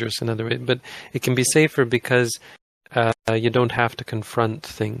quite dangerous in other ways, but it can be safer because you don't have to confront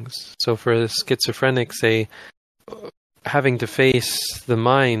things. So for a schizophrenic, say, having to face the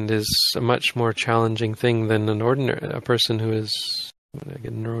mind is a much more challenging thing than a person who is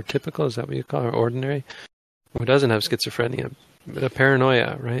neurotypical, is that what you call it, ordinary, who doesn't have schizophrenia. The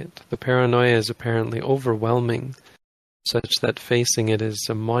paranoia, right? The paranoia is apparently overwhelming, such that facing it is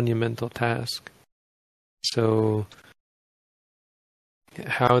a monumental task. So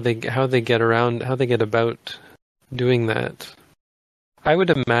how they get about doing that. I would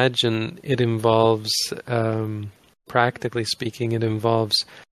imagine it involves, practically speaking, it involves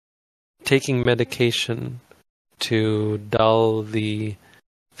taking medication to dull the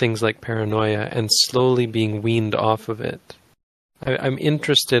things like paranoia and slowly being weaned off of it. I'm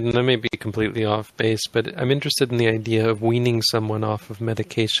interested, and I may be completely off base, but I'm interested in the idea of weaning someone off of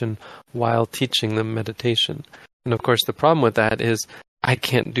medication while teaching them meditation. And of course, the problem with that is I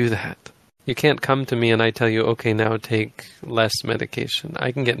can't do that. You can't come to me and I tell you, okay, now take less medication.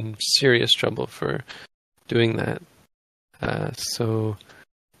 I can get in serious trouble for doing that. So,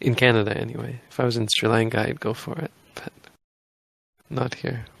 in Canada anyway. If I was in Sri Lanka, I'd go for it, but not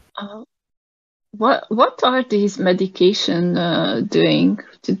here. What are these medication doing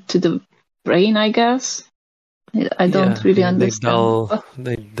to the brain, I guess? I don't really understand.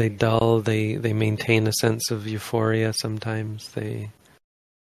 They dull. They maintain a sense of euphoria. Sometimes they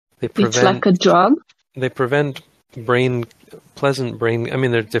prevent. It's like a drug. They prevent pleasant brain. I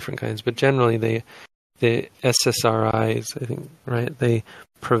mean, there are different kinds, but generally the SSRIs, I think, right? They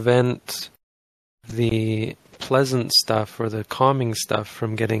prevent the pleasant stuff or the calming stuff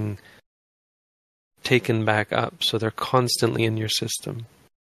from getting taken back up, so they're constantly in your system.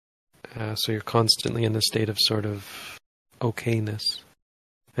 So you're constantly in a state of sort of okayness.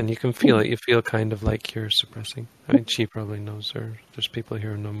 And you can feel it. You feel kind of like you're suppressing. I mean, she probably knows, or there's people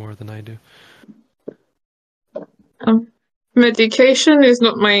here who know more than I do. Medication is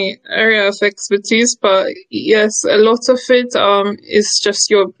not my area of expertise, but yes, a lot of it is just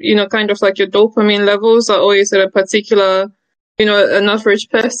your, kind of like your dopamine levels are always at a particular, an average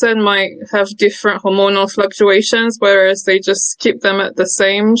person might have different hormonal fluctuations, whereas they just keep them at the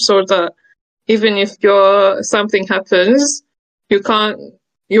same, so that even if something happens,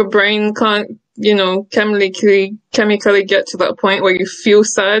 your brain can't, chemically get to that point where you feel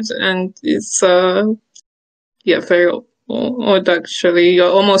sad, and it's, very odd actually. You're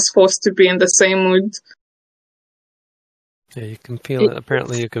almost forced to be in the same mood. Yeah, you can feel it.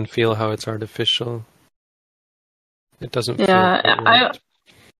 Apparently you can feel how it's artificial. It doesn't feel right.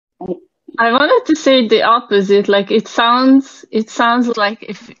 I wanted to say the opposite. Like it sounds like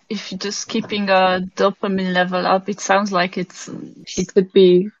if you're just keeping a dopamine level up, it sounds like it could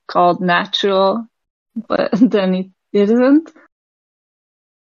be called natural, but then it isn't.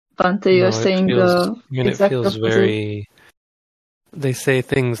 Bante, you're saying it feels very. They say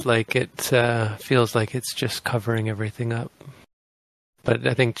things like it feels like it's just covering everything up, but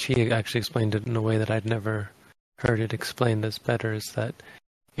I think she actually explained it in a way that I'd never heard it explained as better. Is that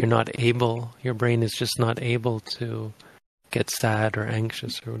your brain is just not able to get sad or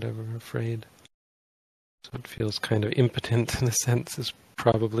anxious or whatever, afraid. So it feels kind of impotent in a sense, is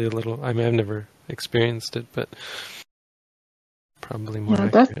probably a little, I mean, I've never experienced it, but probably more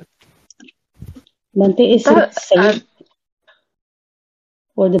accurate. Bante, is it safe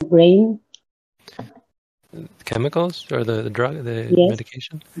for the brain? Chemicals or the drug, the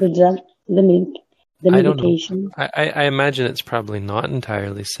medication? The drug, the medication. I imagine it's probably not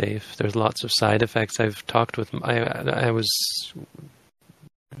entirely safe. There's lots of side effects. I've talked with. I was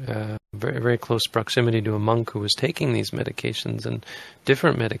very very close proximity to a monk who was taking these medications and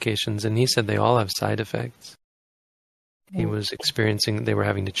different medications, and he said they all have side effects. He was experiencing. They were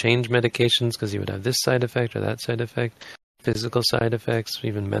having to change medications because he would have this side effect or that side effect, physical side effects,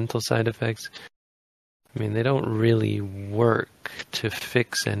 even mental side effects. I mean, they don't really work to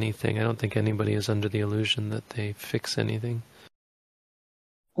fix anything. I don't think anybody is under the illusion that they fix anything.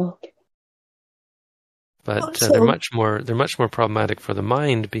 Okay. But they're much more problematic for the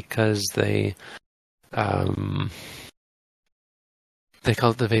mind because they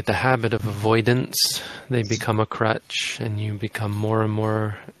cultivate the habit of avoidance. They become a crutch, and you become more and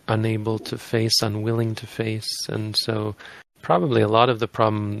more unable to face, unwilling to face, and so. Probably a lot of the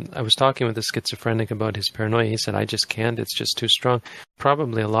problem, I was talking with a schizophrenic about his paranoia. He said, I just can't, it's just too strong.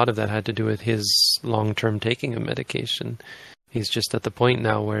 Probably a lot of that had to do with his long-term taking of medication. He's just at the point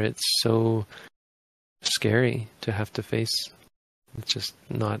now where it's so scary to have to face. It's just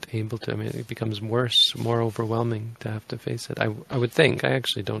not able to. I mean, it becomes worse, more overwhelming to have to face it. I would think. I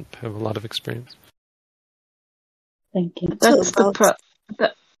actually don't have a lot of experience. Thank you.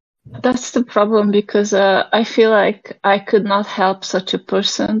 That's the problem, because I feel like I could not help such a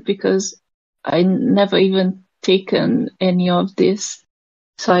person because I never even taken any of this,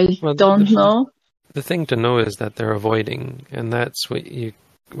 so I don't know. The thing to know is that they're avoiding, and that's what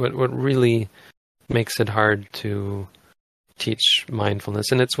really makes it hard to teach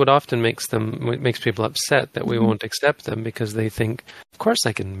mindfulness, and it's what often makes people upset that we won't accept them, because they think, of course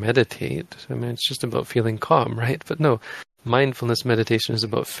I can meditate. I mean, it's just about feeling calm, right? But no, mindfulness meditation is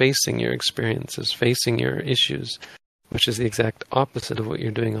about facing your experiences, facing your issues, which is the exact opposite of what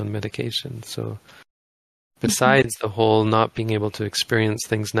you're doing on medication. So besides the whole not being able to experience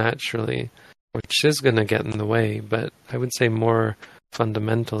things naturally, which is going to get in the way, but I would say more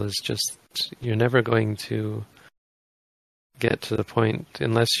fundamental is just you're never going to get to the point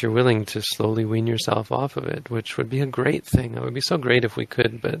unless you're willing to slowly wean yourself off of it, which would be a great thing. It would be so great if we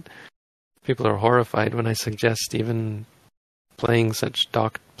could, but people are horrified when I suggest even playing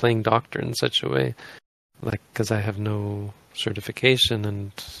doctor in such a way, like, because I have no certification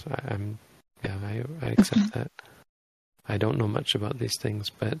and I accept that. I don't know much about these things,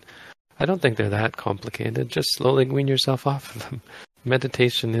 but I don't think they're that complicated. Just slowly wean yourself off of them.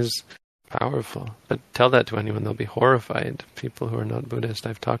 Meditation is powerful, but tell that to anyone, they'll be horrified. People who are not Buddhist,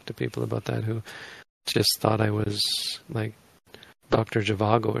 I've talked to people about that who just thought I was like Dr.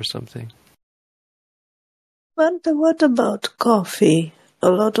 Zhivago or something. But what about coffee? A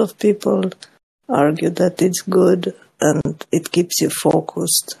lot of people argue that it's good and it keeps you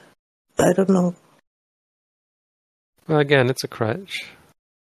focused. I don't know. Well, again, it's a crutch,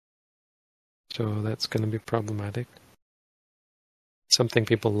 so that's going to be problematic. Something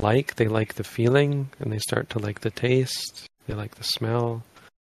people like, they like the feeling, and they start to like the taste, they like the smell.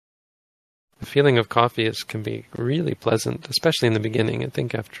 The feeling of coffee can be really pleasant, especially in the beginning. I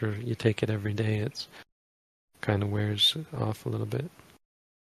think after you take it every day, it's kind of wears off a little bit.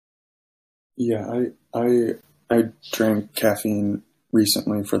 Yeah, I drank caffeine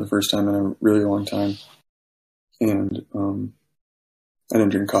recently for the first time in a really long time, and I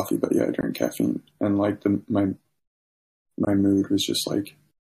didn't drink coffee, but yeah, I drank caffeine, and like my mood was just like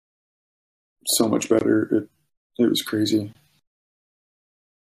so much better. It was crazy.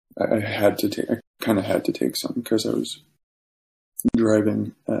 I kind of had to take some because I was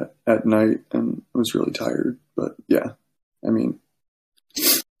driving at night and was really tired. But yeah, I mean,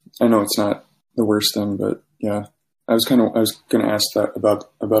 I know it's not the worst thing, but yeah, I was going to ask that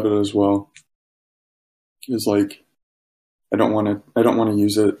about it as well. Because like, I don't want to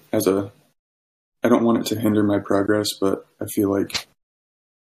use it as I don't want it to hinder my progress, but I feel like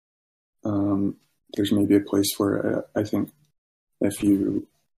there's maybe a place where I think if you,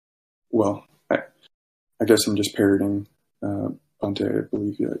 well, I guess I'm just parroting Bhante. I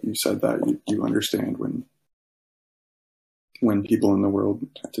believe you said that you understand when people in the world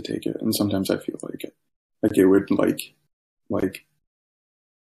have to take it, and sometimes I feel like it would like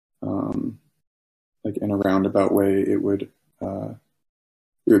in a roundabout way it would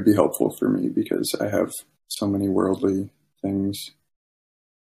be helpful for me because I have so many worldly things,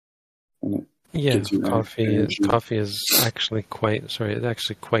 and it gives you energy. Coffee is actually quite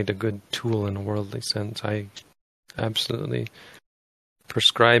a good tool in a worldly sense. I absolutely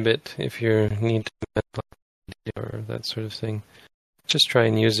prescribe it if you need to meditate or that sort of thing. Just try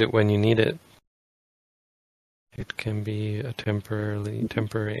and use it when you need it. It can be a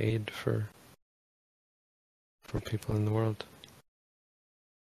temporary aid for people in the world.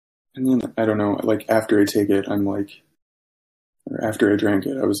 And then, I don't know, like after I take it, I'm like, or after I drank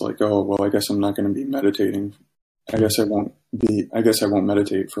it, I was like, oh, well, I guess I'm not going to be meditating. I guess I won't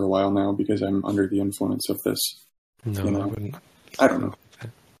meditate for a while now because I'm under the influence of this. No, I wouldn't. I don't know.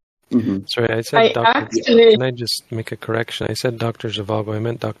 Mm-hmm. Sorry, I said Can I just make a correction? I said Dr. Zhivago, I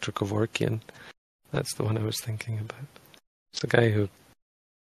meant Dr. Kevorkian. That's the one I was thinking about. It's the guy who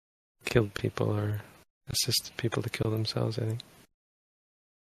killed people or assisted people to kill themselves, I think.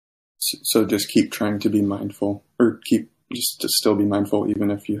 So just keep trying to be mindful, or just to still be mindful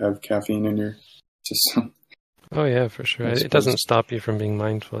even if you have caffeine in your system. Oh yeah, for sure. It doesn't stop you from being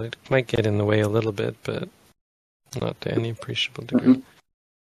mindful. It might get in the way a little bit, but not to any appreciable degree. Mm-hmm.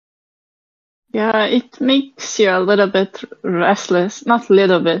 Yeah, it makes you a little bit restless. Not a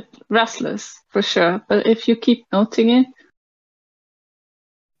little bit, restless, for sure. But if you keep noting it...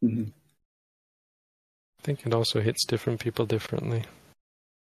 Mm-hmm. I think it also hits different people differently.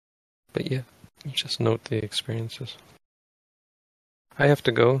 But yeah, just note the experiences. I have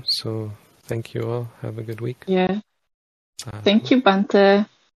to go, so thank you all. Have a good week. Yeah. Thank you, Bhante.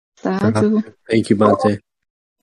 Sadhu. Thank you, Bhante.